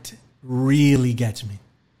that really gets me,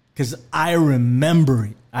 because I remember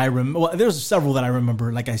it. Well, there's several that I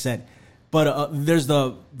remember, like I said, but there's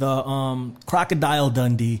the Crocodile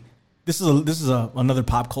Dundee. This is another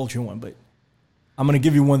pop culture one, but I'm going to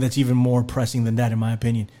give you one that's even more pressing than that, in my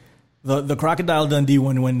opinion. The Crocodile Dundee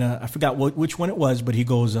one, when I forgot which one it was, but he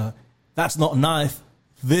goes, "That's not a knife.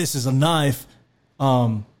 This is a knife."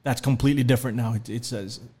 That's completely different now. It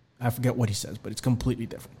says, I forget what he says, but it's completely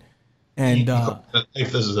different. And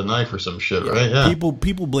if this is a knife or some shit, right? Yeah.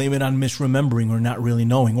 People blame it on misremembering or not really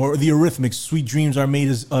knowing, or the Eurythmics. Sweet dreams are made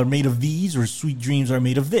of these, or sweet dreams are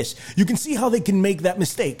made of this. You can see how they can make that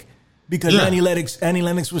mistake. Because Annie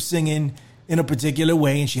Lennox was singing in a particular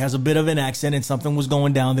way, and she has a bit of an accent, and something was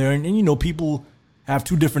going down there, and people have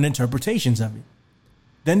two different interpretations of it.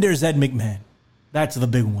 Then there's Ed McMahon. That's the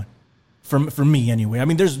big one, for me anyway. I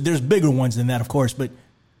mean, there's bigger ones than that, of course, but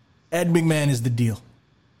Ed McMahon is the deal.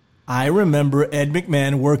 I remember Ed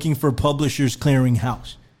McMahon working for Publishers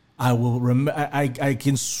Clearinghouse. I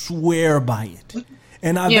can swear by it.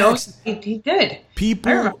 And I've asked he did.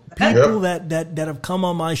 People that have come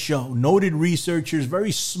on my show, noted researchers,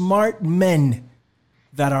 very smart men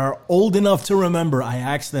that are old enough to remember. I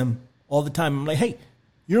ask them all the time. I'm like, "Hey,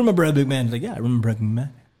 you remember Ed McMahon?" He's like, "Yeah, I remember Ed McMahon."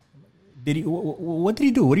 Did he? What did he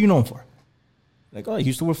do? What are you known for? Like, "Oh, he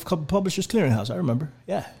used to work for Publishers Clearinghouse." I remember.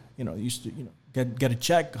 Yeah, used to get a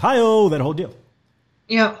check. Hi-oh, that whole deal.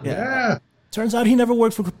 Yeah. Turns out he never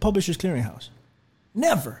worked for Publishers Clearinghouse.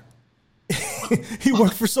 Never. He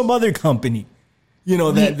worked for some other company. You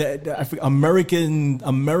know, that I forget,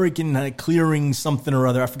 American Clearing something or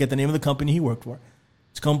other. I forget the name of the company he worked for.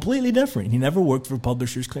 It's completely different. He never worked for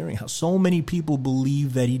Publishers Clearinghouse. So many people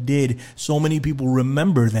believe that he did. So many people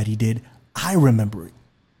remember that he did. I remember it.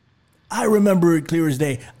 I remember it clear as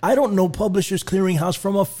day. I don't know Publishers Clearinghouse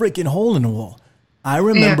from a freaking hole in the wall. I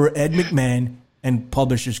remember Ed McMahon and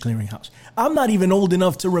Publishers Clearinghouse. I'm not even old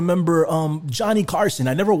enough to remember Johnny Carson.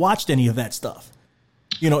 I never watched any of that stuff.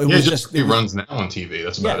 You know, it was just he runs now on TV.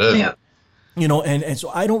 That's about it. Yeah. You know, and so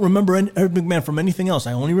I don't remember Ed McMahon from anything else.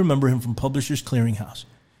 I only remember him from Publishers Clearinghouse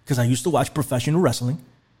because I used to watch professional wrestling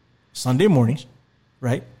Sunday mornings,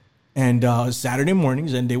 right? And Saturday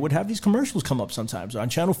mornings, and they would have these commercials come up sometimes on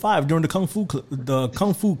Channel 5 during the Kung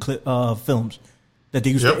Fu films that they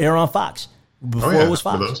used to air on Fox before it was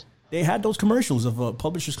Fox. They had those commercials of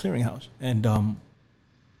Publishers Clearinghouse, and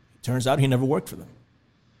it turns out he never worked for them.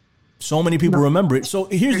 So many people remember it. So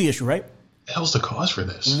here's the issue, right? The hell's the cause for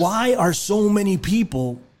this? Why are so many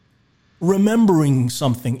people remembering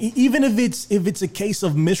something, even if it's a case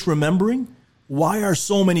of misremembering? Why are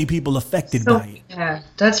so many people affected by it? Yeah,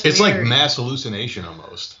 that's it's weird. like mass hallucination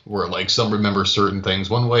almost, where like some remember certain things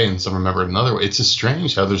one way and some remember it another way. It's just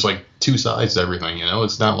strange how there's like two sides to everything, you know?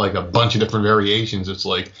 It's not like a bunch of different variations. It's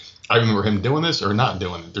like, I remember him doing this or not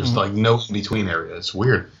doing it. There's like no in-between area. It's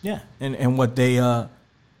weird. Yeah, and what they, a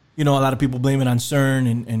lot of people blame it on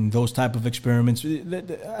CERN and those type of experiments.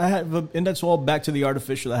 And that's all back to the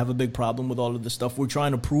artificial. I have a big problem with all of this stuff. We're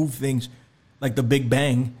trying to prove things like the Big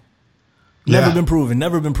Bang. Never been proven.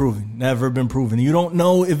 You don't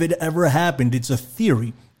know if it ever happened. It's a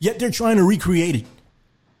theory. Yet they're trying to recreate it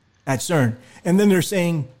at CERN. And then they're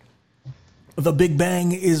saying the Big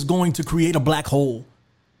Bang is going to create a black hole.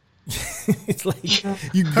 It's like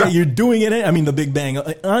you're doing it. I mean, the Big Bang.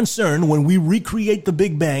 On CERN, when we recreate the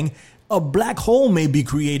Big Bang, a black hole may be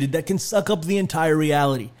created that can suck up the entire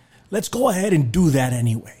reality. Let's go ahead and do that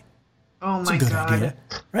anyway. Oh my God. Idea,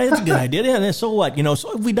 right? That's a good idea. Yeah, so what? You know,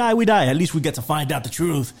 so if we die, we die. At least we get to find out the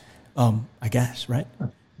truth. I guess, right?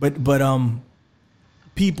 But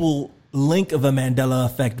people link the Mandela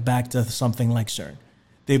effect back to something like CERN.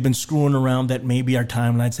 They've been screwing around that maybe our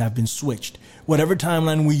timelines have been switched. Whatever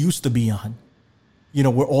timeline we used to be on, you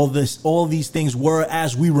know, where all these things were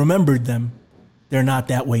as we remembered them, they're not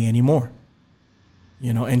that way anymore.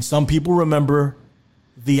 You know, and some people remember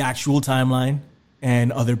the actual timeline,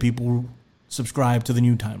 and other people subscribe to the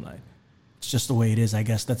new timeline. It's just the way it is, I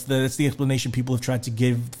guess. That's the explanation people have tried to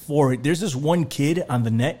give for it. There's this one kid on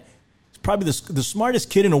the net. He's probably the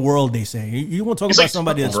smartest kid in the world, they say. You want to talk about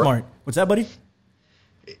somebody that's smart. What's that, buddy?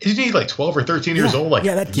 Isn't he like 12 or 13 years old? Like,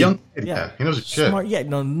 that kid. Young kid. Yeah, he knows his shit. Smart. Yeah,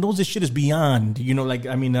 knows his shit is beyond. You know, like,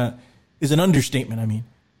 I mean, is an understatement. I mean,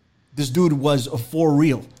 this dude was for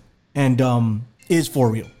real and is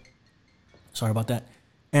for real. Sorry about that.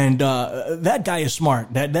 And that guy is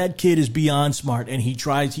smart. That kid is beyond smart. And he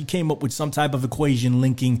came up with some type of equation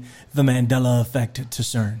linking the Mandela effect to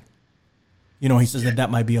CERN. You know, he says that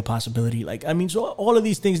might be a possibility. Like, I mean, so all of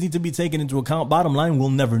these things need to be taken into account. Bottom line, we'll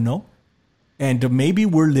never know. And maybe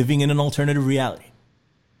we're living in an alternative reality.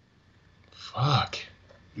 Fuck.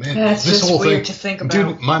 Man, that's this just whole weird thing, to think about.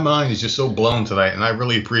 Dude, my mind is just so blown tonight, and I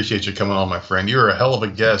really appreciate you coming on, my friend. You're a hell of a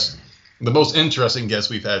guest. The most interesting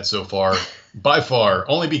guest we've had so far, by far,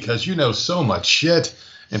 only because you know so much shit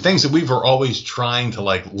and things that we were always trying to,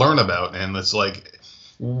 like, learn about. And it's like,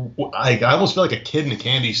 I almost feel like a kid in a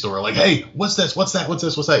candy store. Like, hey, what's this? What's that? What's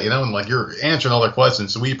this? What's that? You know, and, like, you're answering all their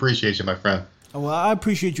questions. So we appreciate you, my friend. Well, I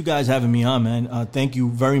appreciate you guys having me on, man. Thank you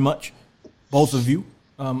very much, both of you.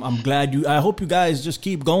 I'm glad I hope you guys just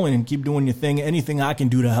keep going and keep doing your thing. Anything I can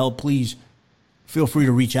do to help, please feel free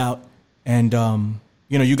to reach out. And,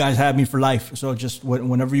 you know, you guys have me for life. So just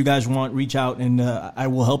whenever you guys want, reach out and I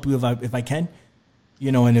will help you if I can.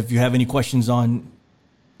 You know, and if you have any questions on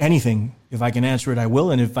anything, if I can answer it, I will.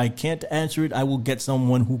 And if I can't answer it, I will get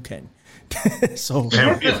someone who can. So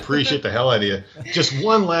man, we appreciate the hell out of you. Just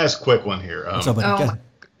one last quick one here. What's up, buddy? my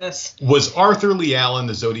goodness. Was Arthur Lee Allen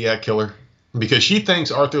the Zodiac Killer? Because she thinks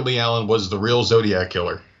Arthur Lee Allen was the real Zodiac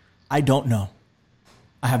Killer. I don't know.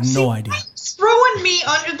 I have no idea. Throwing me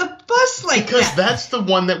under the bus like because that. That's the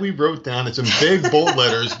one that we wrote down. It's in big bold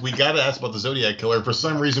letters. We got to ask about the Zodiac Killer. For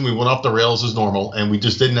some reason, we went off the rails as normal, and we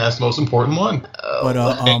just didn't ask the most important one.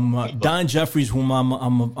 But Don Jeffries, whom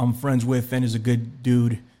I'm friends with and is a good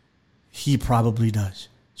dude, he probably does.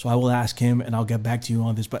 So I will ask him, and I'll get back to you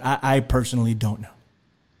on this. But I personally don't know.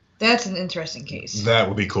 That's an interesting case. That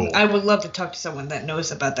would be cool. I would love to talk to someone that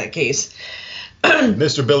knows about that case.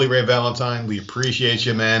 Mr. Billy Ray Valentine, we appreciate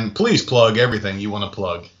you, man. Please plug everything you want to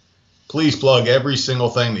plug. please plug every single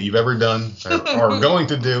thing that you've ever done or are going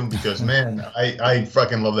to do, because, man, I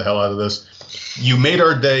fucking love the hell out of this. You made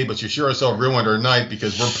our day, but you sure as hell ruined our night,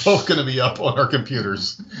 because we're both going to be up on our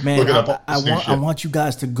computers. Man, I want you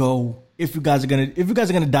guys to go, if you guys are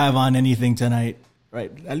gonna dive on anything tonight,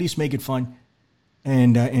 right? At least make it fun,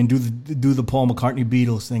 and do the Paul McCartney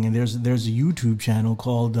Beatles thing. And there's a YouTube channel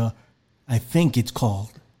called I think it's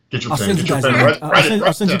called. I'll send you guys a link.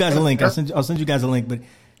 I'll send you guys a link. But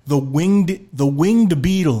the winged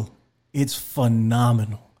beetle, it's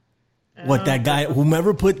phenomenal. What that guy,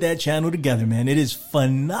 whomever put that channel together, man, it is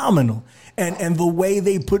phenomenal. And the way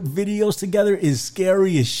they put videos together is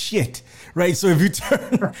scary as shit, right? So if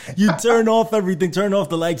you turn off everything, turn off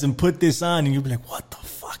the lights, and put this on, and you'll be like, what the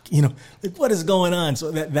fuck, like what is going on?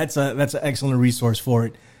 So that's an excellent resource for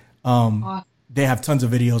it. They have tons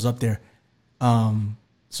of videos up there,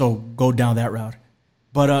 so go down that route.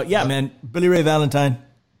 But yeah, man, Billy Ray Valentine,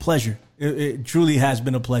 pleasure. It truly has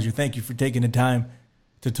been a pleasure. Thank you for taking the time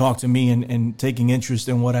to talk to me and taking interest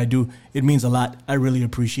in what I do. It means a lot. I really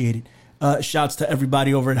appreciate it. Shouts to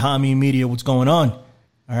everybody over at Hameen Media. What's going on?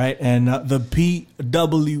 All right. And the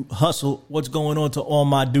PW Hustle. What's going on to all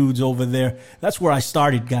my dudes over there? That's where I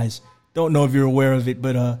started, guys. Don't know if you're aware of it,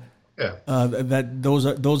 but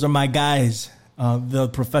those are my guys. The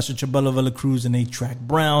Professor Chabela Villacruz and A-Track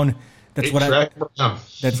Brown. That's when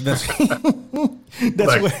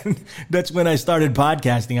I started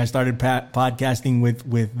podcasting. I started podcasting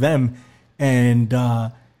with them, and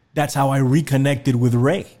that's how I reconnected with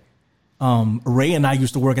Ray. Ray and I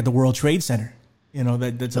used to work at the World Trade Center.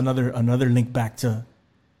 That's another link back to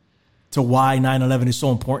why 9/11 is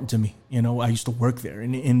so important to me. I used to work there,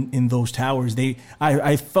 and in those towers,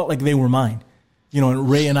 I felt like they were mine. And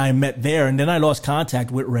Ray and I met there, and then I lost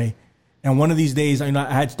contact with Ray. And one of these days, I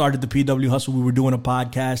had started the PW Hustle. We were doing a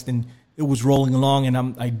podcast, and it was rolling along, and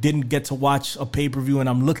I didn't get to watch a pay-per-view, and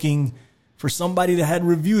I'm looking for somebody that had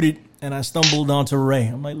reviewed it, and I stumbled onto Ray.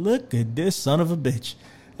 I'm like, look at this son of a bitch.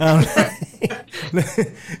 And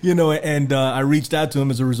I reached out to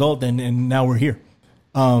him as a result, and now we're here.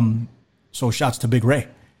 So shouts to Big Ray.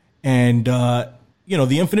 And, The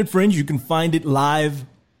Infinite Fringe, you can find it live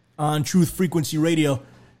on Truth Frequency Radio,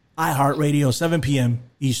 iHeartRadio, 7 p.m.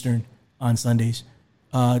 Eastern. On Sundays.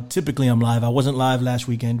 Typically I'm live. I wasn't live last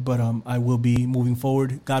weekend, but I will be moving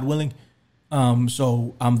forward, God willing.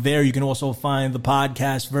 So I'm there. You can also find the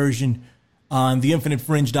podcast version on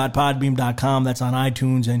theinfinitefringe.podbeam.com. That's on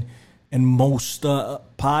iTunes and most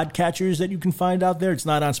podcatchers that you can find out there. It's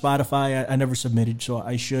not on Spotify. I never submitted, so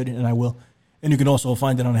I should, and I will. And you can also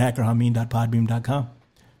find it on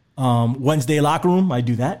hackerhameen.podbeam.com. Wednesday Locker Room, I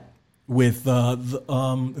do that with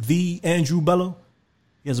the Andrew Bello.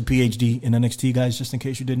 He has a PhD in NXT, guys, just in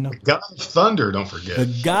case you didn't know. The God of Thunder, don't forget. The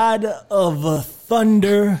God of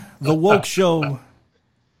Thunder, the Woke Show,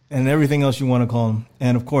 and everything else you want to call him.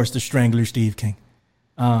 And, of course, the Strangler, Steve King.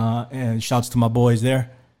 And shouts to my boys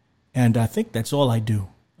there. And I think that's all I do.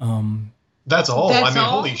 That's all.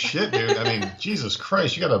 Holy shit, dude. Jesus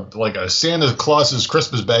Christ. You got a Santa Claus's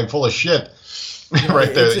Christmas bag full of shit.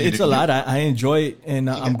 Right there. It's a lot. I enjoy it, and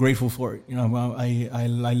I'm grateful for it. I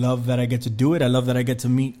love that I get to do it. I love that I get to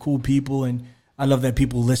meet cool people, and I love that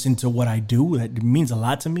people listen to what I do. That means a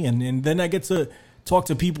lot to me. And then I get to talk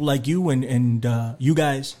to people like you and you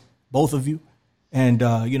guys, both of you, and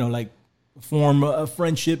form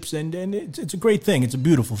friendships, and it's a great thing. It's a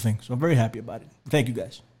beautiful thing. So I'm very happy about it. Thank you,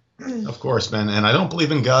 guys. Of course, man. And I don't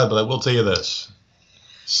believe in God, but I will tell you this: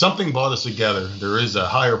 something brought us together. There is a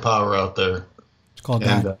higher power out there. Called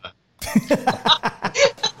God.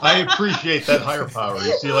 I appreciate that higher power.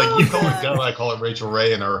 You see, like you call it God, I call it Rachel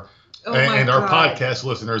Ray, and our podcast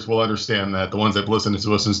listeners will understand that. The ones that listen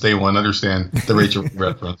to us since day one understand the Rachel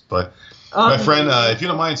reference. But my friend, if you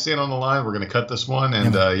don't mind staying on the line, we're going to cut this one,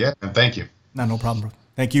 and and thank you. No problem, bro.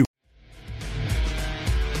 Thank you.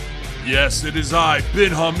 Yes, it is I,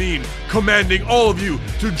 Bin Hameen, commanding all of you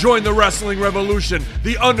to join the wrestling revolution,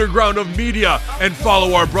 the underground of media, and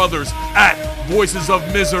follow our brothers at Voices of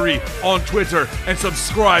Misery on Twitter and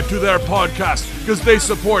subscribe to their podcast because they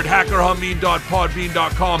support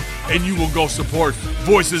hackerhameen.podbean.com and you will go support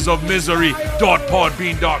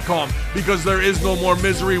voicesofmisery.podbean.com because there is no more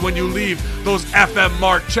misery when you leave those FM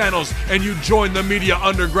marked channels and you join the media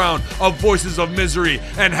underground of Voices of Misery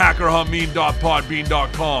and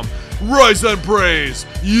hackerhameen.podbean.com. Rise and praise,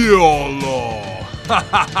 YOLO!